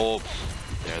the full.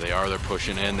 There they are, they're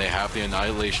pushing in. They have the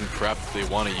Annihilation prep. They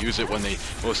want to use it when they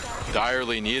most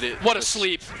direly need it. What a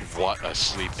sleep. What a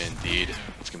sleep indeed.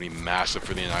 It's going to be massive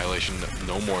for the Annihilation.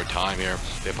 No more time here.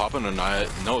 They pop an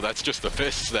Annihilation. No, that's just the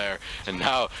fists there. And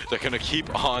now they're going to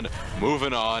keep on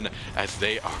moving on as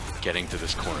they are getting to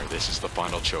this corner. This is the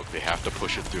final choke. They have to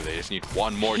push it through. They just need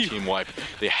one more team wipe.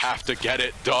 They have to get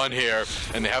it done here.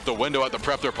 And they have the window at the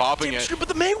prep. They're popping it. But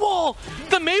the May wall!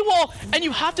 The May wall! And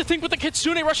you have to think with the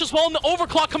Kitsune rush as well and the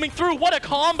overclock coming through. What a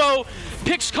combo!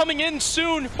 Picks coming in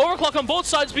soon. Overclock on both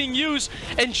sides being used.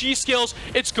 And G-Scales,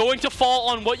 it's going to fall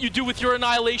on what you do with your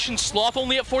Annihilation. Sloth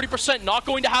only at 40%, not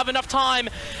going to have enough time.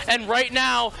 And right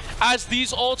now, as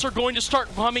these ults are going to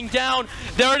start coming down,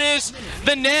 there it is,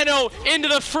 the Nano into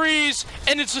the freeze,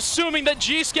 and it's assuming that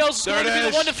G-Scales is going to be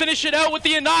the one to finish it out with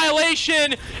the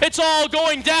Annihilation. It's all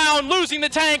going down, losing the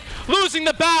tank, losing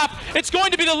the BAP. It's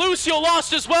going to be the Lucio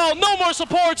lost as well. No more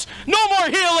supports, no more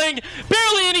healing,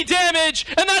 barely any damage,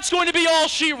 and that's going to be all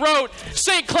she wrote.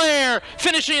 St. Clair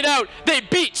finishing it out. They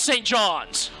beat St.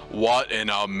 John's. What an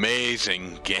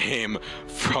amazing game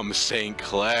from St.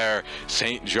 Clair.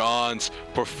 St. John's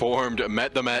performed,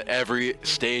 met them at every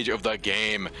stage of the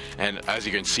game. And as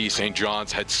you can see, St.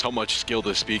 John's had so much skill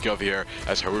to speak of here,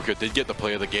 as Haruka did get the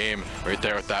play of the game right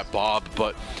there with that bob.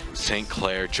 But St.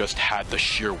 Clair just had the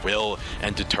sheer will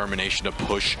and determination to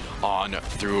push on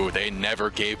through. They never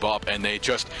gave up, and they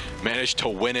just managed to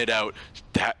win it out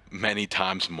that many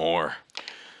times more.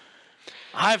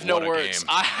 I have no words.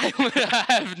 I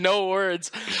have no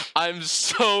words. I'm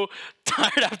so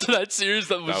tired after that series.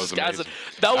 That was amazing.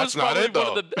 That was probably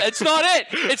one of the. It's not it.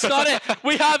 It's not it.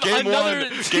 We have another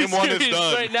series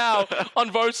right now on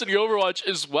Varsity Overwatch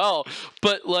as well.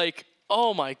 But like,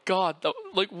 oh my God,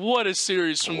 like what a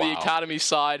series from the Academy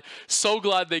side. So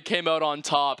glad they came out on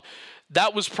top.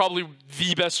 That was probably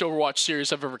the best Overwatch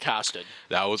series I've ever casted.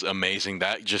 That was amazing.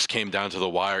 That just came down to the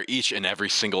wire each and every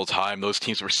single time. Those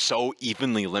teams were so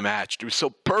evenly matched. It was so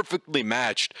perfectly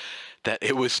matched that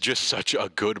it was just such a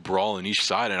good brawl on each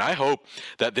side. And I hope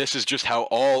that this is just how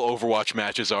all Overwatch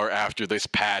matches are after this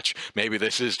patch. Maybe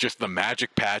this is just the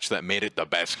magic patch that made it the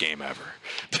best game ever.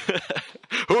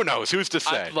 Who knows? Who's to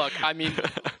say? Look, I mean...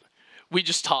 We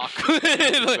just talk.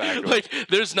 like,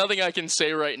 there's nothing I can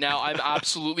say right now. I'm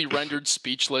absolutely rendered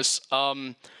speechless.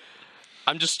 I'm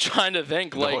just trying to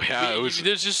think. Like, there's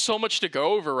just so much to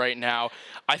go over right now.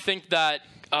 I think that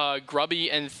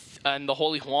Grubby and the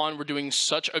Holy Juan were doing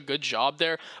such a good job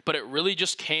there, but it really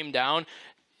just came down.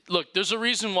 Look, there's a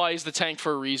reason why he's the tank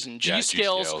for a reason.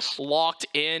 G-Scales locked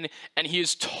in, and he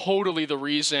is totally the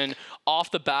reason off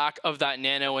the back of that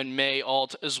Nano and May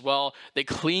ult as well. They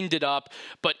cleaned it up,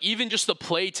 but even just the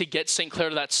play to get St. Clair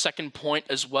to that second point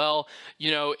as well,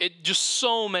 you know, it just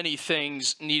so many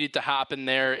things needed to happen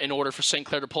there in order for St.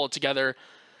 Clair to pull it together.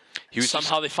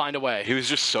 Somehow they find a way. He was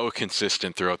just so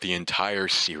consistent throughout the entire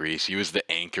series. He was the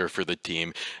anchor for the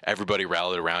team. Everybody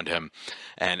rallied around him,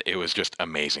 and it was just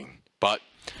amazing. But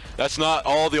that's not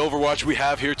all the Overwatch we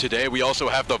have here today. We also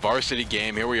have the Varsity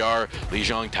game. Here we are,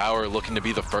 Lijiang Tower looking to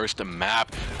be the first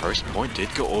map. First point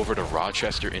did go over to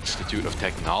Rochester Institute of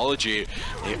Technology.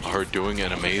 They are doing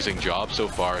an amazing job so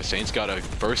far. Saints got a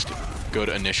first good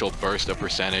initial burst of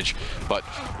percentage, but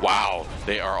wow,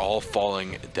 they are all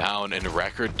falling down in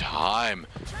record time.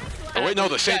 Oh wait, no,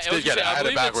 the Saints did get it. I had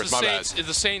it backwards, my bad.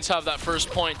 The Saints have that first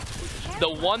point. The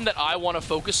one that I want to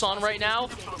focus on right now,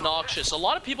 Noxious. A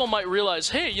lot of people might realize,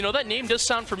 hey, you know, that name does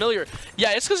sound familiar.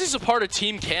 Yeah, it's because he's a part of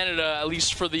Team Canada, at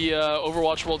least for the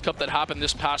Overwatch World Cup that happened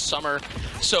this past summer.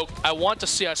 So I want to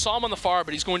see, I saw him on the far,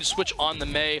 but he's going to switch on the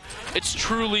May. It's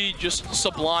truly just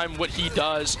sublime what he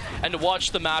does. And to watch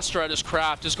the master at his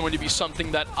craft is going to be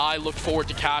something that I look forward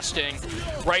to casting.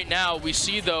 Right now, we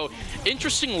see, though,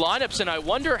 interesting lineups, and I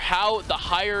wonder how the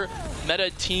higher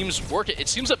meta teams work it. It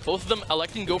seems that both of them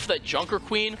electing to go for that Junker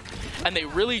Queen, and they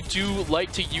really do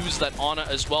like to use that Ana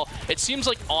as well. It seems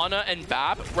like Ana and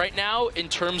Bab right now, in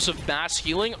terms of mass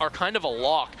healing, are kind of a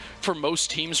lock for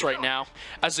most teams right now,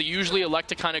 as they usually elect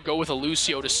to kind of go with a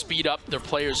Lucio to speed up their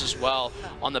players as well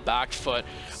on the back foot.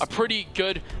 A pretty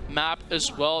good map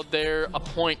as well there, a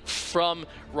point from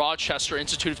Rochester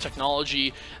Institute of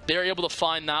Technology. They're able to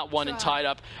find that one and tie it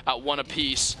up at 1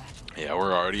 apiece. Yeah,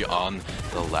 we're already on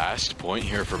the last point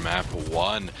here for map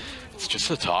 1. it's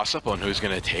just a toss-up on who's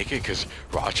going to take it, because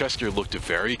Rochester looked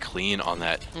very clean on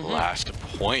that last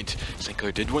point. St.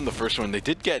 Clair did win the first one. They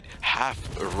did get half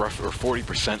or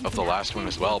 40% of the last one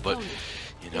as well, but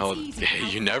you know,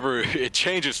 it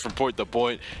changes from point to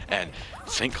point, and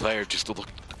St. Clair just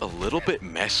looked a little bit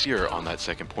messier on that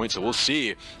second point, so we'll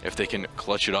see if they can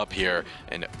clutch it up here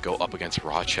and go up against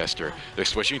Rochester. They're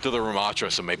switching to the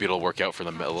Ramatra, so maybe it'll work out for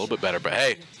them a little bit better, but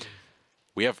hey,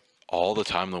 we have all the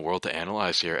time in the world to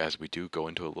analyze here as we do go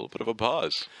into a little bit of a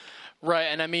pause. Right,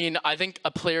 and I mean, I think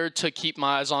a player to keep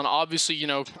my eyes on, obviously, you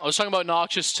know, I was talking about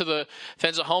Noxious to the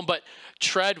fans at home, but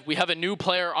Tread, we have a new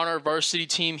player on our varsity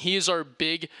team. He is our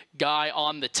big guy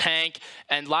on the tank,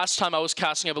 and last time I was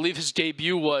casting, I believe his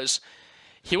debut was,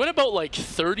 he went about like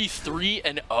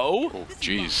 33-0. Oh,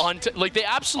 jeez. Like they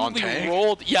absolutely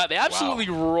rolled. Yeah, they absolutely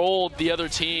rolled the other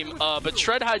team. But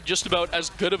Tread had just about as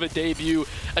good of a debut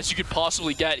as you could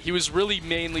possibly get. He was really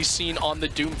mainly seen on the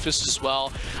Doomfist as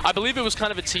well. I believe it was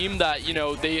kind of a team that, you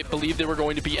know, they believed they were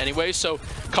going to be anyway. So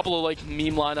a couple of like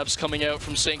meme lineups coming out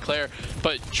from St. Clair.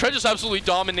 But Tread just absolutely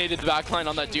dominated the backline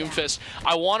on that Doomfist.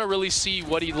 I want to really see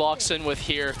what he locks in with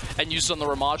here and uses on the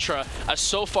Ramatra. As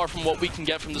so far from what we can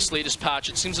get from this latest patch,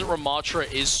 it seems that Ramatra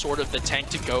is sort of the tank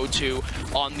to go to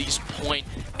on these point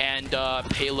and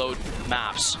payload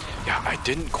maps. Yeah, I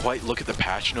didn't quite look at the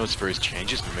patch notes for his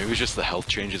changes, but maybe it was just the health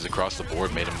changes across the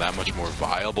board made him that much more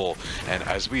viable. And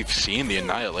as we've seen, the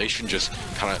Annihilation just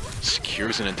kind of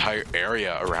secures an entire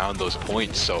area around those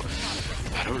points. So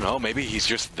I don't know, maybe he's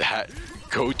just that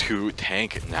go-to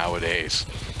tank nowadays.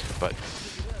 But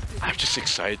I'm just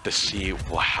excited to see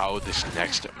how this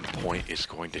next point is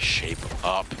going to shape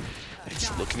up.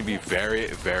 It's looking to be very,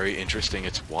 very interesting.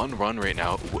 It's 1-1 right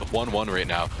now. 1-1 right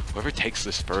now. Whoever takes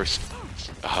this first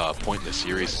point in the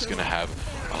series is going to have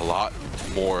a lot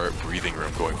more breathing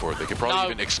room going forward. They could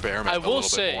probably even experiment a little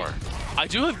bit more. I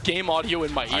do have game audio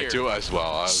in my ear. I do as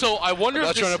well. So I wonder I'm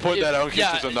if not trying to point that out in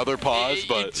case there's another pause,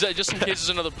 but just in case there's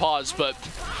another pause, but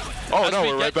oh no,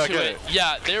 we're right back in it.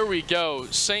 Yeah, there we go.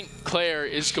 St. Clair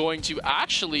is going to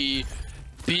actually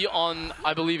be on,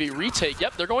 I believe, a retake.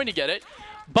 Yep, they're going to get it,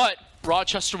 but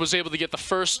Rochester was able to get the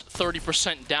first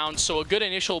 30% down, so a good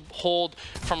initial hold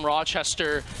from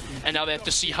Rochester, and now they have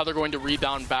to see how they're going to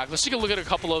rebound back. Let's take a look at a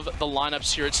couple of the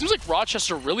lineups here. It seems like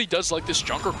Rochester really does like this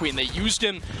Junker Queen. They used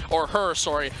him, or her,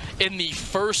 sorry, in the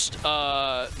first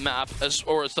map,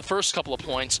 or the first couple of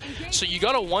points. So you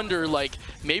gotta wonder, like,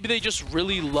 maybe they just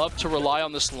really love to rely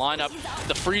on this lineup.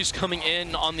 The freeze coming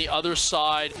in on the other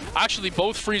side. Actually,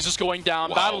 both freezes going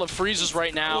down. Wow. Battle of freezes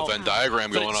right now. Venn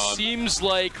diagram going on. It seems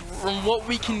like, from what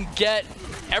we can get,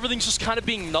 everything's just kind of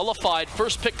being nullified.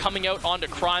 First pick coming out onto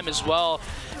Crime as well,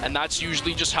 and that's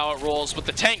usually just how it rolls. With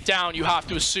the tank down, you have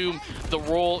to assume the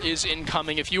roll is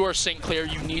incoming. If you are St. Clair,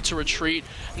 you need to retreat.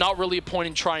 Not really a point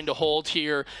in trying to hold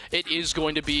here. It is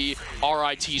going to be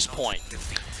RIT's point.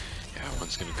 Yeah,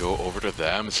 one's going to go over to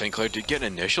them. St. Clair did get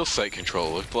initial site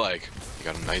control. It looked like they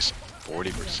got a nice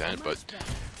 40%, but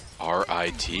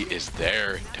RIT is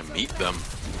there to meet them.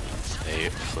 They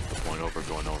flip the point over,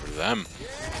 going over to them.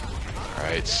 All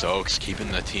right, Soaks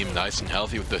keeping the team nice and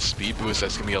healthy with the speed boost.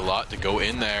 That's going to be a lot to go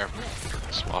in there.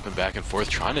 Swapping back and forth,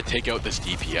 trying to take out this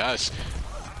DPS.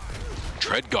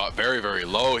 Tread got very, very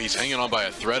low. He's hanging on by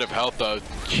a thread of health. A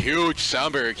huge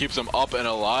sound barrier keeps him up and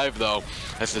alive, though,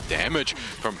 as the damage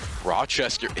from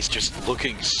Rochester is just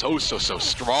looking so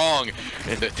strong.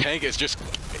 And the tank is just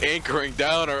anchoring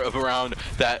down around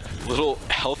that little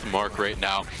health mark right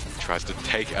now. Tries to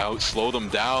take out, slow them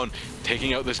down,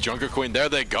 taking out this Junker Queen. There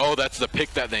they go. That's the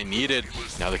pick that they needed.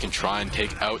 Now they can try and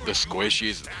take out the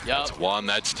squishies. Yep. That's one,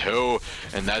 that's two,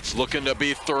 and that's looking to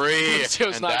be three.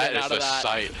 And that is the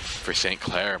sight for St.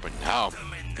 Clair. But now,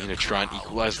 going to try and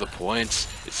equalize the points.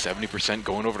 It's 70%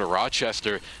 going over to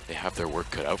Rochester. They have their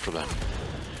work cut out for them.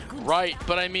 Right,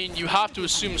 but I mean, you have to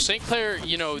assume St. Clair,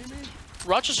 you know,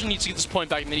 Rochester needs to get this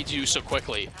point back, and they need to do so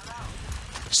quickly.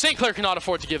 St. Clair cannot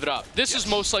afford to give it up. This is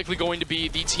most likely going to be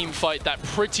the team fight that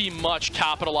pretty much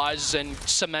capitalizes and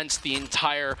cements the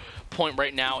entire point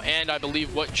right now, and I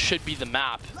believe what should be the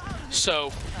map.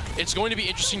 So it's going to be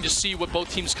interesting to see what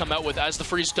both teams come out with as the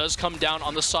freeze does come down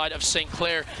on the side of St.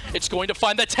 Clair. It's going to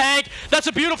find the tank. That's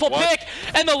a beautiful pick.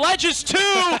 And the ledges too.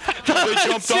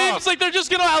 It seems like they're just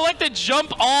going to elect to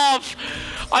jump off.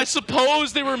 I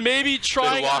suppose they were maybe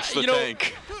trying, they lost the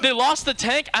tank. They lost the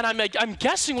tank, and I'm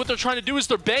guessing what they're trying to do is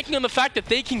they're banking on the fact that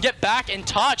they can get back and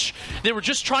touch. They were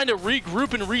just trying to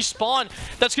regroup and respawn.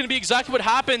 That's going to be exactly what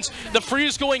happens. The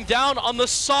freeze going down on the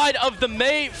side of the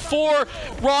May for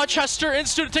Rochester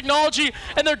Institute of Technology,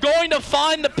 and they're going to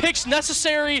find the picks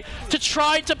necessary to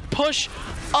try to push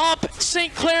up.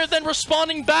 St. Clair then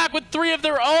responding back with 3 of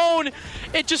their own.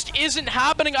 It just isn't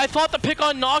happening. I thought the pick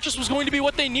on Noxious was going to be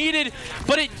what they needed,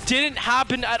 but it didn't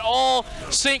happen at all.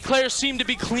 St. Clair seemed to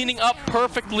be cleaning up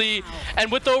perfectly, and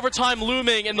with overtime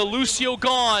looming and the Lucio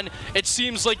gone, it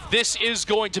seems like this is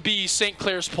going to be St.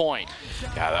 Clair's point.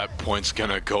 Yeah, that point's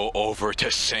gonna go over to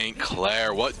St.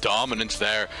 Clair. What dominance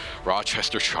there.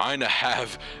 Rochester trying to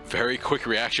have very quick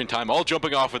reaction time, all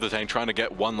jumping off with the tank, trying to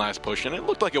get one last push, and it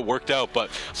looked like it worked out, but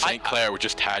St. Clair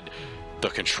just had the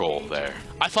control there.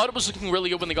 I thought it was looking really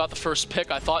good when they got the first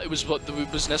pick. I thought it was what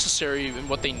was necessary and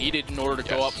what they needed in order to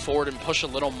go up forward and push a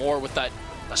little more with that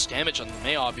less damage on the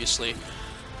May, obviously.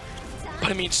 But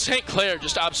I mean, St. Clair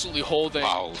just absolutely holding.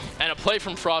 Wow. And a play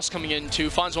from Frost coming in too.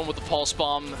 Finds one with the pulse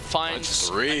bomb. Finds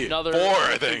 3, another 4,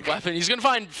 I think. weapon. He's gonna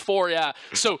find 4, yeah.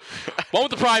 So one with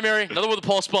the primary, another with the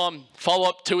pulse bomb. Follow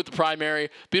up 2 with the primary.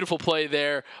 Beautiful play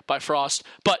there by Frost.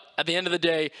 But at the end of the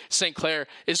day, St. Clair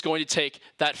is going to take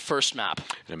that first map.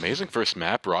 An amazing first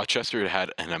map. Rochester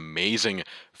had an amazing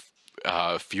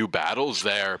few battles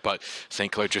there, but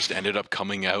St. Clair just ended up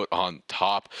coming out on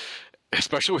top.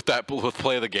 Especially with that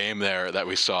play of the game there that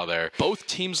we saw there. Both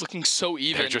teams looking so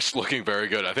even. They're just looking very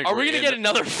good. I think. Are we gonna get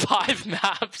another 5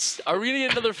 maps? Are we gonna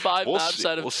get another 5 maps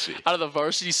out of the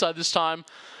Varsity side this time?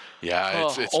 Yeah,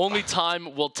 it's only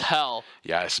time will tell.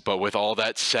 Yes, but with all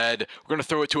that said, we're gonna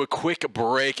throw it to a quick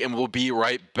break, and we'll be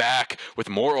right back with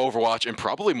more Overwatch and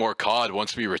probably more COD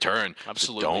once we return.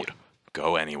 Absolutely. So don't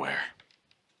go anywhere.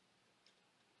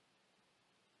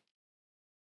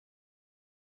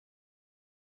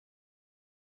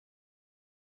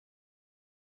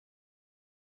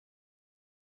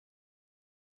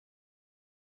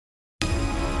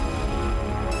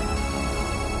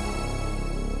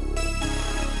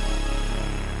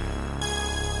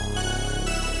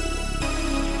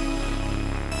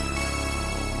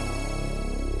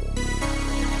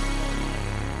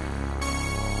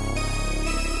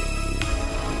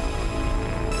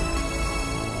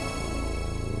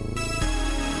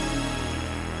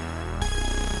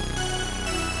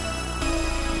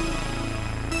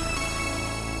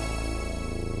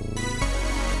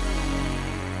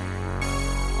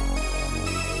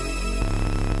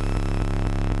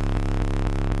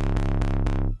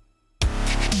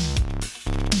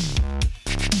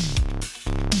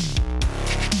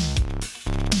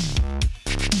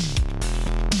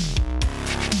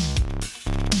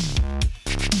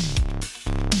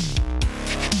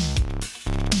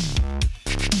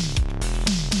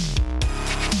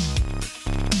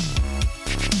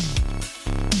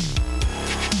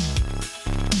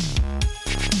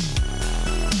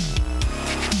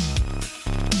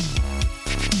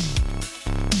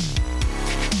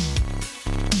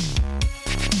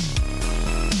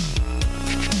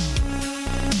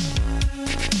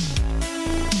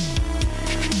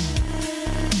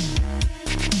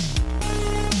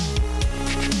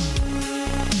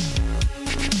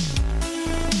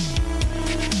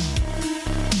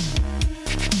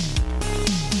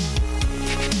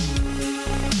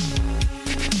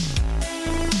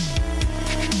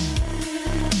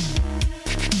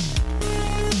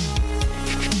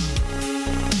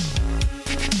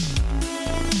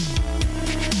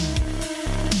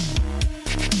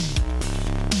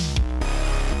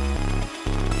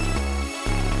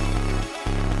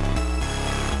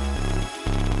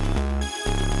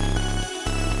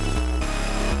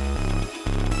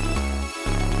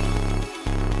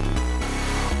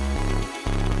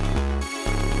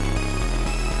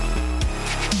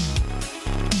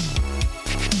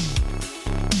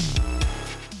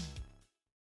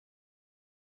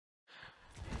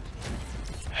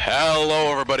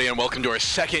 Hello everybody and welcome to our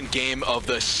second game of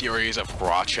the series of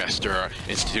Rochester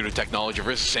Institute of Technology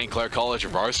versus St. Clair College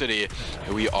Varsity.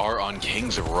 Here we are on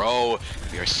Kings Row.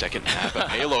 We are second map, a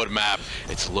payload map.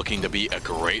 It's looking to be a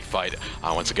great fight.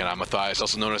 Once again, I'm Matthias,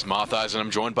 also known as Matthias, and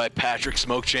I'm joined by Patrick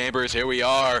Smoke Chambers. Here we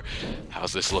are.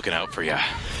 How's this looking out for you?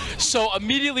 So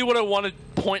immediately what I want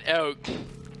to point out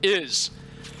is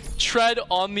Tread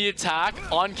on the attack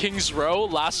on Kings Row.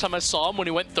 Last time I saw him when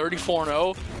he went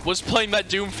 34-0 was playing that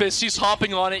Doomfist. He's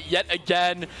hopping on it yet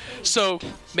again. So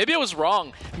maybe I was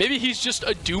wrong. Maybe he's just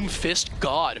a Doomfist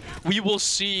god. We will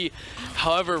see.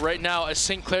 However, right now, as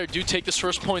St. Clair do take this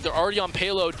first point, they're already on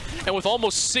payload, and with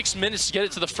almost 6 minutes to get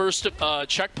it to the first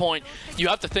checkpoint, you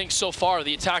have to think so far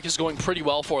the attack is going pretty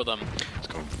well for them. It's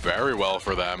going very well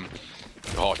for them.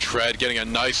 Oh, Tread getting a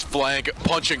nice flank,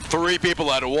 punching 3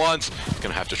 people at once. He's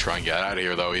gonna have to try and get out of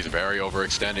here though. He's very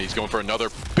overextended. He's going for another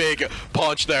big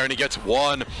punch there, and he gets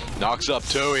 1. Knocks up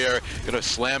 2 here. Gonna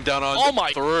slam down on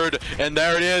third, and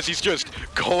there it is. He's just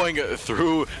going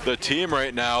through the team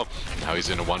right now. Now he's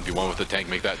in a 1v1 with the tank,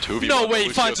 make that 2v1. No way, he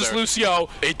finds his Lucio.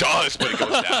 He does, but he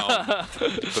goes down.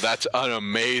 But that's an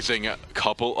amazing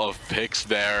couple of picks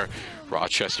there.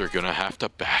 Rochester gonna have to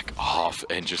back off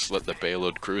and just let the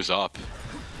payload cruise up.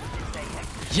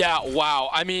 Yeah, wow.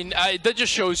 I mean, that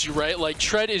just shows you, right? Like,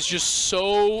 Tread is just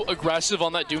so aggressive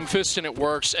on that Doomfist, and it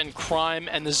works. And Crime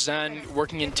and the Zen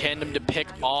working in tandem to pick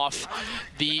off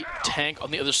the tank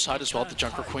on the other side as well, the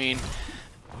Junker Queen.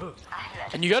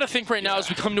 And you got to think right now, as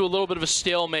we come to a little bit of a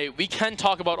stalemate, we can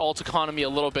talk about ult economy a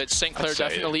little bit. St. Clair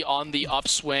definitely on the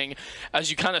upswing. As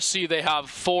you kind of see, they have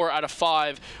 4 out of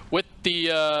 5 with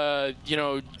the, you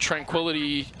know,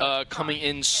 Tranquility coming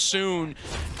in soon.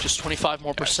 Just 25%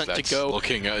 more to go.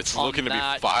 It's looking to be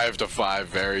 5 to 5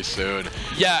 very soon.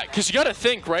 Yeah, because you got to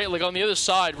think, right? Like on the other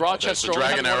side, Rochester only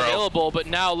had one available, but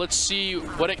now let's see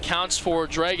what it counts for.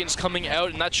 Dragons coming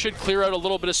out, and that should clear out a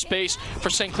little bit of space for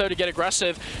St. Clair to get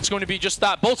aggressive. It's going to be just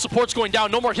that. Both supports going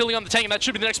down. No more healing on the tank, and that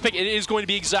should be the next pick. It is going to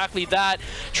be exactly that.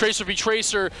 Tracer v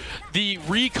Tracer, the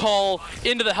recall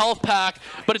into the health pack,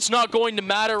 but it's not going to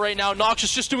matter right now.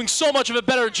 Noxious just doing so much of a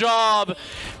better job.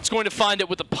 It's going to find it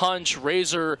with a punch.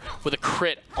 Razor with a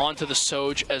crit onto the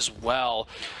Soj as well.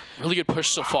 Really good push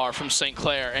so far from St.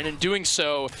 Clair, and in doing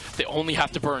so, they only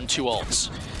have to burn 2 ults.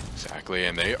 Exactly,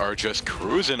 and they are just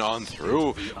cruising on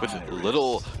through with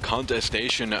little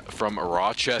contestation from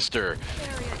Rochester.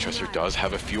 Rochester does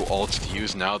have a few ults to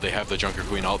use now. They have the Junker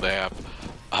Queen ult, they have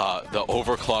the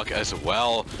Overclock as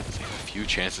well. So they have a few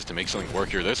chances to make something work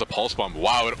here. There's a Pulse Bomb.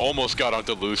 Wow, it almost got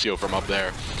onto Lucio from up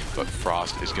there. But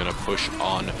Frost is going to push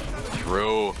on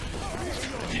through. He's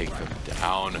trying to take them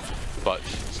down, but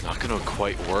it's not going to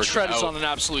quite work. Tread is on an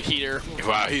absolute heater.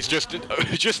 Wow, he's just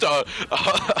a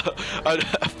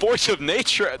force of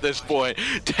nature at this point,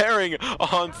 tearing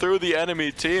on through the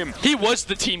enemy team. He was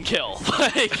the team kill.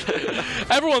 Like,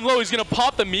 everyone low, he's going to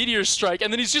pop the Meteor Strike,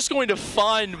 and then he's just going to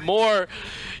find more.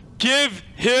 Give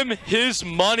him his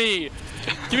money.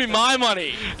 Give me my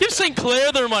money. Give St.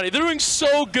 Clair their money. They're doing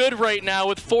so good right now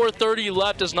with 4:30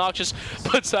 left, as Noxious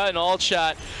puts that in all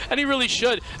chat. And he really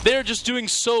should. They're just doing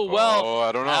so well. Oh,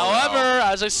 I don't know. However,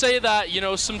 as I say that, you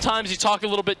know, sometimes you talk a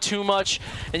little bit too much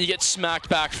and you get smacked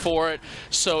back for it.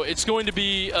 So it's going to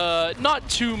be not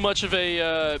too much of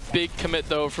a big commit,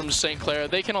 though, from St. Clair.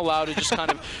 They can allow to just kind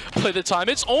of play the time.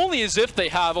 It's only as if they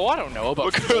have, oh, I don't know,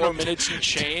 about 4 minutes and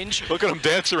change. Look at him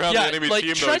dance around the enemy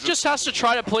team. Tread just has to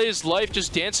try to play his life,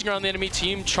 just dancing around the enemy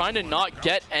team, trying to not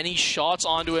get any shots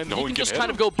onto him. He can just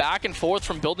kind of go back and forth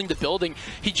from building to building.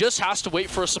 He just has to wait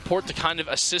for a support to kind of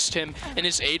assist him in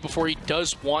his aid before he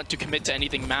does want to commit to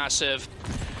anything massive.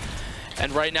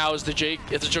 And right now, as the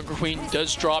Junker Queen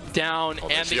does drop down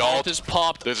and the ult is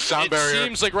popped, there's a sound barrier. It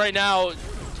seems like right now,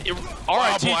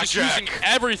 RIT just using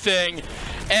everything.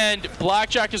 And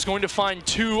Blackjack is going to find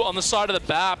 2 on the side of the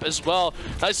BAP as well.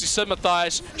 Nicely said,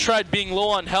 Matthias. Tread being low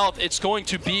on health. It's going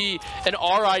to be an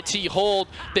RIT hold.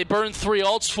 They burn 3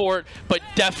 ults for it, but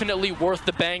definitely worth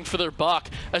the bang for their buck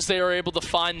as they are able to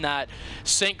find that.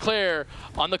 St. Clair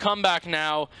on the comeback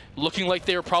now, looking like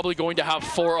they are probably going to have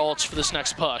 4 ults for this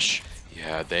next push.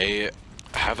 Yeah, they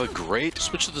have a great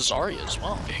switch to the Zarya as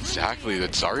well. Exactly, the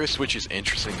Zarya switch is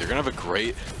interesting. They're gonna have a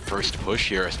great first push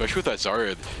here, especially with that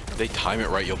Zarya. If they time it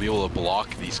right, you'll be able to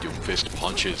block these Doomfist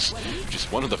punches.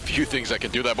 Just one of the few things that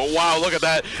can do that. But wow, look at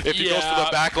that! If he goes for the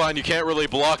back line, you can't really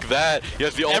block that. He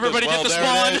has the ult Everybody as well. get the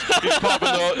there spawn. He's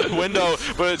popping the window,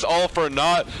 but it's all for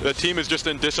naught. The team is just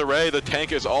in disarray. The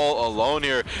tank is all alone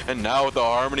here, and now with the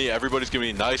Harmony, everybody's gonna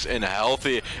be nice and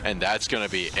healthy, and that's gonna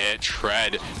be it.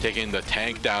 Tread taking the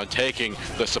tank down, taking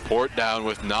the support down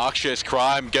with Noxious,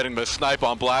 Crime getting the snipe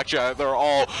on Blackjack. They're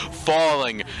all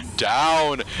falling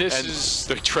down.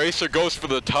 The Tracer goes for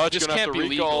the touch. This gonna have can't to be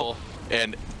recall. legal.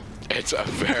 And it's a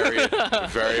very,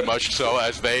 very much so,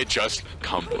 as they just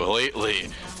completely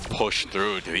push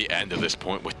through to the end of this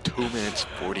point with 2 minutes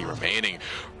 40 remaining.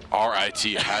 RIT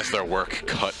has their work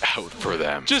cut out for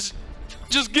them. Just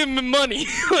give him money.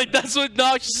 Like, that's what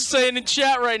Noxious is saying in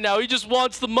chat right now. He just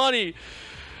wants the money.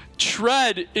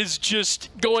 Tread is just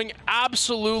going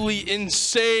absolutely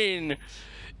insane.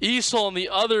 Esol on the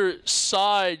other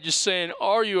side just saying,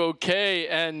 "Are you okay?"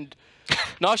 And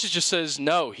Noxious just says,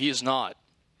 "No, he is not."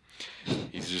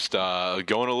 He's just going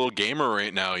a little gamer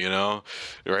right now, you know?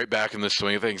 Right back in the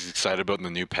swing of things. He's excited about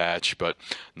the new patch, but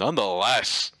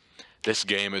nonetheless, this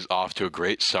game is off to a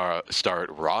great start.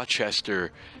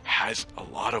 Rochester has a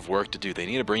lot of work to do. They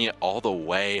need to bring it all the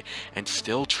way and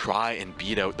still try and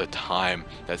beat out the time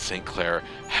that St. Clair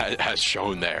has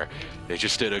shown there. They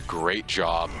just did a great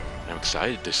job. I'm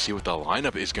excited to see what the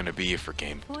lineup is going to be for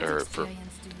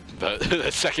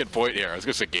the second point here. I was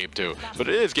going to say game 2, but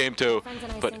it is game 2.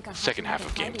 But second half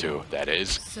of game 2, that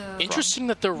is. Interesting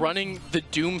that they're running the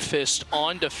Doomfist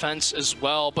on defense as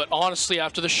well, but honestly,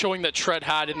 after the showing that Tread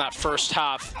had in that first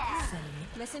half,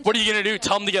 what are you gonna do?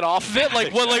 Tell him to get off of it?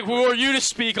 Like, what? Like, who are you to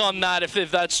speak on that?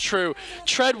 If that's true,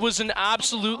 Tread was an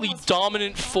absolutely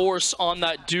dominant force on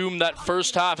that Doom that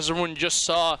first half, as everyone just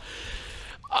saw.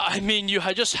 I mean, you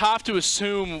just have to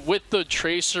assume with the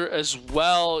Tracer as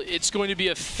well, it's going to be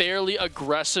a fairly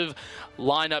aggressive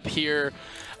lineup here.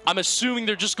 I'm assuming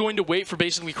they're just going to wait for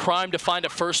basically Crime to find a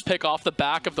first pick off the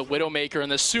back of the Widowmaker,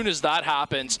 and as soon as that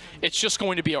happens, it's just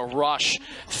going to be a rush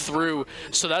through.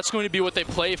 So that's going to be what they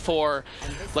play for.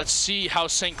 Let's see how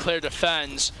St. Clair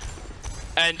defends.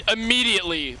 And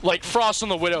immediately, like Frost on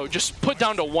the Widow, just put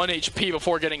down to 1 HP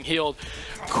before getting healed.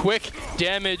 Quick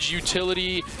damage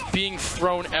utility being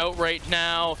thrown out right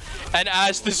now. And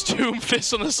as this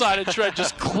Doomfist on the side of Tread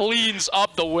just cleans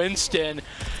up the Winston,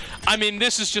 I mean,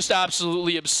 this is just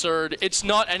absolutely absurd. It's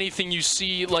not anything you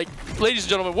see. Like, ladies and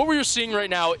gentlemen, what we're seeing right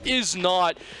now is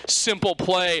not simple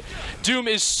play. Doom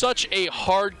is such a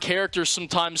hard character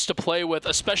sometimes to play with,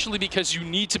 especially because you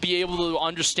need to be able to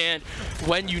understand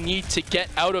when you need to get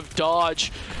out of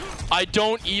dodge. I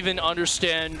don't even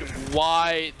understand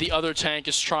why the other tank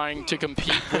is trying to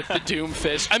compete with the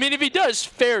Doomfist. I mean, if he does,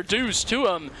 fair dues to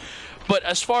him. But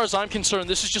as far as I'm concerned,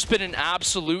 this has just been an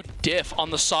absolute diff on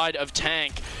the side of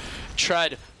tank.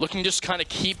 Tread looking to just kind of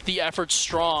keep the effort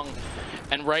strong.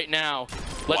 And right now,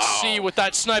 let's see with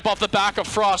that snipe off the back of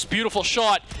Frost. Beautiful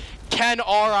shot. Can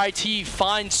RIT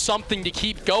find something to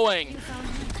keep going?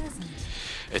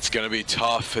 It's going to be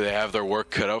tough. They have their work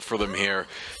cut out for them here.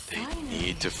 They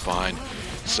need to find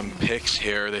some picks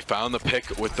here. They found the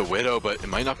pick with the Widow, but it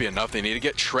might not be enough. They need to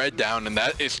get Tread down, and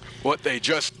that is what they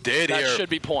just did here. That should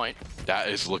be point. That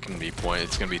is looking to be point.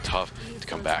 It's going to be tough to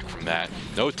come back from that.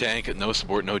 No tank, no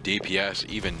support, no DPS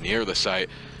even near the site.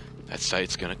 That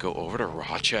site's going to go over to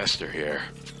Rochester here.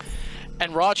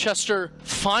 And Rochester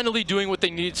finally doing what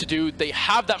they needed to do. They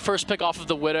have that first pick off of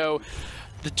the Widow.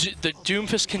 The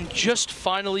Doomfist can just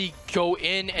finally go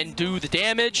in and do the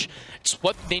damage. It's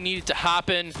what they needed to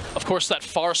happen. Of course, that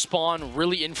far spawn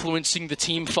really influencing the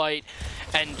team fight.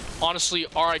 And honestly,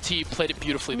 RIT played it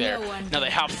beautifully there. Now they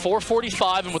have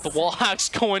 445, and with the wall hacks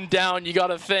going down, you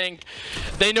gotta think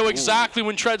they know exactly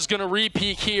when Tread's gonna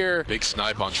re-peak here. Big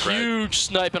snipe on Tread. Huge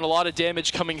snipe and a lot of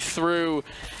damage coming through.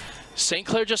 St.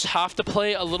 Clair just have to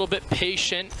play a little bit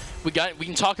patient. We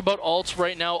can talk about ult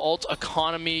right now, ult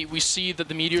economy. We see that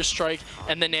the Meteor Strike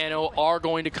and the Nano are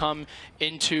going to come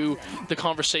into the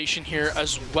conversation here,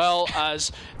 as well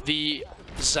as the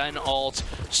Zen ult.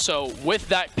 So with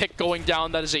that pick going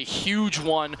down, that is a huge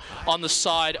one on the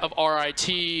side of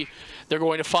RIT. They're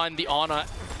going to find the Ana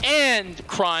and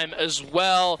Crime as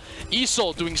well.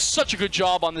 Isol doing such a good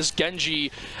job on this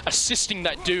Genji, assisting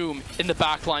that Doom in the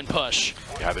backline push.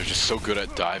 Yeah, they're just so good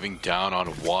at diving down on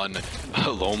one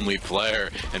lonely player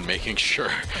and making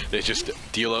sure they just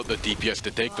deal out the DPS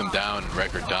to take them down in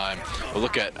record time. But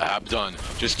look at Abdon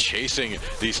just chasing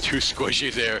these two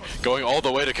squishies there, going all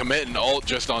the way to commit an ult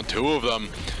just on 2 of them.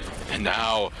 And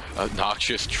now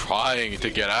Noxious trying to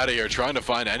get out of here, trying to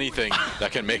find anything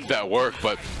that can make that work,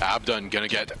 but Abdon gonna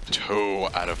get 2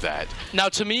 out of that. Now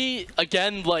to me,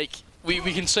 again, like, we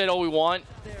can say it all we want.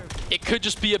 It could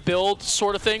just be a build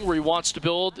sort of thing where he wants to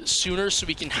build sooner so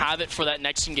we can have it for that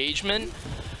next engagement.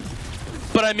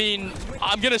 But I mean,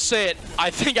 I'm gonna say it, I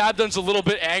think Abdon's a little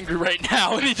bit angry right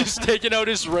now, and he's just taking out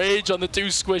his rage on the 2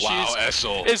 squishies. Wow,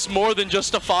 Essel. It's more than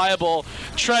justifiable.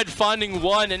 Tread finding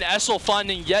 1 and Essel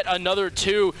finding yet another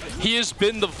 2. He has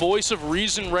been the voice of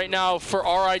reason right now for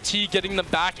RIT getting them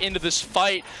back into this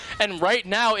fight. And right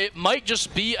now, it might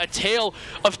just be a tale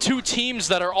of 2 teams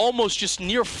that are almost just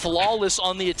near flawless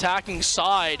on the attacking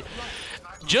side.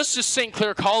 Just as St.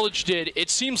 Clair College did,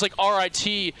 it seems like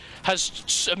RIT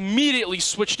has immediately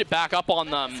switched it back up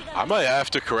on them. I might have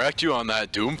to correct you on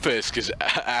that Doomfist, because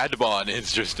Adbon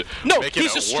is just making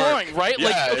he's destroying, work. right? Yeah,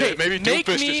 like, okay, maybe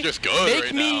Doomfist is just good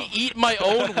Make me eat my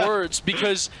own words,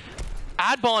 because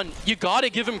Adbon, you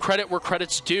gotta give him credit where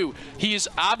credit's due. He is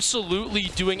absolutely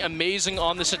doing amazing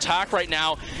on this attack right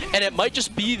now, and it might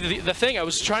just be the thing, I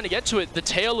was trying to get to it, the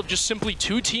tale of just simply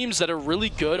 2 teams that are really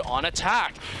good on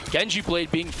attack. Genji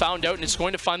Blade being found out, and it's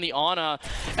going to find the Ana,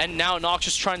 and now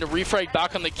Noxious trying to refrag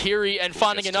back on the Kiri, and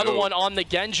finding another one on the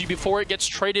Genji before it gets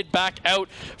traded back out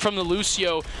from the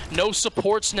Lucio. No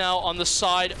supports now on the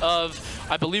side of,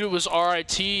 I believe it was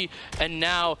RIT, and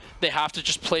now they have to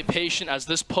just play patient as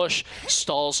this push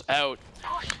stalls out.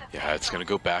 Yeah, it's going to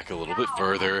go back a little bit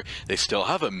further. They still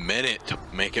have a minute to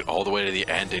make it all the way to the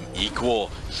end and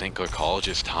equal St. Clair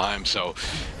College's time, so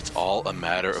it's it's all a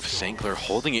matter of St. Clair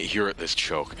holding it here at this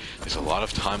choke. There's a lot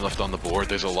of time left on the board.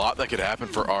 There's a lot that could happen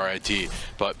for RIT,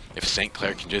 but if St.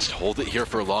 Clair can just hold it here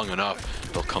for long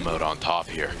enough, they'll come out on top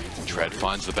here. Tread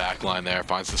finds the back line there,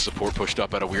 finds the support pushed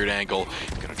up at a weird angle.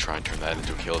 He's going to try and turn that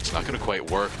into a kill. It's not going to quite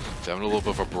work. He's having a little bit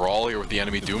of a brawl here with the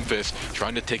enemy Doomfist,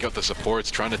 trying to take out the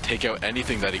supports, trying to take out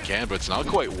anything that he can, but it's not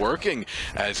quite working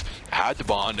as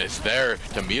Adbon is there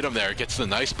to meet him there. Gets the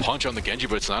nice punch on the Genji,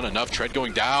 but it's not enough. Tread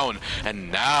going down,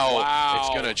 and now it's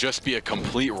going to just be a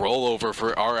complete rollover for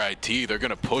RIT. They're going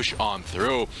to push on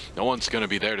through. No one's going to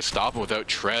be there to stop him without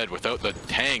Tread, without the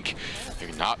tank.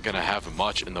 They're not going to have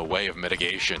much in the way of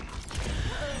mitigation.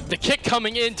 The kick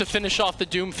coming in to finish off the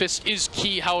Doomfist is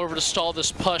key, however, to stall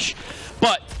this push.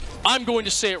 But I'm going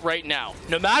to say it right now.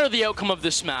 No matter the outcome of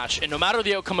this match, and no matter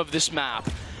the outcome of this map,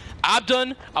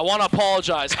 Abdon, I want to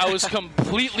apologize. I was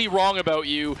completely wrong about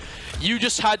you. You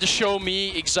just had to show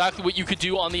me exactly what you could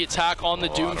do on the attack on the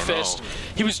Doomfist.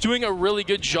 He was doing a really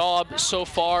good job so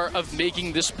far of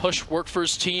making this push work for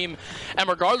his team. And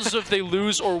regardless of if they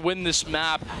lose or win this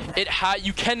map,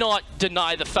 you cannot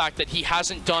deny the fact that he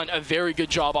hasn't done a very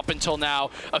good job up until now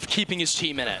of keeping his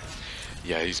team in it.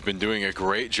 Yeah, he's been doing a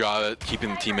great job at keeping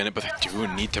the team in it, but they do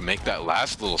need to make that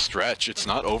last little stretch. It's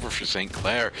not over for St.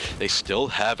 Clair. They still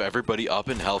have everybody up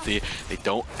and healthy.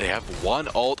 They have one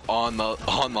ult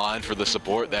online for the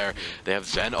support there. They have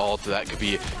Zen ult that could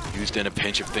be used in a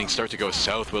pinch if things start to go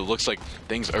south, but it looks like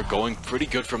things are going pretty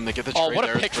good from they get the trade. Oh, what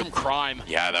a pick from Crime.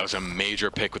 Yeah, that was a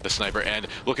major pick with the sniper, and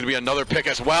looking to be another pick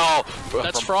as well.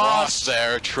 That's Frost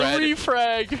there. Tread the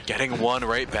refrag. Getting one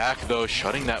right back though,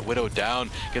 shutting that Widow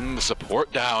down, getting the support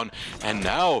down, and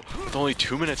now with only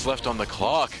 2 minutes left on the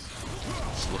clock,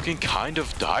 it's looking kind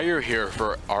of dire here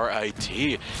for RIT.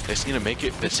 They just need to make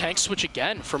it. The tank switch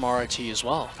again from RIT as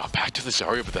well. Back to the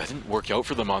Zarya, but that didn't work out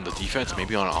for them on the defense.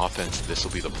 Maybe on offense, this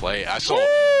will be the play. I saw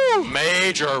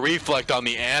major reflect on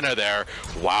the Ana there.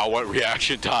 Wow, what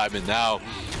reaction time, and now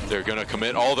they're going to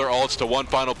commit all their ults to one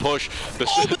final push.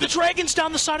 But the Dragon's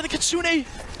down the side of the Kitsune.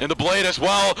 And the Blade as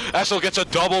well. Essel gets a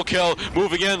double kill.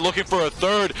 Moving in, looking for a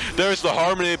third. There's the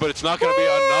Harmony, but it's not going to be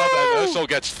enough. And Essel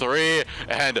gets 3,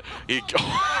 and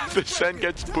the Sen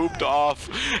gets booped off.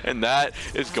 And that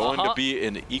is going to be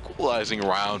an equalizing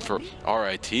round for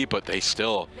RIT, but they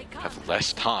still have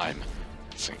less time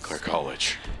at St. Clair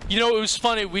College. You know, it was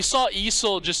funny. We saw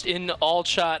Esel just in all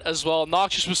chat as well.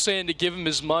 Noxious was saying to give him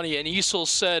his money, and Esel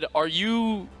said, "Are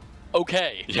you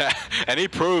okay?" Yeah, and he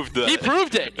proved that. He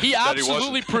proved it. He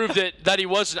absolutely proved it that he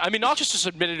wasn't. I mean, Noxious just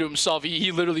admitted to himself.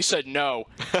 He literally said no.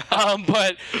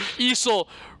 But Esel,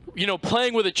 you know,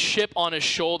 playing with a chip on his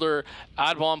shoulder,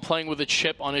 Adbon playing with a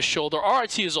chip on his shoulder,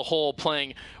 RIT as a whole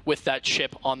playing with that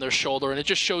chip on their shoulder. And it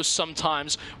just shows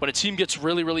sometimes when a team gets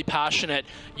really, really passionate,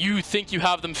 you think you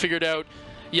have them figured out.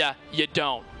 Yeah, you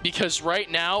don't. Because right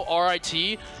now,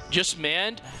 RIT just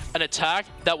manned an attack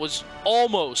that was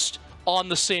almost on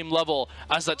the same level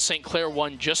as that St. Clair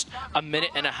one, just a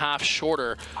minute and a half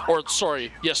shorter. Or,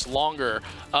 sorry, yes, longer.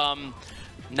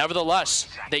 Nevertheless,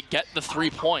 they get the 3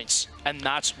 points, and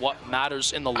that's what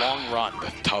matters in the long run.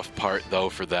 The tough part, though,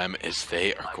 for them is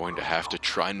they are going to have to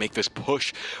try and make this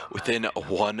push within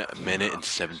 1 minute and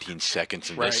 17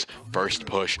 seconds. And this first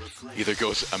push either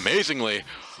goes amazingly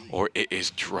or it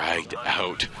is dragged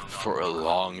out for a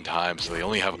long time. So they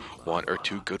only have 1 or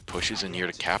 2 good pushes in here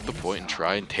to cap the point and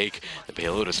try and take the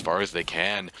payload as far as they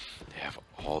can. They have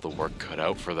all the work cut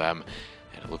out for them.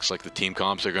 It looks like the team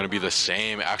comps are going to be the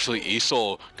same. Actually,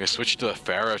 Esel going to switch to the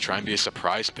Pharah, try and be a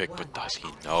surprise pick, but does he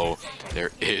know there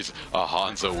is a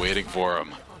Hanzo waiting for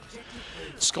him?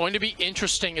 It's going to be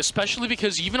interesting, especially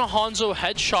because even a Hanzo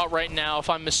headshot right now,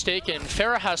 if I'm mistaken,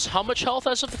 Pharah has how much health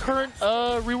as of the current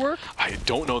rework? I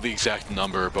don't know the exact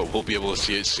number, but we'll be able to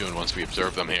see it soon once we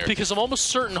observe them here. Because I'm almost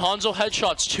certain Hanzo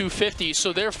headshot's 250,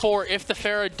 so therefore, if the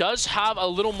Pharah does have a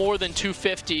little more than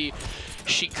 250,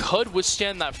 she could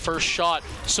withstand that first shot.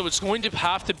 So it's going to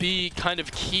have to be kind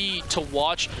of key to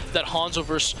watch that Hanzo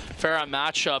versus Pharah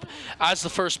matchup. As the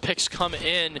first picks come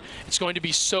in, it's going to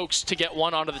be Soaks to get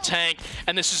one onto the tank.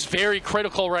 And this is very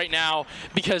critical right now,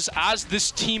 because as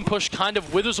this team push kind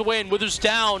of withers away and withers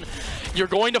down, you're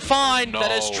going to find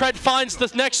that as Tread finds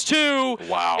the next 2,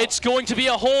 it's going to be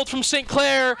a hold from St.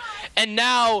 Clair. And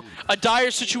now a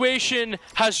dire situation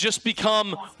has just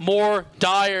become more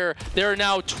dire. There are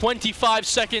now 25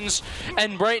 seconds,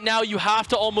 and right now you have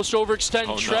to almost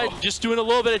overextend Tread, just doing a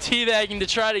little bit of teabagging to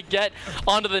try to get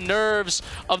onto the nerves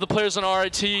of the players on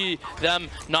RIT, them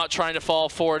not trying to fall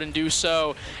forward and do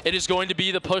so. It is going to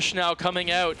be the push now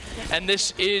coming out, and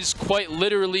this is quite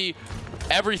literally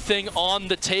everything on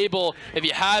the table. If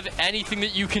you have anything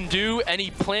that you can do,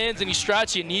 any plans, any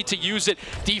strategy, you need to use it.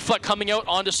 Deflect coming out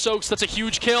onto Soaks, that's a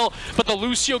huge kill, but the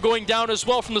Lucio going down as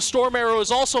well from the Storm Arrow is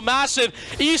also massive.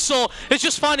 Isol is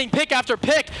just finding pick after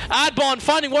pick. Adbon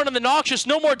finding one on the Noxious,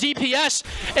 no more DPS,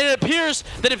 and it appears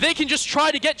that if they can just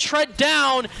try to get Tread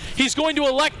down, he's going to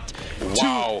elect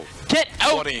to get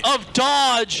out of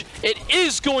dodge. It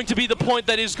is going to be the point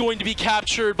that is going to be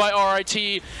captured by RIT,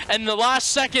 and in the last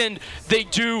second, they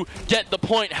do get the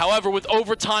point. However, with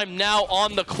overtime now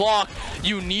on the clock,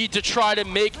 you need to try to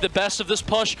make the best of this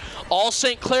push. All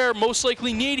St. Clair most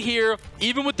likely need here,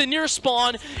 even with the near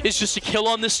spawn, is just a kill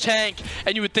on this tank,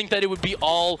 and you would think that it would be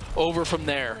all over from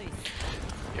there.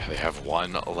 Yeah, they have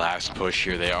one last push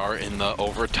here. They are in the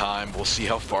overtime. We'll see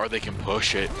how far they can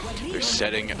push it. They're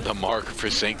setting the mark for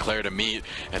St. Clair to meet,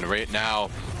 and right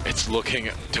now it's looking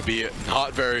to be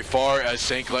not very far as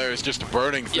St. Clair is just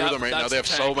burning through them right now. They have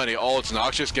so many ults.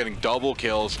 Noxious getting double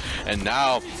kills, and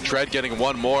now Tread getting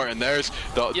one more, and there's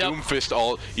the Doomfist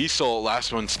ult. Isol,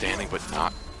 last one standing, but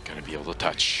not gonna be able to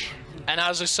touch. And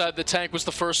as I said, the tank was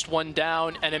the first one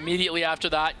down, and immediately after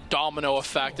that, domino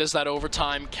effect, as that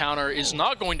overtime counter is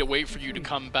not going to wait for you to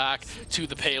come back to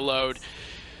the payload.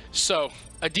 So,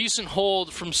 a decent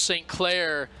hold from St.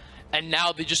 Clair, and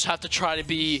now they just have to try to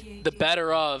be the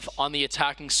better of on the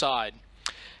attacking side.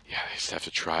 Yeah, they just have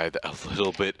to try a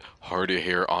little bit harder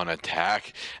here on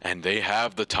attack, and they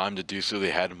have the time to do so. They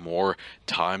had more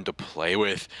time to play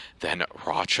with than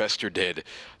Rochester did.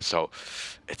 So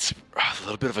it's a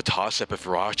little bit of a toss-up. If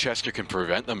Rochester can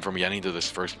prevent them from getting to this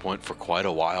first point for quite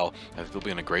a while, they'll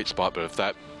be in a great spot. But if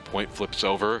that point flips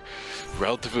over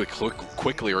relatively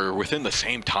quickly or within the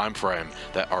same time frame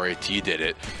that RAT did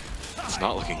it, it's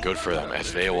not looking good for them,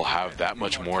 as they will have that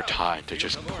much more time to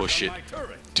just push it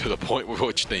to the point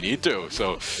which they need to.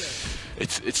 So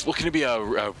it's looking to be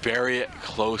a very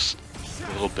close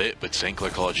little bit, but St.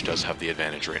 Clair College does have the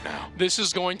advantage right now. This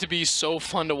is going to be so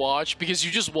fun to watch, because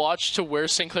you just watch to where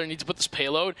St. Clair needs to put this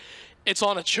payload. It's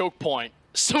on a choke point.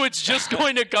 So it's just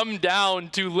going to come down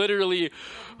to literally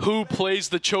who plays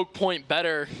the choke point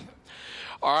better.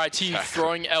 RIT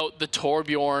throwing out the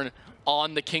Torbjorn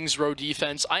on the Kings Row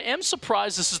defense. I am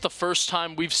surprised this is the first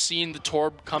time we've seen the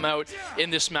Torb come out in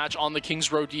this match on the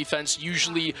Kings Row defense.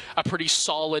 Usually a pretty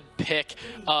solid pick,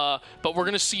 but we're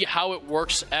going to see how it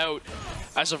works out.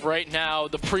 As of right now,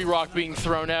 the pre-rock being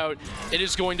thrown out, it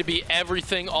is going to be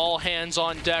everything, all hands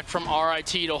on deck from RIT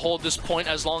to hold this point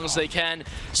as long as they can.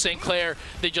 St. Clair,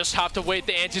 they just have to wait.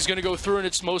 The anti's going to go through, and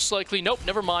it's most likely, nope,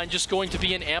 never mind, just going to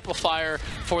be an amplifier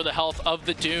for the health of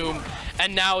the Doom.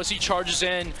 And now as he charges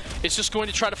in, it's just going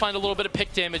to try to find a little bit of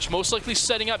pick damage, most likely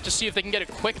setting up to see if they can get a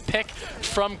quick pick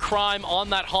from Crime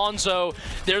on that Hanzo.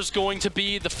 There's going to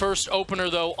be the first opener,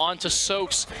 though, onto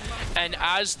Soaks. And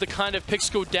as the kind of picks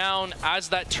go down, as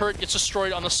that turret gets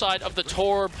destroyed on the side of the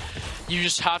Torb, you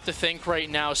just have to think right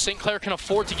now, St. Clair can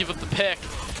afford to give up the pick.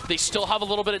 They still have a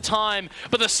little bit of time,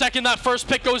 but the second that first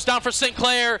pick goes down for St.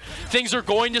 Clair, things are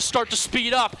going to start to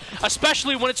speed up,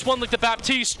 especially when it's one like the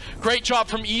Baptiste. Great job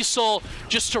from Isol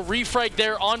just to refrag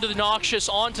there onto the Noxious,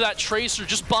 onto that Tracer,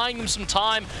 just buying them some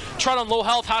time. Tread on low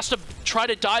health has to try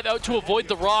to dive out to avoid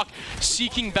the rock,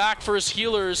 seeking back for his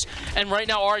healers, and right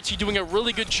now RIT doing a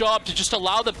really good job to just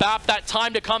allow the BAP that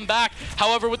time to come back.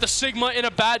 However, with the Sigma in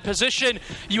a bad position,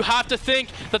 you have to think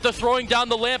that they're throwing down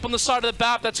the lamp on the side of the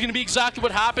BAP. That's going to be exactly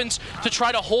what happens to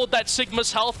try to hold that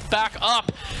Sigma's health back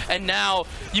up, and now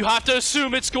you have to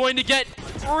assume it's going to get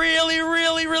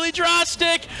really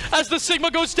drastic as the Sigma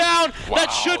goes down. Wow,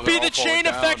 that should be the chain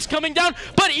effects coming down,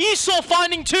 but Isol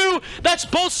finding two. That's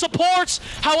both supports.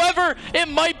 However, it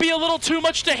might be a little too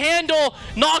much to handle.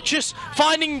 Noxious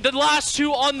finding the last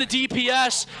two on the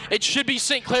DPS. It should be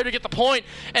St. Clair to get the point,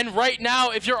 and right now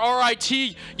if you're RIT,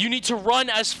 you need to run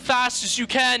as fast as you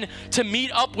can to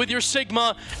meet up with your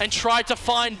Sigma and try to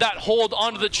find that hold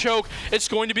onto the choke. It's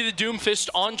going to be the Doomfist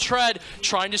on Tread,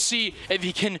 trying to see if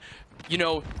he can, you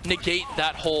know, negate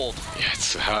that hold. Yeah,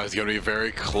 it's going to be a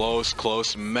very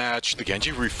close match. The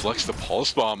Genji reflects the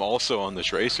Pulse Bomb also on the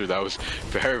Tracer. That was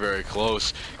very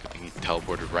close. I think he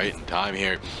teleported right in time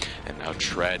here. And now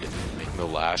Tread making the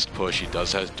last push. He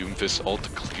does have Doomfist ult to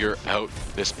clear out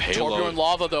this payload. Torbjorn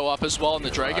Lava though up as well, and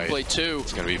the Dragon Blade too.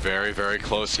 It's going to be very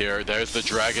close here. There's the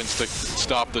Dragons to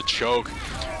stop the choke.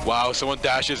 Wow, someone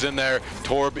dashes in there.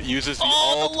 Torb uses the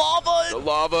ult. The lava! The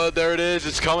lava, there it is.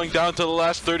 It's coming down to the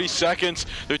last 30 seconds.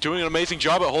 They're doing an amazing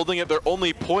job at holding it. They're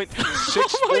only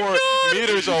 0.64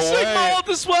 meters away. Sigma ult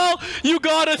as well. You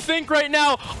gotta think right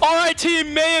now, RIT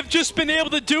may have just been able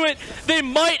to do it. They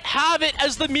might have it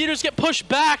as the meters get pushed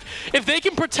back. If they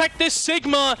can protect this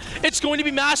Sigma, it's going to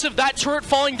be massive. That turret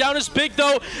falling down is big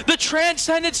though. The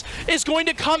Transcendence is going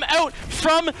to come out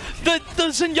from the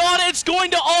Zenyatta. It's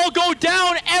going to all go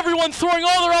down. Everyone throwing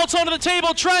all their ults onto the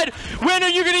table. Tread, when are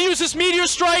you going to use this Meteor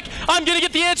Strike? I'm going to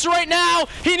get the answer right now.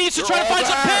 He needs to try to find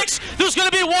some picks. There's going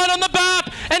to be one on the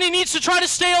BAP, and he needs to try to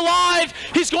stay alive.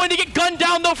 He's going to get gunned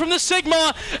down though from the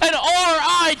Sigma, and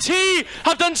RIT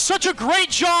have done such a great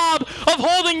job of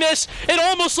holding this. It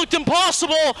almost looked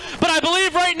impossible, but I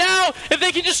believe right now, if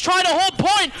they can just try to hold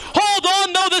point, hold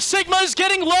on though, the Sigma is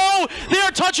getting low. They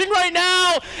are touching right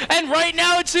now, and right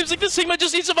now it seems like the Sigma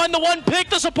just needs to find the one pick.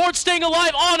 The support's staying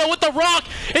alive. Ana with the rock.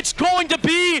 It's going to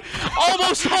be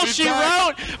almost all she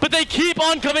wrote, but they keep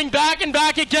on coming back and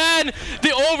back again.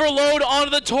 The overload onto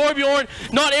the Torbjorn,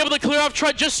 not able to clear off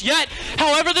Tread just yet.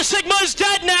 However, the Sigma is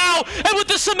dead now, and with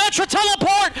the Symmetra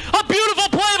teleport, a beautiful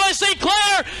play by St.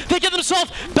 Clair, they get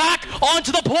themselves back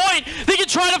onto the point. They can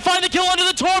try to find the kill under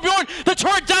the Torbjorn. The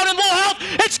turret down in low health.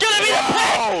 It's going to be the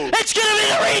pick. It's going to be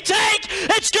the retake.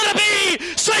 It's going to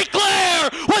be St. Clair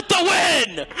with the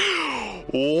win.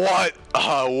 What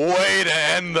a way to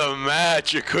end the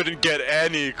match. You couldn't get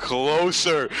any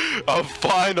closer. A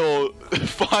final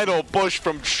push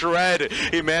from Tread.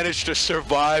 He managed to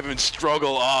survive and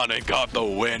struggle on and got the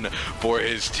win for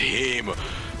his team.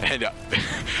 And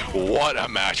what a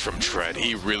match from Tread.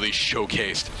 He really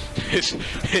showcased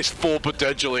his full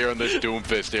potential here on this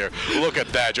Doomfist here. Look at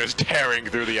that, just tearing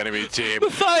through the enemy team.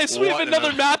 Matthias, we have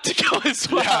another map to go as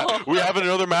well. Yeah, we have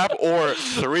another map or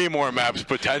 3 more maps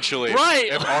potentially. Right.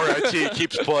 If RIT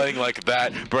keeps playing like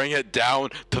that, bring it down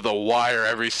to the wire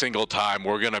every single time.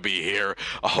 We're going to be here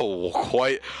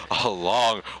quite a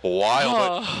long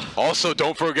while. But also,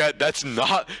 don't forget, that's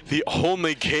not the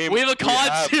only game we have a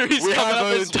COD series coming up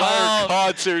as well. Entire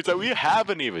COD series that we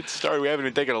haven't even started. We haven't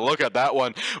even taken a look at that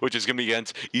one, which is going to be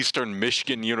against Eastern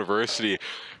Michigan University,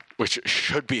 which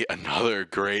should be another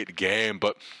great game.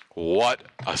 But what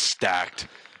a stacked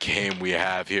game we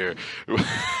have here.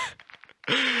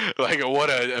 Like, what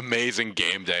an amazing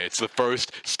game day. It's the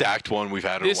first stacked one we've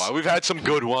had in a while. We've had some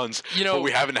good ones, but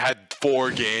we haven't had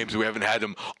 4 games. We haven't had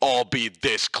them all be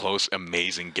this close,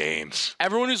 amazing games.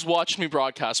 Everyone who's watched me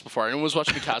broadcast before, anyone who's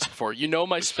watched me cast before, you know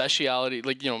my speciality,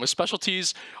 my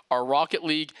specialties are Rocket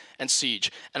League and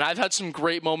Siege. And I've had some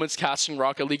great moments casting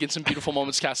Rocket League and some beautiful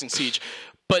moments casting Siege.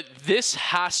 But this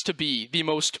has to be the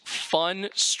most fun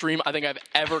stream I think I've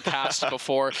ever cast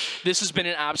before. This has been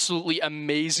an absolutely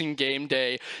amazing game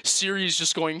day. Series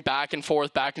just going back and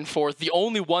forth, back and forth. The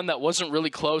only one that wasn't really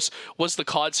close was the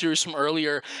COD series from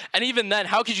earlier. And even then,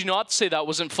 how could you not say that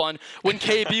wasn't fun when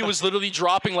KB was literally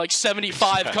dropping like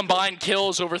 75 combined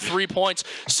kills over 3 points?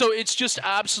 So it's just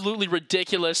absolutely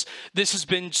ridiculous. This has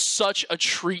been such a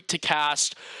treat to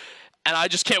cast. And I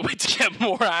just can't wait to get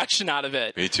more action out of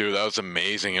it. Me too. That was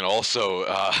amazing. And also,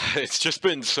 it's just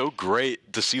been so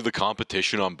great to see the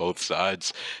competition on both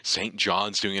sides. St.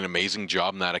 John's doing an amazing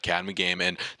job in that Academy game,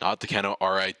 and not the kind of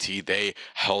RIT. They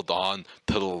held on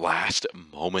to the last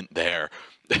moment there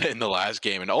in the last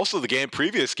game. And also the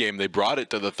previous game, they brought it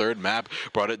to the 3rd map,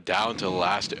 brought it down to the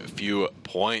last few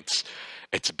points.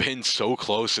 It's been so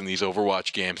close in these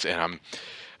Overwatch games, and I'm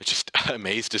just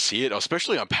amazed to see it,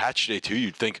 especially on patch day too.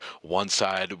 You'd think one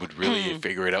side would really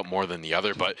figure it out more than the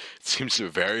other, but it seems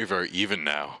very, very even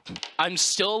now. I'm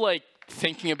still like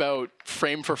thinking about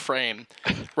frame for frame,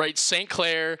 right? St.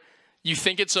 Clair, you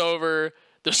think it's over,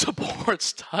 the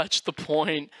supports touch the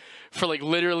point for like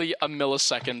literally a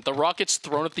millisecond. The rocket's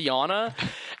thrown at the Ana,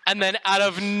 and then out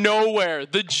of nowhere,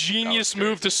 the genius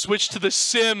move to switch to the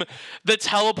Sim. The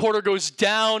teleporter goes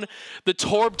down, the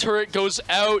Torb turret goes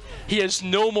out, he has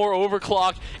no more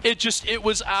overclock. It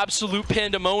was absolute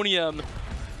pandemonium,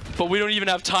 but we don't even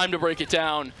have time to break it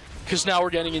down, because now we're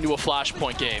getting into a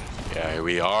Flashpoint game. Yeah, here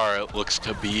we are. It looks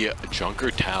to be a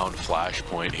Junkertown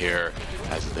Flashpoint here,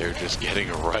 as they're just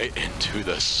getting right into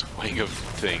the swing of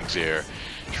things here.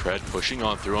 Tread pushing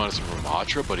on through on some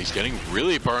Ramatra, but he's getting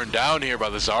really burned down here by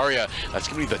the Zarya. That's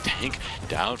going to be the tank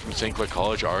down from St. Clair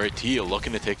College. RIT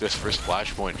looking to take this first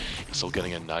Flashpoint. He's still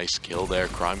getting a nice kill there.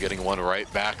 Crime getting one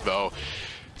right back, though.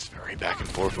 It's very back and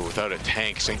forth, but without a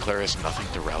tank, St. Clair has nothing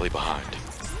to rally behind.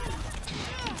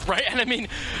 Right, and I mean,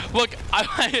 look,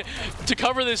 to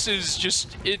cover this is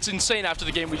just, it's insane after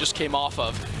the game we just came off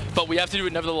of, but we have to do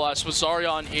it nevertheless with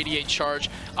Zarya on 88 charge.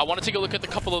 I want to take a look at a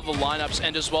couple of the lineups,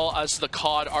 and as well as the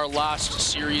COD, our last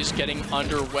series getting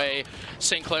underway.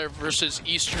 St. Clair versus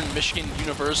Eastern Michigan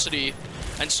University.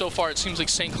 and so far it seems like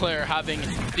St. Clair having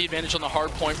the advantage on the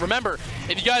hard point. Remember,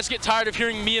 if you guys get tired of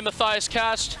hearing me and Matthias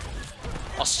cast,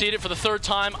 I'll state it for the third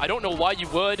time. I don't know why you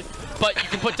would, but you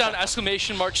can put down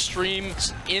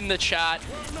 !streams in the chat,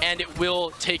 and it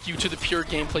will take you to the pure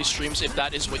gameplay streams if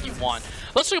that is what you want.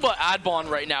 Let's talk about Adbon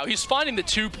right now. He's finding the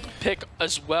 2-pick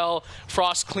as well.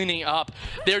 Frost cleaning up.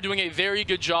 They're doing a very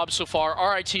good job so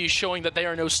far. RIT is showing that they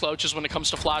are no slouches when it comes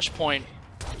to Flashpoint.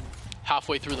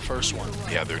 Halfway through the first one.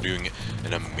 Yeah, they're doing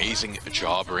an amazing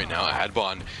job right now.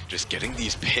 Adbon just getting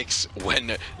these picks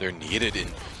when they're needed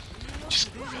and just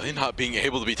really not being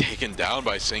able to be taken down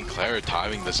by St. Clair,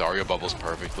 timing the Zarya bubbles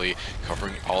perfectly,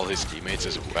 covering all his teammates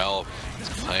as well. He's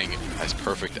playing as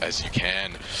perfect as you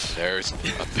can. There's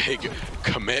a big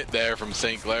commit there from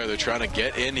St. Clair. They're trying to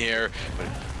get in here, but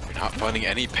they're not finding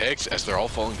any picks as they're all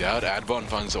falling down. Adbon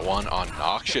finds the one on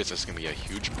Noxious. That's going to be a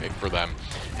huge pick for them.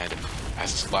 And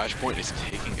as this Flashpoint is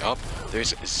taking up,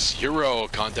 there's zero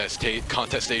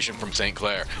contestation from St.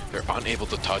 Clair. They're unable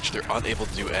to touch. They're unable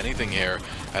to do anything here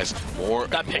as more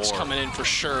that pick's coming in for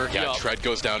sure. Yeah, yep. Tread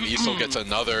goes down. Easel gets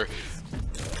another.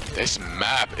 This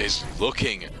map is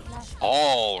looking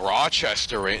all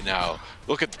Rochester right now.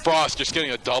 Look at Frost just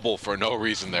getting a double for no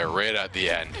reason there right at the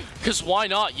end. Because why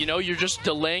not? You know, you're just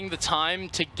delaying the time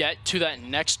to get to that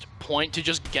next point, to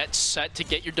just get set, to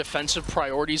get your defensive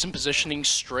priorities and positioning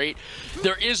straight.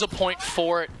 There is a point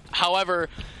for it. However,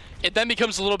 it then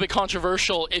becomes a little bit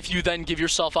controversial if you then give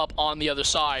yourself up on the other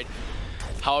side.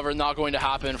 However, not going to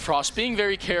happen. Frost being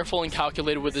very careful and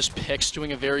calculated with his picks,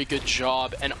 doing a very good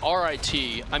job. And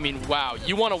RIT, I mean, wow.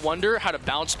 You want to wonder how to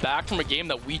bounce back from a game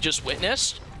that we just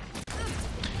witnessed?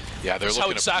 Yeah, that's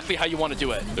exactly how you want to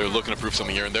do it. They're looking to prove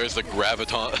something here, and there's the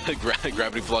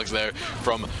gravity flux there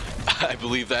from, I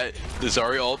believe that the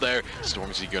Zarya ult there.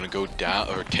 Stormzy gonna go down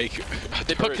or take.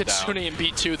 They put Kitsune in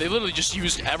B2. They literally just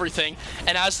used everything.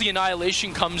 And as the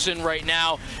Annihilation comes in right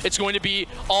now, it's going to be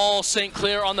all St.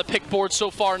 Clair on the pick board so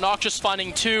far. Noxious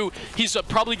finding 2. He's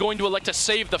probably going to elect to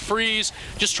save the freeze,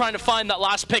 just trying to find that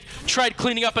last pick. Tread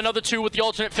cleaning up another 2 with the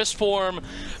alternate fist form.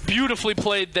 Beautifully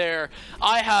played there.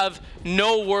 I have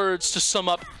no words to sum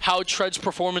up how Tread's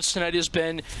performance tonight has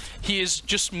been. He has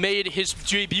just made his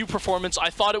debut performance.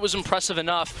 I thought it was impressive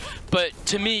enough, but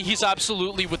to me, he's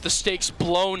absolutely, with the stakes,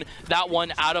 blown that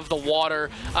one out of the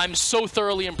water. I'm so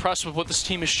thoroughly impressed with what this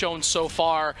team has shown so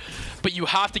far, but you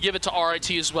have to give it to RIT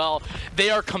as well.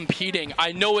 They are competing.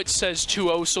 I know it says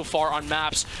 2-0 so far on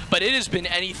maps, but it has been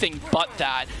anything but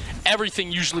that.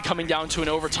 Everything usually coming down to an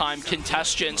overtime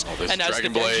contestants. And as the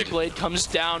Denji Blade comes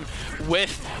down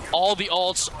with all the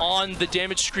ults on the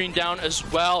damage screen down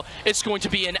as well, it's going to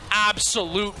be an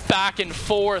absolute back and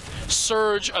forth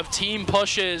surge of team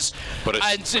pushes. But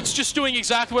it's just doing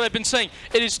exactly what I've been saying.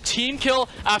 It is team kill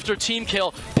after team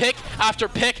kill, pick after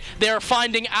pick. They are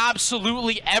finding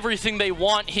absolutely everything they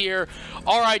want here.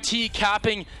 RIT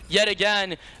capping yet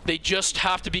again. They just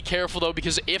have to be careful though,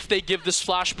 because if they give this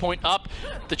Flashpoint up,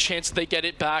 the chance they get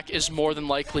it back is more than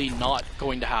likely not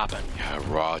going to happen. Yeah,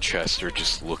 Rochester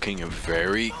just looking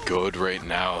very good right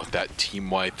now. That team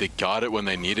wipe, they got it when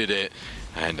they needed it.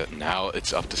 And now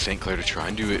it's up to St. Clair to try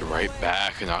and do it right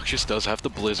back. Noxious does have the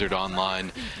Blizzard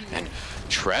online. And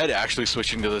Tread actually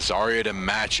switching to the Zarya to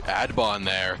match Adbon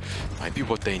there. Might be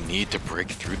what they need to break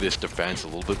through this defense. A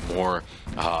little bit more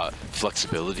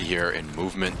flexibility here and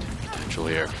movement potential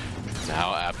here.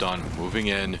 Now Abdon moving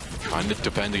in, trying to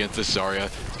defend against this Zarya.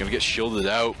 He's going to get shielded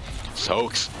out.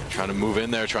 Soaks trying to move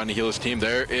in there, trying to heal his team.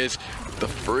 There is the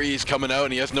freeze coming out,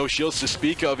 and he has no shields to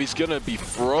speak of. He's going to be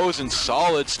frozen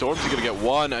solid. Storm's going to get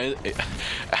one.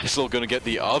 Asel going to get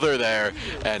the other there.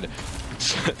 And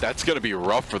that's going to be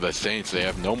rough for the Saints. They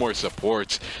have no more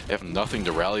supports. They have nothing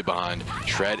to rally behind.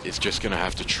 Tread is just going to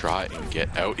have to try and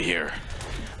get out here.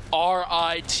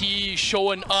 RIT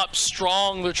showing up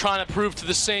strong. They're trying to prove to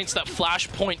the Saints that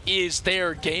Flashpoint is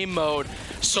their game mode.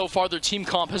 So far, their team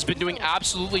comp has been doing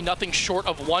absolutely nothing short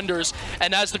of wonders.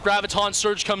 And as the Graviton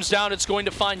Surge comes down, it's going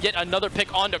to find yet another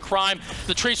pick onto Crime.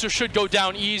 The Tracer should go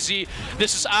down easy.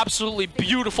 This is absolutely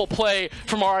beautiful play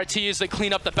from RIT as they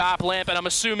clean up the BAP lamp, and I'm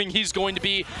assuming he's going to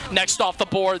be next off the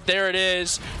board. There it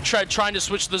is. Tread trying to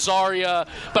switch the Zarya,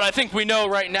 but I think we know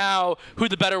right now who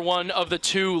the better one of the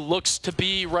two looks to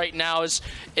be right now. Is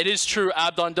it is true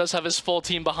Abdon does have his full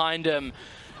team behind him,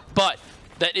 but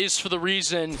that is for the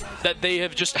reason that they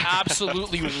have just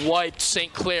absolutely wiped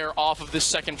St. Clair off of this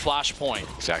second Flashpoint.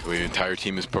 Exactly, the entire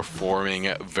team is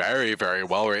performing very, very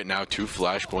well right now. 2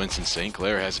 Flashpoints, and St.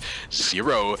 Clair has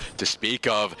 0 to speak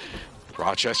of.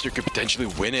 Rochester could potentially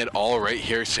win it all right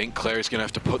here. St. Clair is going to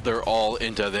have to put their all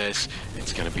into this.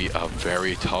 It's going to be a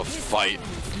very tough fight.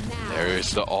 There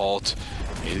is the ult.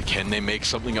 Can they make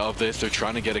something of this? They're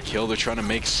trying to get a kill. They're trying to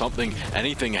make something,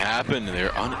 anything happen, and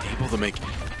they're unable to make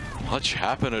much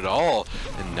happen at all.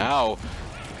 And now,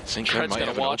 St. Clair might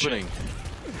have an opening.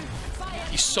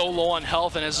 He's so low on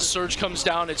health, and as the surge comes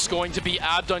down, it's going to be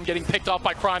Abdon getting picked off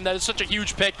by Crime. That is such a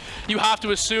huge pick. You have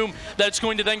to assume that it's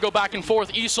going to then go back and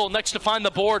forth. Isol next to find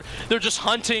the board. They're just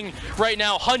hunting right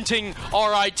now, hunting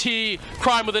RIT.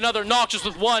 Crime with another, Noxious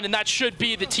with one, and that should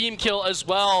be the team kill as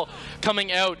well.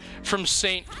 Coming out from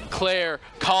St. Clair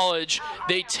College.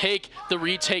 They take the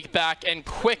retake back, and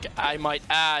quick, I might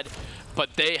add,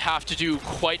 but they have to do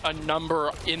quite a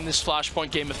number in this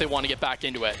Flashpoint game if they want to get back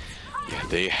into it. Yeah,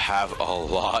 they have a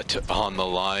lot on the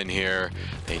line here.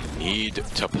 They need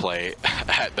to play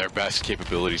at their best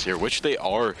capabilities here, which they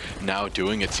are now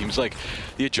doing. It seems like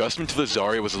the adjustment to the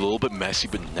Zarya was a little bit messy,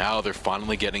 but now they're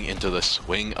finally getting into the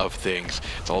swing of things.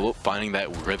 It's all about finding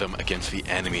that rhythm against the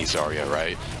enemy Zarya,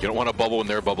 right? You don't want to bubble when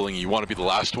they're bubbling. You want to be the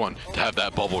last one to have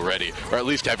that bubble ready, or at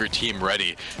least have your team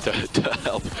ready to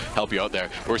help you out there.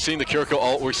 We're seeing the Kiriko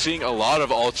ult. We're seeing a lot of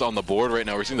ults on the board right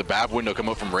now. We're seeing the Bab window come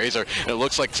out from Razor, and it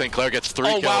looks like St. Clair gets 3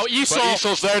 kills. Wow, but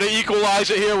Isol's there to equalize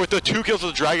it here with the 2 kills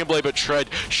of the Dragon Blade, but Tread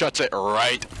shuts it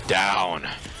right down.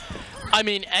 I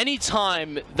mean,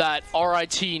 anytime that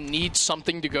RIT needs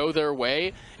something to go their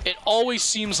way, it always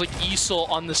seems like Isol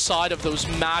on the side of those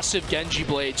massive Genji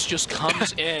blades just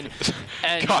comes in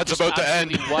and God's about to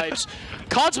end. Wipes.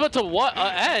 COD's about to what?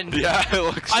 End? Yeah, it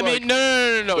looks I mean,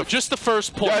 no. Just the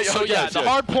first point. Yeah, so yeah, the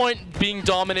hard point being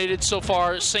dominated so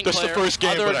far. St. Clair, just the first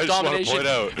game, but I just want to point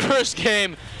out. First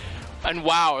game. And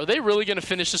wow, are they really going to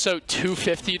finish this out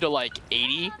 250 to like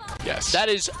 80? Yes. That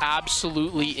is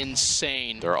absolutely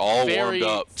insane. They're all warmed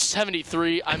up.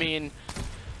 73, I mean,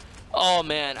 oh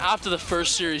man, after the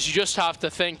first series, you just have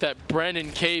to think that Brennan,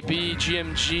 KB,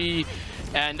 GMG,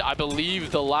 and I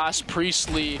believe the last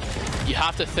Priestley, you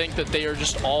have to think that they are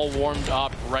just all warmed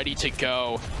up, ready to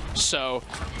go. So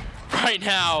right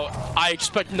now, I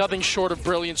expect nothing short of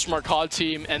brilliance from our COD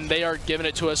team, and they are giving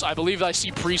it to us. I believe I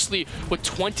see Priestley with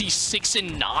 26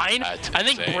 and 9. That's I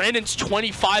think insane. Brandon's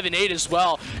 25 and 8 as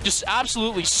well. Just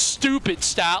absolutely stupid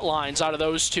stat lines out of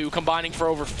those two, combining for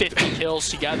over 50 kills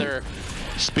together.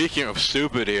 Speaking of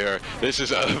stupid here, this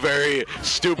is a very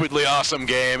stupidly awesome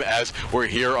game as we're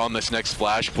here on this next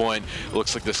Flashpoint.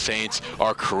 Looks like the Saints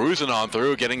are cruising on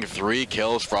through, getting 3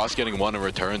 kills. Frost getting 1 in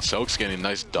return. Soak's getting a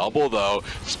nice double though.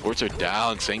 Sports are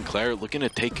down. St. Clair looking to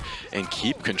take and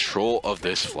keep control of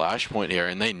this Flashpoint here,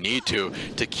 and they need to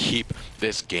keep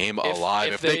this game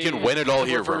alive. If they can win it all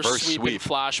here, reverse sweep,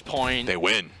 Flashpoint, they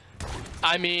win.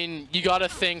 I mean, you got to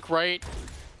think, right?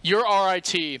 You're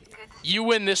RIT. You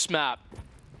win this map.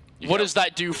 What does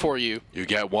that do for you? You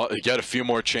get a few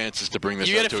more chances to bring this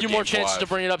up to a game 5. You get a few more chances to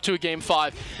bring it up to a game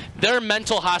 5. Their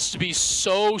mental has to be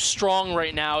so strong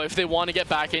right now if they want to get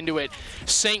back into it.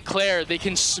 St. Clair, they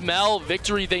can smell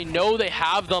victory. They know they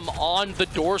have them on the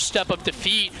doorstep of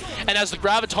defeat. And as the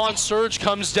Graviton Surge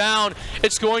comes down,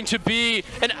 it's going to be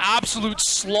an absolute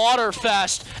slaughter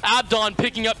fest. Abdon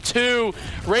picking up 2.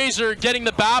 Razor getting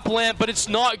the BAP lamp, but it's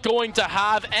not going to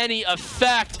have any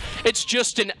effect. It's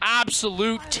just an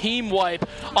absolute team wipe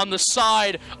on the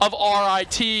side of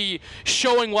RIT,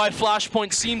 showing why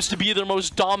Flashpoint seems to be their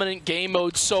most dominant game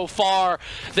mode so far.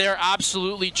 They're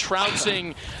absolutely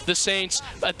trouncing the Saints,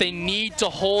 but they need to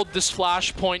hold this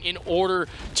Flashpoint in order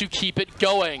to keep it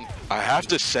going. I have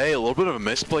to say, a little bit of a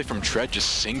misplay from Tread,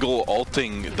 just single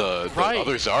ulting the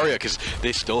other Zarya, because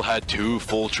they still had 2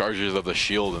 full charges of the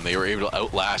shield, and they were able to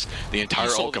outlast the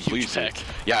entire ult completely.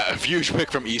 Yeah, a huge pick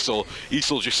from Isol.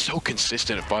 Isol just so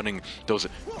consistent at finding those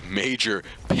major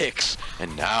picks,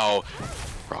 and now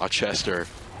Rochester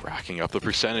racking up the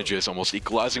percentages, almost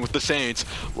equalizing with the Saints,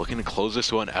 looking to close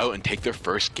this one out and take their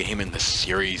first game in the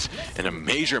series in a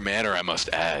major manner, I must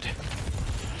add.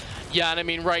 Yeah, and I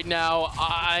mean, right now,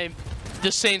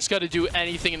 the Saints got to do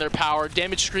anything in their power.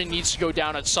 Damage screen needs to go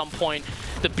down at some point.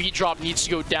 The beat drop needs to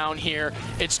go down here.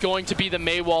 It's going to be the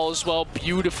Maywall as well,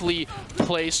 beautifully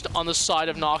placed on the side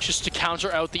of Noxious to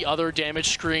counter out the other damage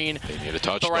screen. They need a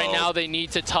touch, but right now they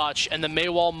need to touch, and the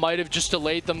Maywall might have just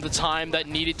delayed them the time that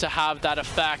needed to have that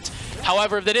effect.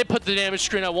 However, if they did put the damage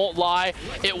screen, I won't lie,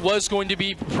 it was going to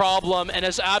be a problem. And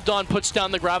as Abdon puts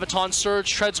down the Graviton Surge,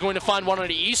 Tread's going to find one on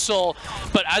Isol.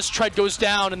 But as Tread goes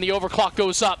down and the overclock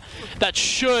goes up, that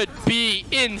should be,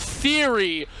 in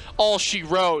theory, all she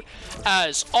wrote.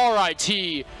 As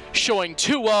RIT showing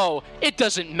 2-0, it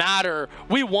doesn't matter.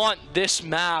 We want this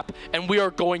map, and we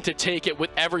are going to take it with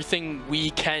everything we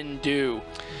can do.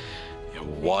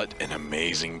 what an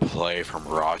amazing play from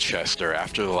Rochester.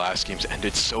 After the last games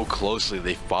ended so closely,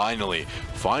 they finally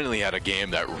had a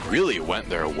game that really went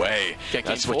their way.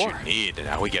 That's what you need. And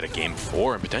now we get a game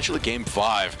 4 and potentially game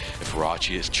 5 if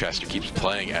Rochester keeps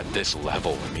playing at this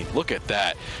level. I mean, look at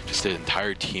that. Just an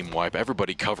entire team wipe,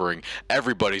 everybody covering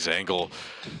everybody's angle.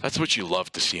 That's what you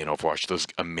love to see in Overwatch, those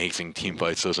amazing team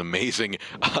fights, those amazing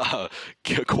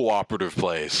cooperative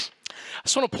plays. I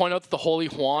just want to point out that the Holy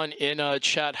Juan in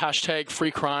chat, hashtag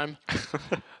free crime.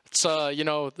 It's, you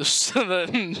know, the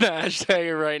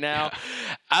hashtag right now.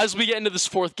 Yeah. As we get into this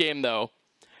 4th game, though,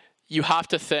 you have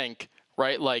to think,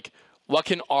 right, like, what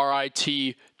can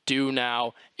RIT do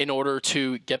now in order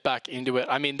to get back into it?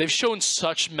 I mean, they've shown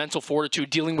such mental fortitude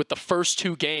dealing with the first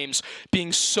 2 games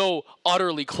being so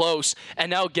utterly close, and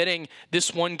now getting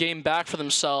this 1 game back for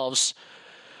themselves.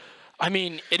 I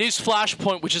mean, it is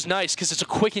Flashpoint, which is nice because it's a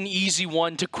quick and easy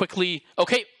one to quickly,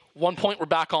 okay, 1 point, we're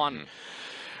back on.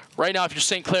 Right now, if you're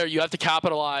St. Clair, you have to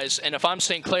capitalize, and if I'm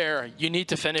St. Clair, you need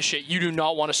to finish it. You do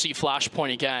not want to see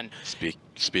Flashpoint again.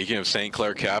 Speaking of St.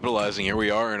 Clair capitalizing, here we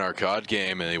are in our COD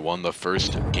game, and they won the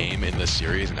first game in the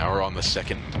series, and now we're on the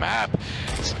 2nd map.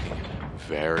 It's looking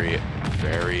very,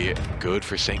 very good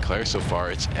for St. Clair so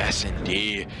far. It's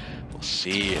S&D. We'll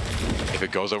see if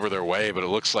it goes over their way, but it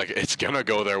looks like it's gonna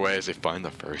go their way as they find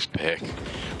the first pick.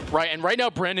 Right, and right now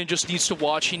Brandon just needs to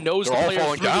watch. He knows the player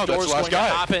through the door is going to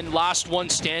happen. Last one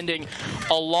standing.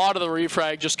 A lot of the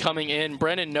refrag just coming in.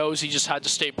 Brandon knows he just had to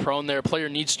stay prone there. Player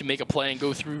needs to make a play and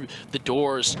go through the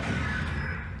doors.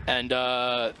 And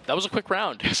that was a quick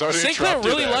round. St. Clair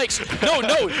really likes. No,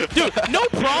 dude, no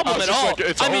problem at all.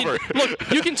 Like, I mean,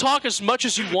 look, you can talk as much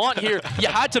as you want here. You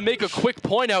had to make a quick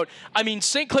point out. I mean,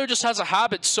 St. Clair just has a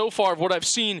habit so far of what I've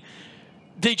seen.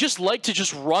 They just like to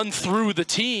just run through the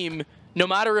team, no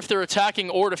matter if they're attacking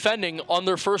or defending on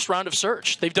their first round of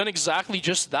search. They've done exactly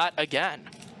just that again.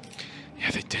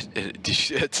 Yeah, they did.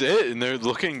 That's it, and they're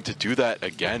looking to do that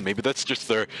again. Maybe that's just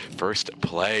their first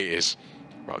play is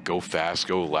go fast,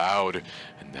 go loud,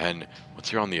 and then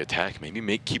once you're on the attack,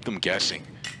 maybe keep them guessing.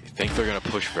 They think they're going to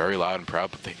push very loud and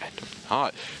proud, but they end up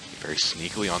not. Very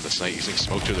sneakily on the site, using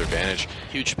smoke to their advantage.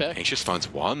 Huge pick. Anxious Funds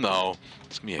 1, though.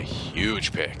 It's going to be a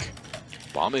huge pick.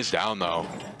 Bomb is down, though.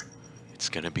 It's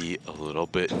going to be a little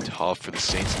bit tough for the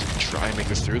Saints to try and make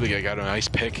this through. They got a nice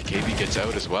pick. KB gets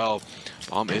out as well.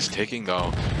 Bomb is ticking,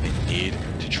 though. They need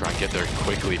to try and get there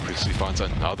quickly. Priestley finds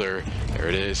another. There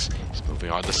it is. He's moving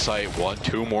on the site.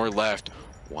 2 more left.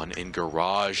 1 in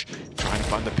garage. Trying to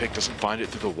find the pick. Doesn't find it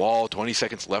through the wall. 20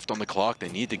 seconds left on the clock. They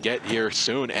need to get here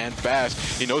soon and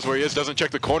fast. He knows where he is. Doesn't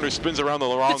check the corner. Spins around the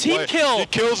wrong way. Team kill. He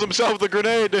kills himself with the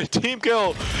grenade. Team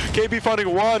kill. KB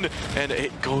finding 1. And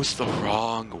it goes the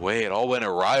wrong way. It all went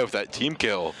awry with that team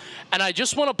kill. And I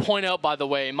just want to point out, by the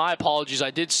way, my apologies,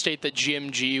 I did state that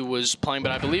GMG was playing,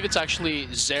 but I believe it's actually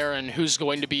Zarin who's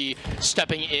going to be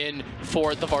stepping in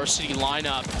for the varsity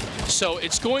lineup. So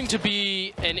it's going to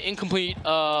be an incomplete,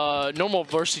 normal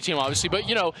varsity team, obviously, but,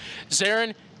 you know,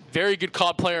 Zarin, very good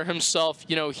COD player himself.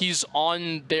 You know, he's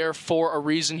on there for a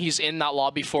reason. He's in that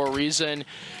lobby for a reason.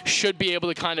 Should be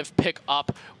able to kind of pick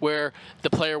up where the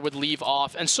player would leave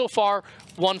off. And so far,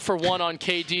 1 for 1 on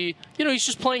KD. You know, he's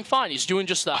just playing fine. He's doing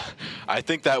just that. I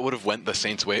think that would have went the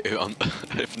Saints' way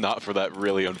if not for that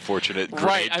really unfortunate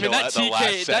right. I mean, that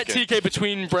TK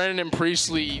between Brandon and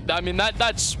Priestley, I mean,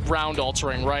 that's round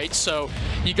altering, right? So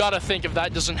you got to think if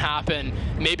that doesn't happen,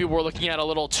 maybe we're looking at a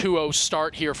little 2-0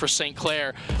 start here for St.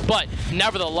 Clair. But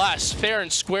nevertheless, fair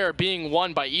and square being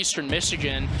won by Eastern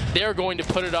Michigan, they're going to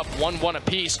put it up 1-1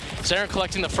 apiece. Zarin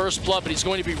collecting the first blood, but he's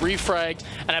going to be refragged,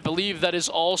 and I believe that is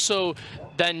also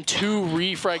then 2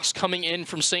 refrags coming in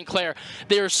from St. Clair.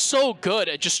 They are so good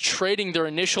at just trading their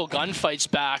initial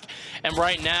gunfights back, and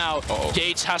right now,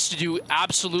 Gates has to do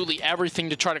absolutely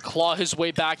everything to try to claw his way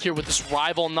back here with this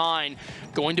rival 9.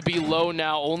 Going to be low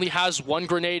now, only has 1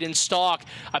 grenade in stock.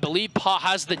 I believe Pa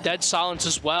has the dead silence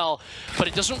as well, but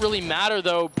it doesn't really matter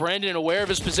though. Brandon, aware of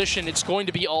his position, it's going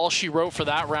to be all she wrote for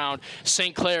that round.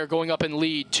 St. Clair going up in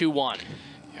lead 2-1.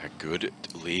 Yeah, good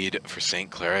lead for St.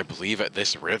 Clair. I believe at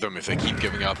this rhythm, if they keep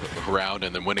giving up a round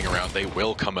and then winning a round, they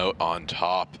will come out on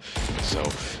top. So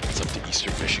it's up to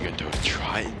Eastern Michigan to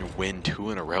try and win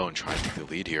 2 in a row and try and take the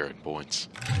lead here in points.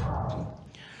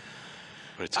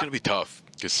 But it's going to be tough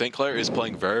because St. Clair is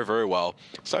playing very, very well.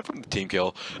 Aside from the team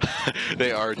kill,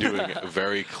 they are doing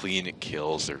very clean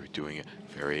kills. They're doing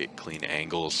very clean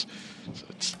angles. So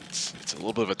it's a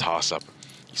little bit of a toss-up.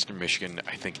 Eastern Michigan,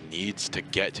 I think, needs to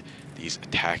get these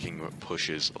attacking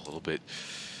pushes a little bit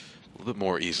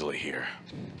more easily here.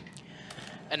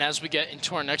 And as we get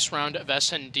into our next round of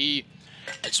S&D,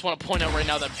 I just want to point out right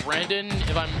now that Brandon,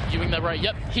 if I'm viewing that right,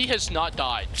 yep, he has not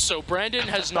died. So Brandon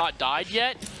has not died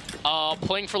yet,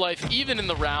 playing for life even in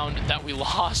the round that we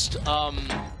lost.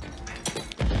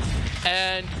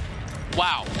 And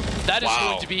wow, that is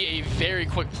going to be a very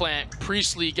quick plant.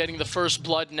 Priestley getting the first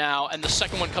blood now, and the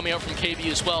second one coming out from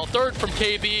KB as well. Third from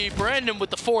KB, Brandon with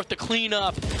the fourth to clean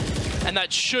up, and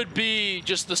that should be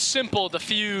just the simple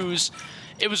defuse.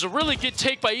 It was a really good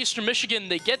take by Eastern Michigan.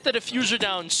 They get the diffuser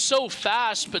down so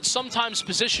fast, but sometimes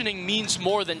positioning means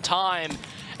more than time.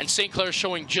 And St. Clair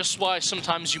showing just why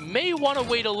sometimes you may want to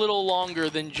wait a little longer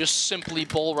than just simply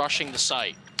bull rushing the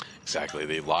site. Exactly.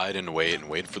 They lied and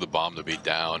waited for the bomb to be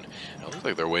down. And it looks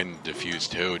like they're waiting to defuse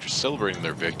too, just celebrating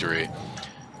their victory.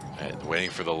 And waiting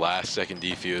for the last second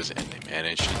defuse, and they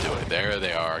managed to do it. There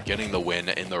they are, getting the win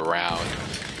in the round.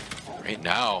 Right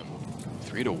now,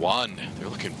 3-1. They're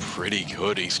looking pretty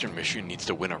good. Eastern Michigan needs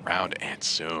to win a round, and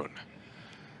soon.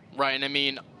 Right, and I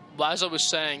mean, as I was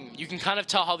saying, you can kind of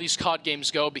tell how these COD games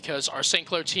go because our St.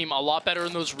 Clair team a lot better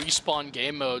in those respawn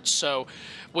game modes. So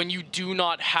when you do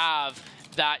not have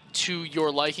that to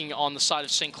your liking on the side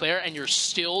of St. Clair and you're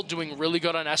still doing really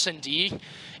good on S&D,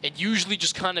 it usually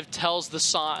just kind of tells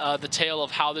the tale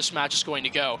of how this match is going to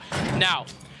go. Now,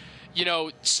 you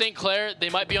know, St. Clair, they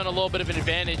might be on a little bit of an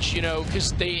advantage, you know,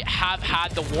 because they have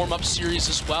had the warm-up series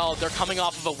as well. They're coming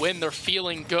off of a win. They're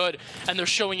feeling good, and they're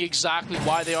showing exactly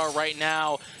why they are right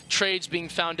now. Trades being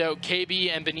found out, KB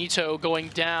and Benito going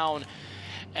down.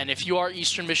 And if you are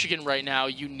Eastern Michigan right now,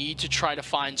 you need to try to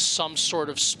find some sort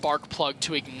of spark plug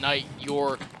to ignite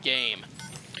your game.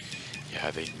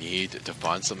 Yeah, they need to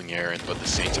find something, Aaron, but the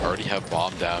Saints already have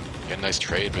bomb down. Get a nice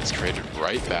trade, but it's traded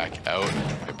right back out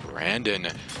by Brandon.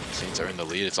 The Saints are in the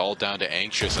lead. It's all down to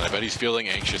Anxious, and I bet he's feeling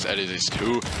anxious. It is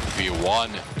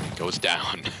 2v1. Goes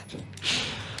down.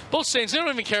 Both Saints, they don't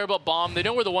even care about bomb. They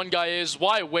know where the one guy is.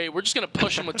 Why wait? We're just going to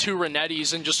push him with 2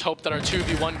 Renettis and just hope that our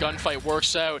 2v1 gunfight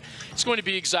works out. It's going to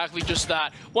be exactly just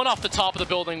that. One off the top of the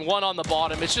building, one on the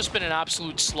bottom. It's just been an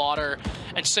absolute slaughter.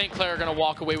 And St. Clair are going to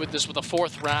walk away with this with a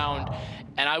 4th round.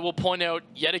 And I will point out,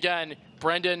 yet again,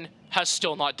 Brendan has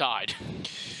still not died.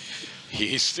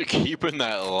 He's keeping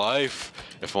that life.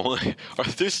 If only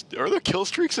are there kill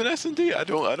streaks in S&D? I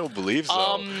don't believe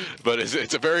so. But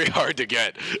it's a very hard to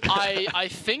get. I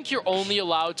think you're only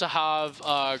allowed to have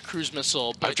cruise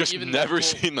missile. But I've just never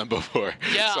seen them before.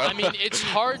 Yeah, so. I mean it's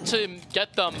hard to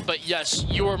get them, but yes,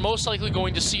 you are most likely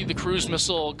going to see the cruise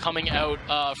missile coming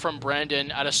out from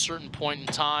Brandon at a certain point in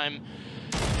time.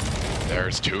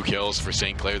 There's 2 kills for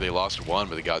St. Clair. They lost 1,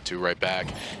 but they got 2 right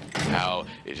back. Now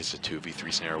it is a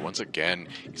 2v3 scenario. Once again,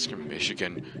 Eastern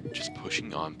Michigan just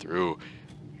pushing on through.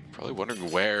 Probably wondering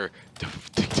where to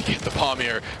get the bomb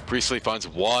here. Priestley finds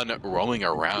 1 roaming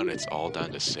around. It's all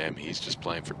down to Sim. He's just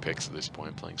playing for picks at this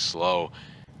point, playing slow,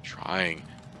 trying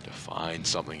to find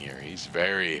something here. He's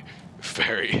very,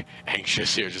 very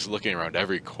anxious here, just looking around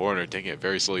every corner, taking it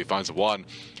very slowly. He finds 1.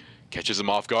 Catches him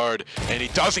off guard, and he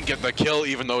doesn't get the kill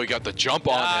even though he got the jump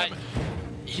on him.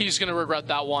 He's going to regret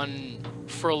that one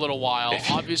for a little while.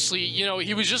 Obviously, you know,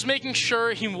 he was just making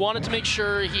sure, he wanted to make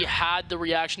sure he had the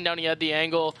reaction down, he had the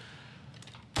angle.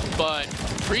 But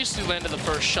Priestley landed the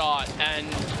first shot, and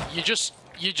you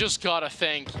just got to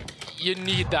think, you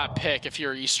need that pick if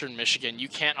you're Eastern Michigan. You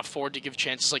can't afford to give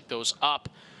chances like those up.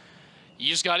 You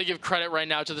just got to give credit right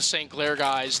now to the St. Clair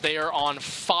guys. They are on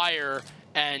fire.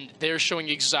 And they're showing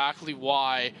exactly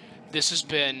why this has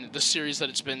been the series that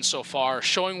it's been so far,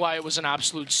 showing why it was an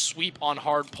absolute sweep on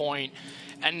hard point.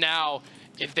 And now,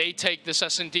 if they take this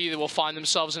S&D, they will find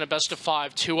themselves in a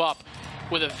best-of-5, 2-up,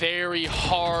 with a very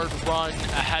hard run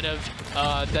ahead of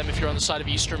them if you're on the side of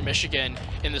Eastern Michigan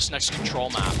in this next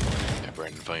control map.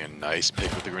 Brandon playing a nice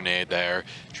pick with the grenade there,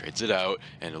 trades it out,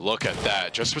 and look at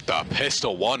that, just with the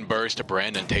pistol, 1 burst to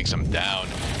Brandon takes him down.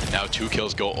 Now 2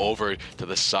 kills go over to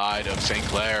the side of St.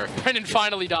 Clair. Brandon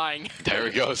finally dying. There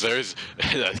he goes, there's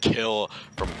a kill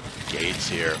from Gates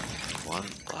here. 1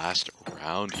 last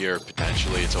round here,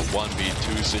 potentially. It's a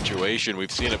 1v2 situation.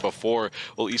 We've seen it before.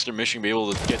 Will Eastern Michigan be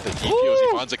able to get the DPOs?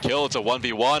 He finds a kill. It's a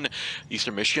 1v1.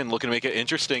 Eastern Michigan looking to make it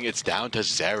interesting. It's down to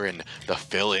Zarin, the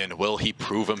fill-in. Will he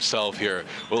prove himself here?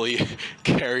 Will he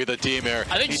carry the team here?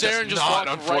 I think Zarin just not,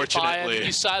 walked unfortunately. right by him.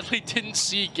 He sadly didn't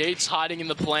see Gates hiding in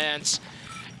the plants.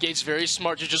 Gates very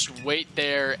smart to just wait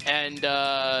there. And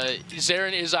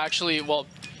Zarin is actually, well,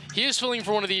 he is filling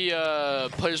for one of the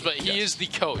players, but he is the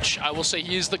coach. I will say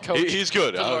he is the coach. He's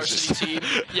good. For the Varsity team.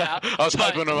 Yeah. I was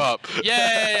hyping him up.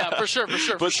 Yeah, for sure.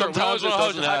 But sometimes it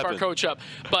doesn't happen. Hype our coach up.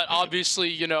 But obviously,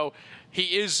 you know,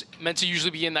 he is meant to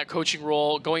usually be in that coaching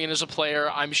role. Going in as a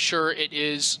player, I'm sure it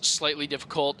is slightly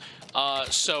difficult.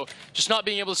 So just not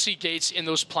being able to see Gates in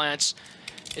those plants,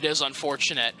 it is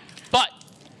unfortunate. But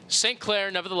St.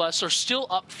 Clair, nevertheless, are still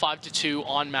up 5-2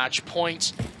 on match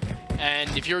point.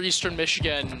 And if you're Eastern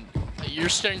Michigan, you're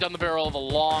staring down the barrel of a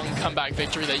long comeback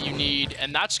victory that you need,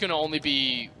 and that's going to only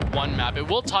be one map. It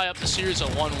will tie up the series at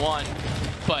 1-1,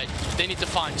 but they need to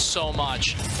find so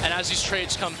much. And as these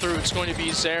trades come through, it's going to be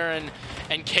Zarin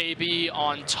and KB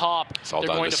on top. They're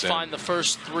going to find the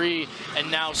first 3,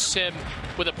 and now Sim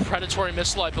with a predatory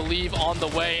missile, I believe, on the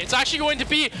way. It's actually going to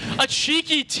be a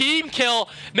cheeky team kill.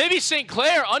 Maybe St.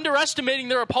 Clair underestimating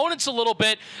their opponents a little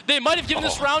bit. They might have given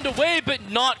this round away,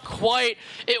 but not quite.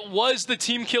 It was the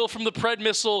team kill from the pred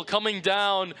missile coming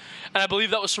down, and I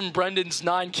believe that was from Brendan's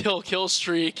 9-kill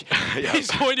streak. Yep.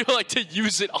 He's going to like to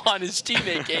use it on his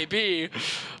teammate KB,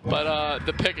 but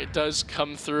the pick does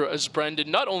come through as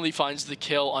Brendan not only finds the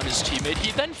kill on his teammate,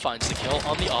 he then finds the kill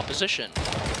on the opposition.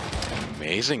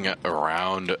 Amazing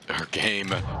round or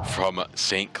game from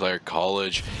St. Clair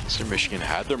College. Eastern Michigan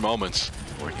had their moments.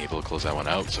 Weren't able to close that one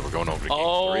out, so we're going over to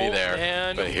game 3 there.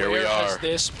 And but here we are. Where has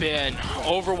this been?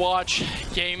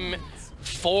 Overwatch game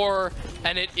 4,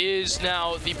 and it is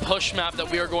now the push map that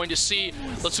we are going to see.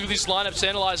 Let's look at these lineups,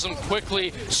 analyze them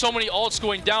quickly. So many ults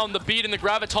going down, the beat and the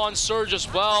Graviton surge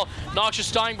as well.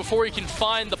 Noxious dying before he can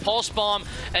find the pulse bomb,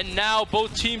 and now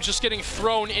both teams just getting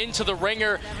thrown into the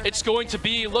ringer. It's going to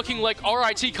be looking like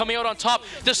RIT coming out on top,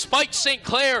 despite St.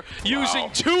 Clair using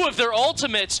 2 of their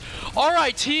ultimates.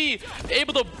 RIT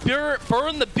able to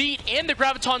burn the beat and the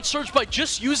Graviton surge by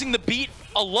just using the beat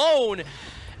alone.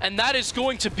 And that is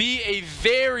going to be a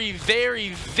very, very,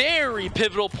 very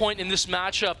pivotal point in this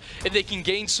matchup if they can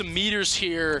gain some meters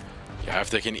here. Yeah, if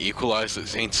they can equalize the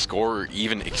Saints score or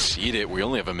even exceed it. We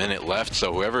only have a minute left,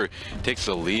 so whoever takes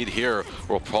the lead here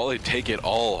will probably take it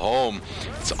all home.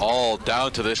 It's all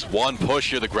down to this one push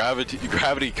here. The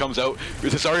gravity comes out, the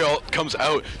Zariel comes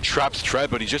out, traps Tread,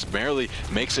 but he just barely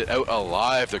makes it out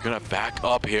alive. They're gonna back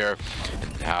up here.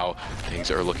 And now things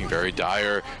are looking very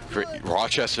dire. For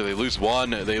Rochester, they lose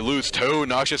 1, they lose 2.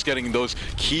 Noxious getting those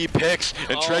key picks,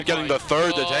 and Tread getting the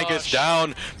 3rd. The tank is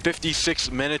down.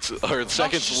 56 minutes or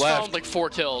seconds left. Like 4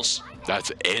 kills.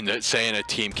 That's insane. A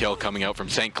team kill coming out from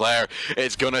St. Clair.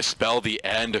 It's gonna spell the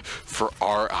end for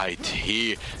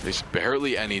RIT. There's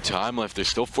barely any time left. There's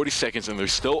still 40 seconds and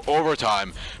there's still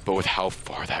overtime. But with how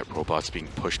far that robot's being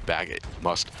pushed back, it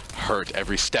must hurt.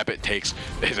 Every step it takes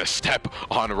is a step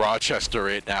on Rochester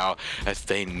right now, as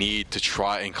they need to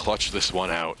try and clutch this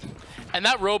one out. And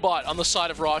that robot on the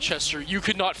side of Rochester, you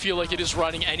could not feel like it is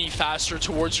running any faster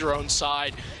towards your own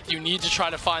side. You need to try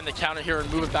to find the counter here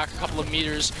and move it back a couple of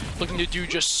meters. Looking to do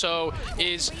just so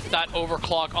is that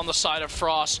overclock on the side of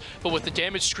Frost. But with the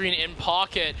damage screen in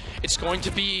pocket, it's going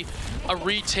to be a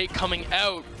retake coming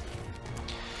out.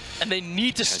 And they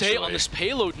need to stay on this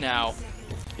payload now.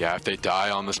 Yeah, if they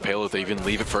die on this payload, they even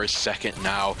leave it for a second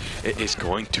now, it is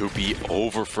going to be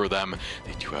over for them.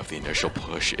 They do have the initial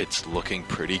push. It's looking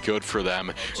pretty good for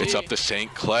them. It's up to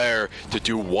St. Clair to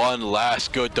do one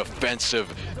last good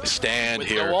defensive stand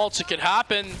here. With no ults, it could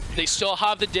happen. They still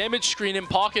have the damage screen in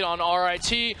pocket on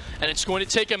RIT, and it's going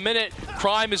to take a minute.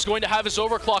 Crime is going to have his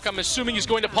overclock. I'm assuming he's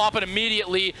going to pop it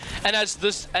immediately. And as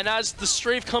the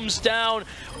strafe comes down,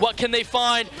 what can they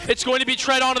find? It's going to be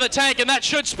Tread onto the tank, and that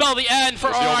should spell the end for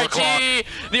RIT.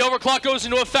 The overclock goes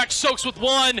into effect. Soaks with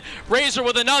 1, Razor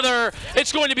with another.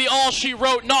 It's going to be all she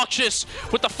wrote. Noxious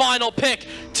with the final pick.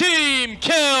 Team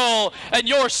kill, and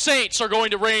your Saints are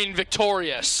going to reign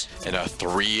victorious. In a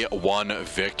 3-1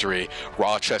 victory.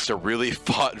 Rochester really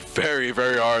fought very,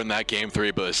 very hard in that game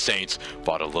 3, but the Saints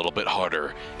fought a little bit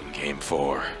harder in game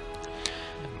 4.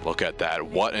 Look at that.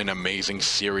 What an amazing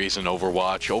series in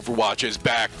Overwatch. Overwatch is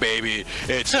back, baby.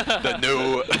 It's the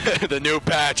new the new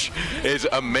patch is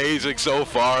amazing so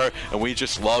far, and we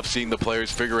just love seeing the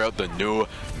players figure out the new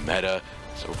meta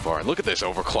so far. And look at this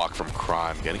overclock from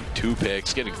Crime, getting 2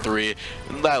 picks, getting 3,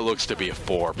 and that looks to be a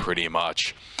 4 pretty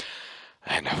much.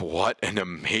 And what an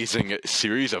amazing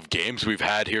series of games we've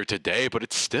had here today, but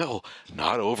it's still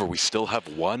not over. We still have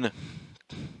one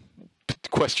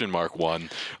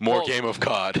more game of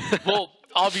COD. Well,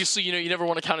 obviously, you know, you never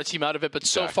want to count a team out of it, but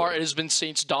so far it has been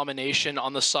Saints domination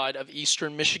on the side of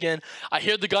Eastern Michigan. I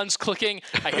hear the guns clicking.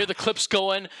 I hear the clips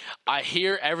going. I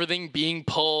hear everything being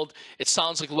pulled. It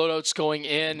sounds like loadouts going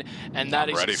in, and that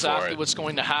is exactly what's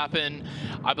going to happen.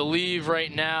 I believe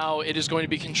right now it is going to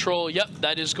be Control. Yep,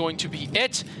 that is going to be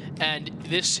it. And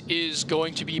this is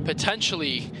going to be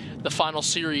potentially the final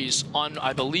series on,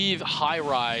 I believe, High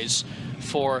Rise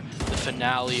for the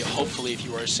finale, hopefully, if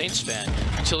you are a Saints fan.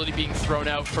 Utility being thrown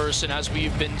out first, and as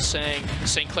we've been saying,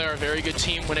 St. Clair, a very good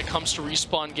team when it comes to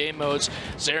respawn game modes.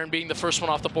 Zaren being the first one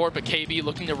off the board, but KB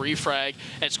looking to refrag.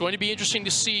 And it's going to be interesting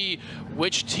to see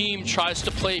which team tries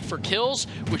to play for kills,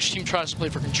 which team tries to play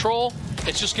for control.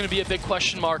 It's just going to be a big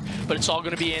question mark, but it's all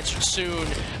going to be answered soon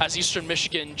as Eastern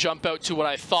Michigan jump out to what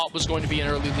I thought was going to be an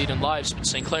early lead in lives, but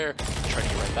St. Clair trying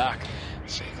to get right back.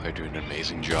 St. Clair doing an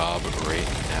amazing job right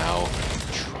now,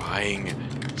 trying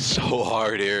so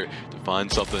hard here to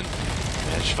find something.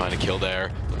 Managed to find a kill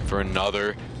there, looking for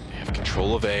another. They have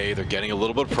control of A. They're getting a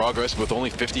little bit of progress with only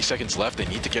 50 seconds left. They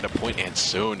need to get a point, and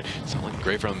soon. It's not looking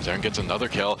great for them. Zaren gets another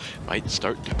kill. Might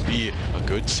start to be a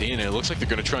good scene, and it looks like they're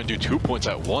going to try and do 2 points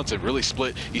at once and really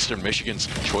split Eastern Michigan's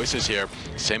choices here.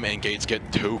 Sim and Gates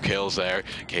get 2 kills there.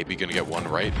 KB going to get 1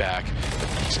 right back.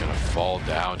 He's going to fall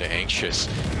down to Anxious.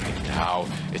 And now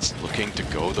it's looking to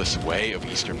go this way of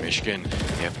Eastern Michigan.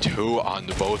 They have 2 on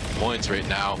both points right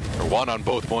now, or 1 on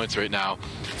both points right now.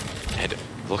 And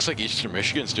looks like Eastern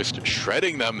Michigan's just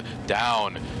shredding them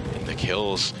down in the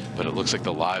kills, but it looks like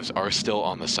the lives are still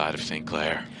on the side of St.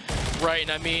 Clair. Right,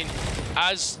 and I mean,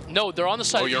 no, they're on the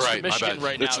side of Eastern Michigan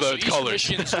right now. It's so the colors.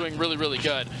 Eastern Michigan's doing really, really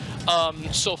good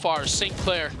so far. St.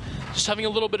 Clair just having a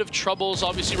little bit of troubles.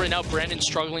 Obviously, right now, Brandon's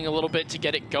struggling a little bit to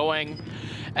get it going,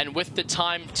 and with the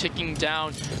time ticking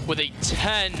down with a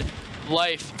 10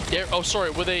 life,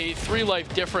 with a 3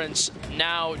 life difference,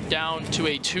 now down to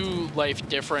a 2 life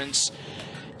difference.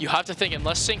 You have to think,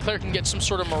 unless St. Clair can get some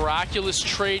sort of miraculous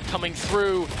trade coming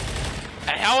through.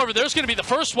 And however, there's going to be the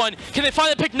first one. Can they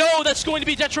find the pick? No, that's going to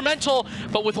be detrimental.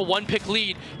 But with a 1-pick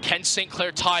lead, can St.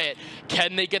 Clair tie it?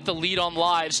 Can they get the lead on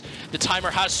lives? The timer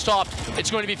has stopped.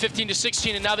 It's going to be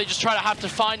 15-16, and now they just have to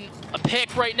find a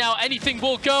pick right now. Anything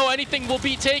will go. Anything will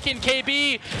be taken.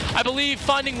 KB, I believe,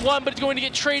 finding 1, but it's going to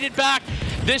get traded back.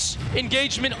 This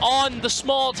engagement on the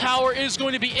small tower is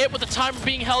going to be it, with the timer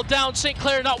being held down. St.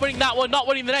 Clair not winning that one, not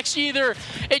winning the next either.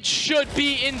 It should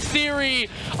be, in theory,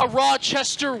 a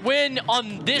Rochester win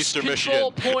on this Eastern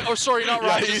control Michigan. point. Or sorry, not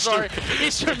Rochester, sorry.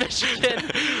 Eastern Michigan.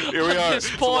 Here we are.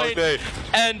 This point. It's a long day.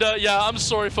 And yeah, I'm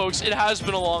sorry, folks. It has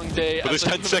been a long day. But there's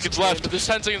 10 seconds left. There's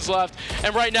 10 seconds left.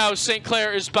 And right now, St.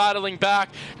 Clair is battling back.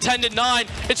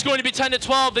 10-9. It's going to be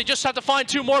 10-12. They just have to find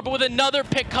 2 more, but with another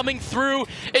pick coming through,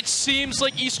 it seems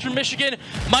like Eastern Michigan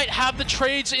might have the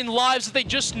trades in lives that they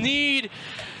just need.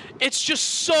 It's just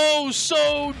so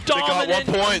dominant. They got 1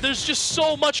 point. There's just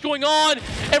so much going on.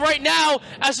 And right now,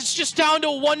 as it's just down to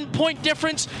a 1-point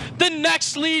difference, the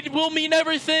next lead will mean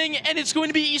everything, and it's going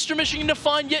to be Eastern Michigan to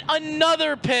find yet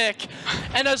another pick.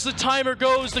 And as the timer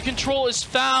goes, the control is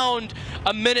found.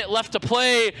 A minute left to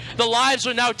play. The lives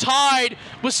are now tied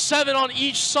with 7 on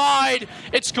each side.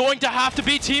 It's going to have to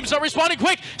be teams not responding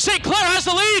quick. St. Clair has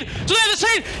the lead. Do they have the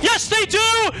same? Yes, they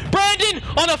do. Brandon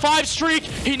on a 5 streak.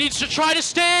 He needs to try to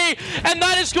stay, and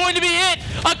that is going to be it.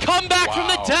 A comeback from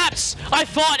the depths. I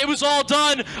thought it was all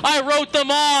done. I wrote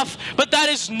them off, but that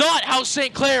is not how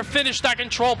St. Clair finished that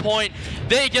control point.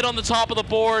 They get on the top of the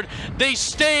board. They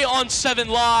stay on 7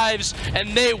 lives,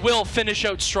 and they will finish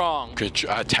out strong.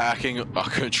 Attacking a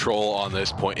control on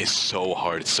this point is so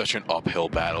hard. It's such an uphill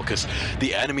battle because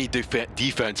the enemy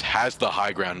defense has the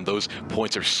high ground, and those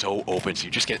points are so open. So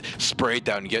you just get sprayed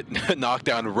down and get knocked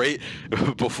down right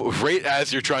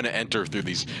as you're trying to enter through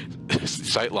these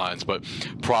sight lines. But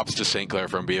props to St. Clair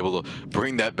for being able to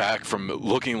bring that back from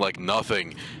looking like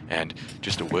nothing and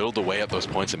just whittled away at those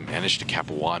points and managed to cap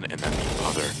 1, and then the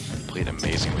other played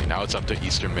amazingly. Now it's up to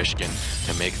Eastern Michigan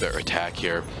to make their attack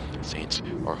here. Saints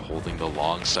are holding the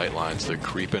long sight lines. They're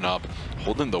creeping up,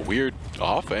 holding the weird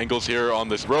off angles here on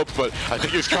this rope, but I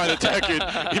think he was trying to attack it.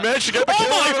 He managed to get the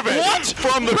kill out of it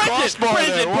from the crossbar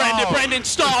there. Wow. Brandon,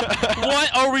 stop.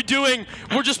 What are we doing?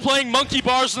 We're just playing monkey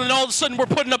bars, and then all of a sudden we're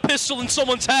putting a pistol in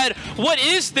someone's head. What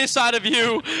is this out of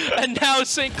you? And now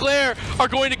St. Clair are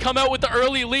going to come out with the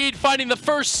early lead, finding the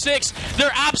first 6.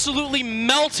 They're absolutely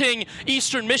melting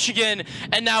Eastern Michigan,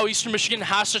 and now Eastern Michigan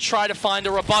has to try to find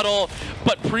a rebuttal,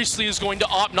 but Priestley is going to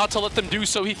opt not to let them do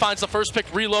so. He finds the first pick,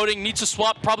 reloading, needs to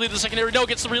swap probably the secondary. No,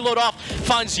 gets the reload off,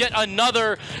 finds yet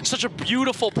another. Such a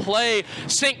beautiful play.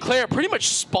 St. Clair pretty much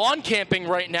spawn camping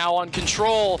right now on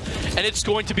control, and it's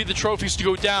going to be the trophies to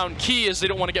go down. Key is they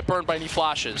don't want to get burned by any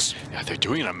flashes. Yeah, they're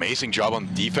doing an amazing job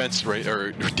on defense right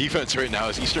now,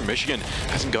 as Eastern Michigan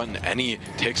hasn't gotten any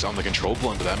ticks on the control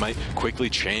blend, but that might quickly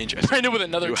change. Brandon with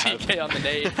another TK on the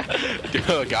nade.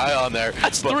 A guy on there.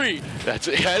 That's 3.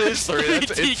 It is 3.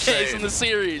 That's TKs insane. in the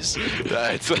series.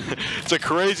 It's a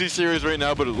crazy series right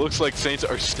now, but it looks like Saints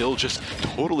are still just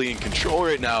totally in control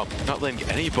right now, not letting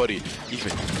anybody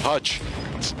even touch.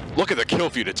 look at the kill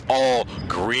feed. It's all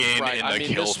green in the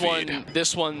kill feed.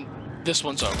 This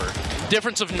one's over.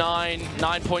 Difference of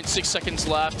 9.6 seconds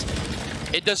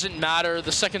left. It doesn't matter.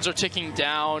 The seconds are ticking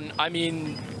down. I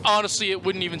mean, honestly, it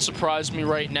wouldn't even surprise me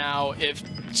right now if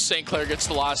St. Clair gets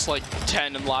the last, like,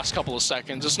 10 in the last couple of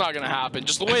seconds. It's not going to happen.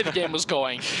 Just the way the game was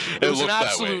going. It was an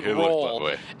absolute roll.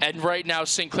 And right now,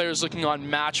 St. Clair is looking on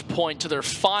match point to their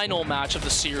final match of the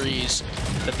series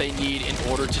that they need in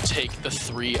order to take the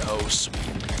 3-0 sweep.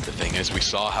 The thing is, we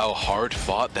saw how hard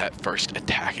fought that first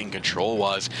attacking control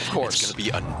was. Of course. It's going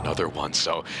to be another one.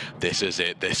 So this is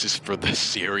it. This is for the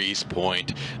series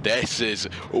point. This is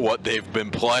what they've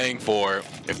been playing for.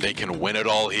 If they can win it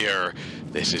all here,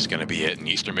 this is going to be it. And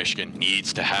Eastern Michigan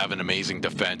needs to have an amazing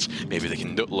defense. Maybe they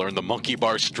can learn the monkey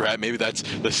bar strat. Maybe that's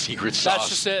the secret sauce. That's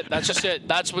just it. That's just it.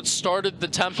 That's what started the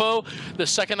tempo. The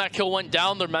second that kill went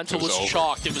down, their mental was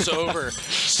chalked. It was over.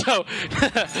 So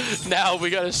now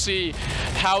we got to see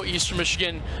how Eastern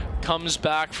Michigan comes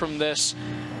back from this.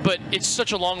 But it's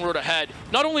such a long road ahead.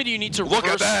 Not only do you need to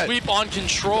reverse sweep on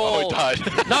control,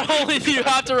 not only do you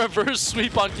have to reverse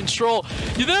sweep on control,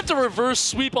 you then have to reverse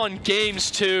sweep on games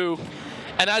too.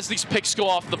 And as these picks go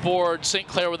off the board, St.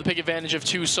 Clair with a pick advantage of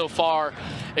 2 so far.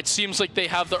 It seems like they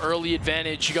have the early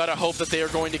advantage. You got to hope that they are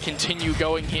going to continue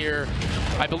going here.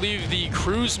 I believe the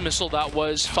cruise missile that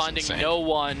was finding no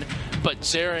one, but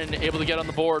Zarin able to get on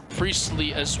the board.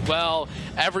 Priestley as well.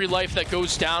 Every life that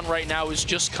goes down right now is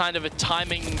just kind of a time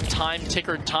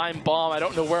ticker, time bomb. I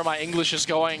don't know where my English is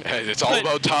going. Hey, it's all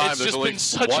about time. It's just been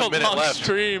such a long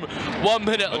stream. 1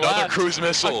 minute left. Another cruise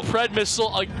missile. A Pred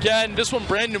missile again. This one,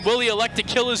 Brandon Willie elect to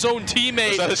kill his own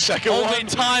teammate. Is that a second one? Only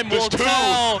time will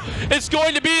tell. It's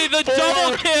going to be the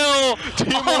double kill.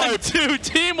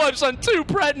 Team wipes on 2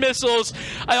 Pred missiles.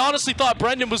 I honestly thought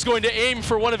Brendan was going to aim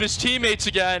for one of his teammates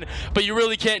again, but you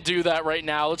really can't do that right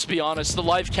now. Let's be honest. The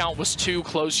life count was too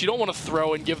close. You don't want to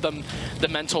throw and give them the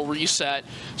mental reset.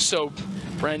 So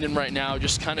Brandon right now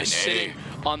just kind of sitting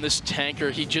on this tanker.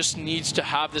 He just needs to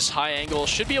have this high angle.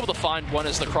 Should be able to find one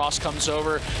as the cross comes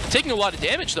over. Taking a lot of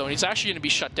damage though, and he's actually going to be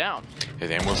shut down.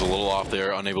 His aim was a little off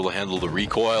there, unable to handle the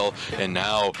recoil, and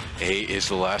now A is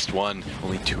the last one.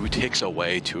 Only 2 ticks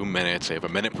away, 2 minutes. They have a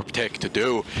minute per tick to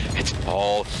do. It's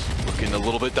all looking a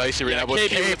little bit dicey right now, but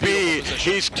KB,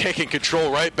 he's taking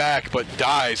control right back, but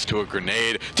dies to a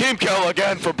grenade. Team kill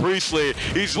again for Priestley.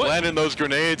 He's landing those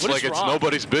grenades like it's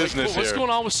nobody's business here. What's going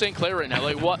on with St. Clair right now?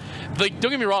 Like what? Like, don't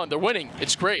get me wrong, they're winning.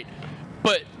 It's great.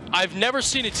 But I've never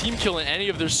seen a team kill in any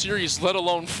of their series, let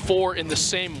alone 4 in the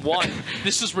same one.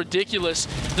 This is ridiculous.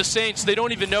 The Saints, they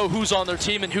don't even know who's on their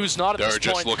team and who's not at this point.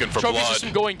 They're just looking for Trophy blood.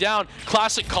 System going down.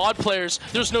 Classic COD players.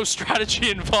 There's no strategy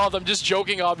involved. I'm just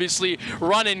joking, obviously.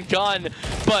 Run and gun.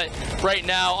 But right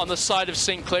now, on the side of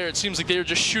St. Clair, it seems like they're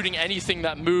just shooting anything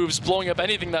that moves, blowing up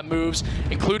anything that moves,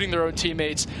 including their own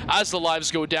teammates, as the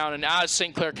lives go down. And as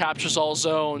St. Clair captures all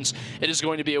zones, it is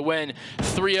going to be a win.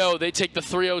 3-0. They take the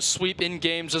 3-0 sweep in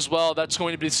games as well. That's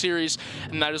going to be the series,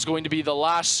 and that is going to be the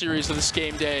last series of this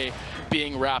game day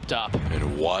being wrapped up.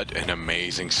 And what an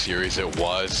amazing series it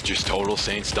was. Just total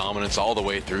Saints dominance all the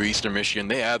way through. Eastern Michigan,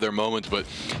 they had their moments, but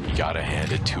you gotta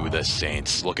hand it to the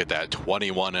Saints. Look at that,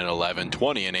 21-11,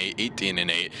 20-8,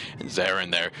 18-8, and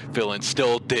Zarin there. Philin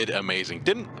still did amazing.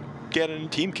 Didn't get any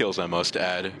team kills, I must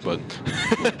add, but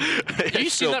you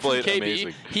see that from KB?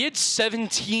 Amazing. He had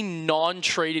 17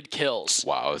 non-traded kills.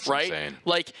 Wow, that's insane.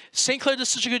 Like, St. Clair does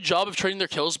such a good job of trading their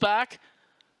kills back,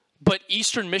 but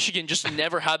Eastern Michigan just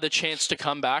never had the chance to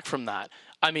come back from that.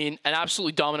 I mean, an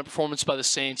absolutely dominant performance by the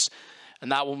Saints,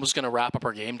 and that one was going to wrap up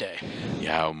our game day.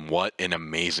 Yeah, what an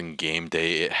amazing game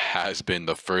day it has been.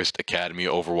 The first Academy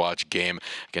Overwatch game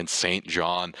against St.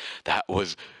 John. That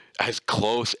was as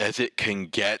close as it can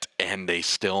get, and they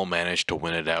still managed to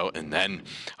win it out. And then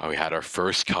we had our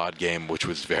first COD game, which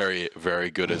was very,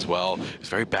 very good as well. It was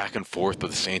very back and forth,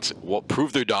 but the Saints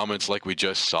proved their dominance like we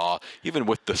just saw. Even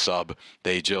with the sub,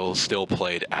 they still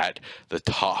played at the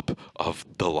top of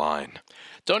the line.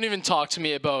 Don't even talk to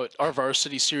me about our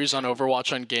Varsity series on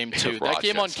Overwatch on Game 2. That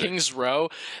game on Kings Row,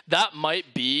 that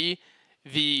might be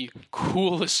the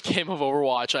coolest game of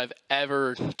Overwatch I've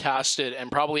ever casted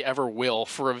and probably ever will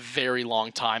for a very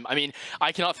long time. I mean,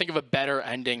 I cannot think of a better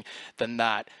ending than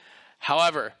that.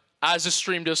 However, as the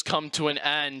stream does come to an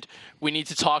end, we need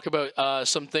to talk about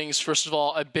some things. First of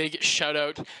all, a big shout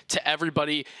out to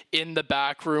everybody in the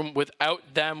back room.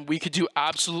 Without them, we could do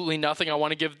absolutely nothing. I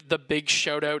want to give the big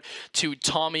shout out to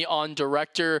Tommy on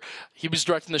director. He was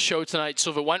directing the show tonight, so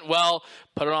if it went well,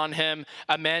 put it on him.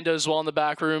 Amanda as well in the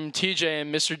back room. TJ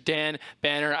and Mr. Dan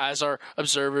Banner as our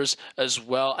observers as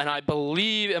well. And I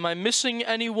believe, am I missing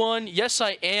anyone? Yes,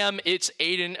 I am. It's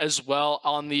Aiden as well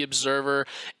on the observer.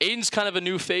 Aiden's kind of a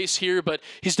new face here, but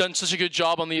he's done such a good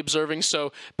job on the observing.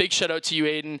 So big shout out to you,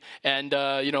 Aiden. And,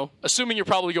 you know, assuming you're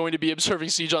probably going to be observing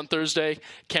Siege on Thursday,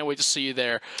 can't wait to see you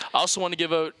there. I also want to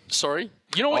give out, sorry.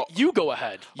 You know what? You go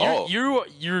ahead.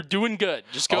 You're doing good.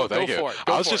 Just go for it.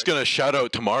 I was just going to shout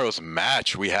out tomorrow's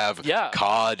match. We have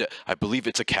COD, I believe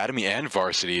it's Academy and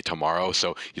Varsity tomorrow,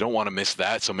 so you don't want to miss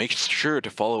that. So make sure to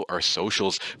follow our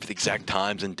socials for the exact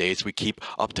times and dates. We keep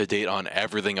up to date on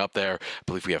everything up there. I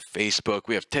believe we have Facebook,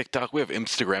 we have TikTok, we have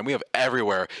Instagram, we have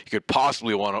everywhere you could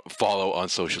possibly want to follow on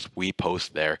socials. We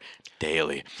post there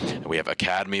daily. And we have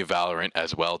Academy Valorant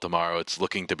as well tomorrow. It's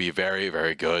looking to be very,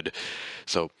 very good.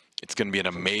 So it's going to be an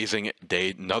amazing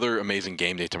day, another amazing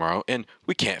game day tomorrow. And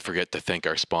we can't forget to thank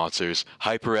our sponsors,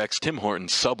 HyperX, Tim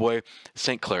Hortons, Subway,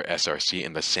 St. Clair SRC,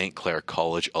 and the St. Clair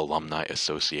College Alumni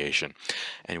Association.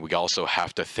 And we also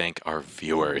have to thank our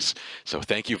viewers. So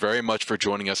thank you very much for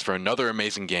joining us for another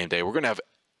amazing game day. We're going to have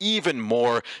even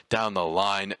more down the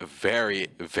line very,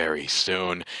 very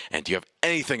soon. And do you have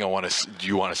anything you want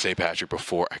to say, Patrick,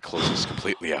 before I close this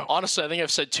completely out? Honestly, I think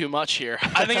I've said too much here.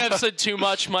 I think I've said too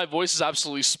much. My voice is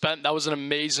absolutely spent. That was an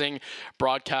amazing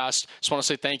broadcast. Just want to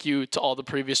say thank you to all the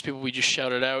previous people we just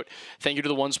shouted out. Thank you to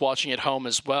the ones watching at home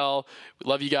as well. We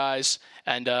love you guys.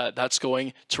 And that's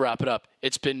going to wrap it up.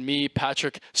 It's been me,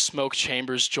 Patrick Smoke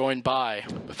Chambers, joined by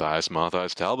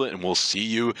Matthias Talbot, and we'll see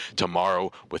you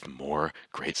tomorrow with more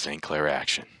great St. Clair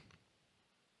action.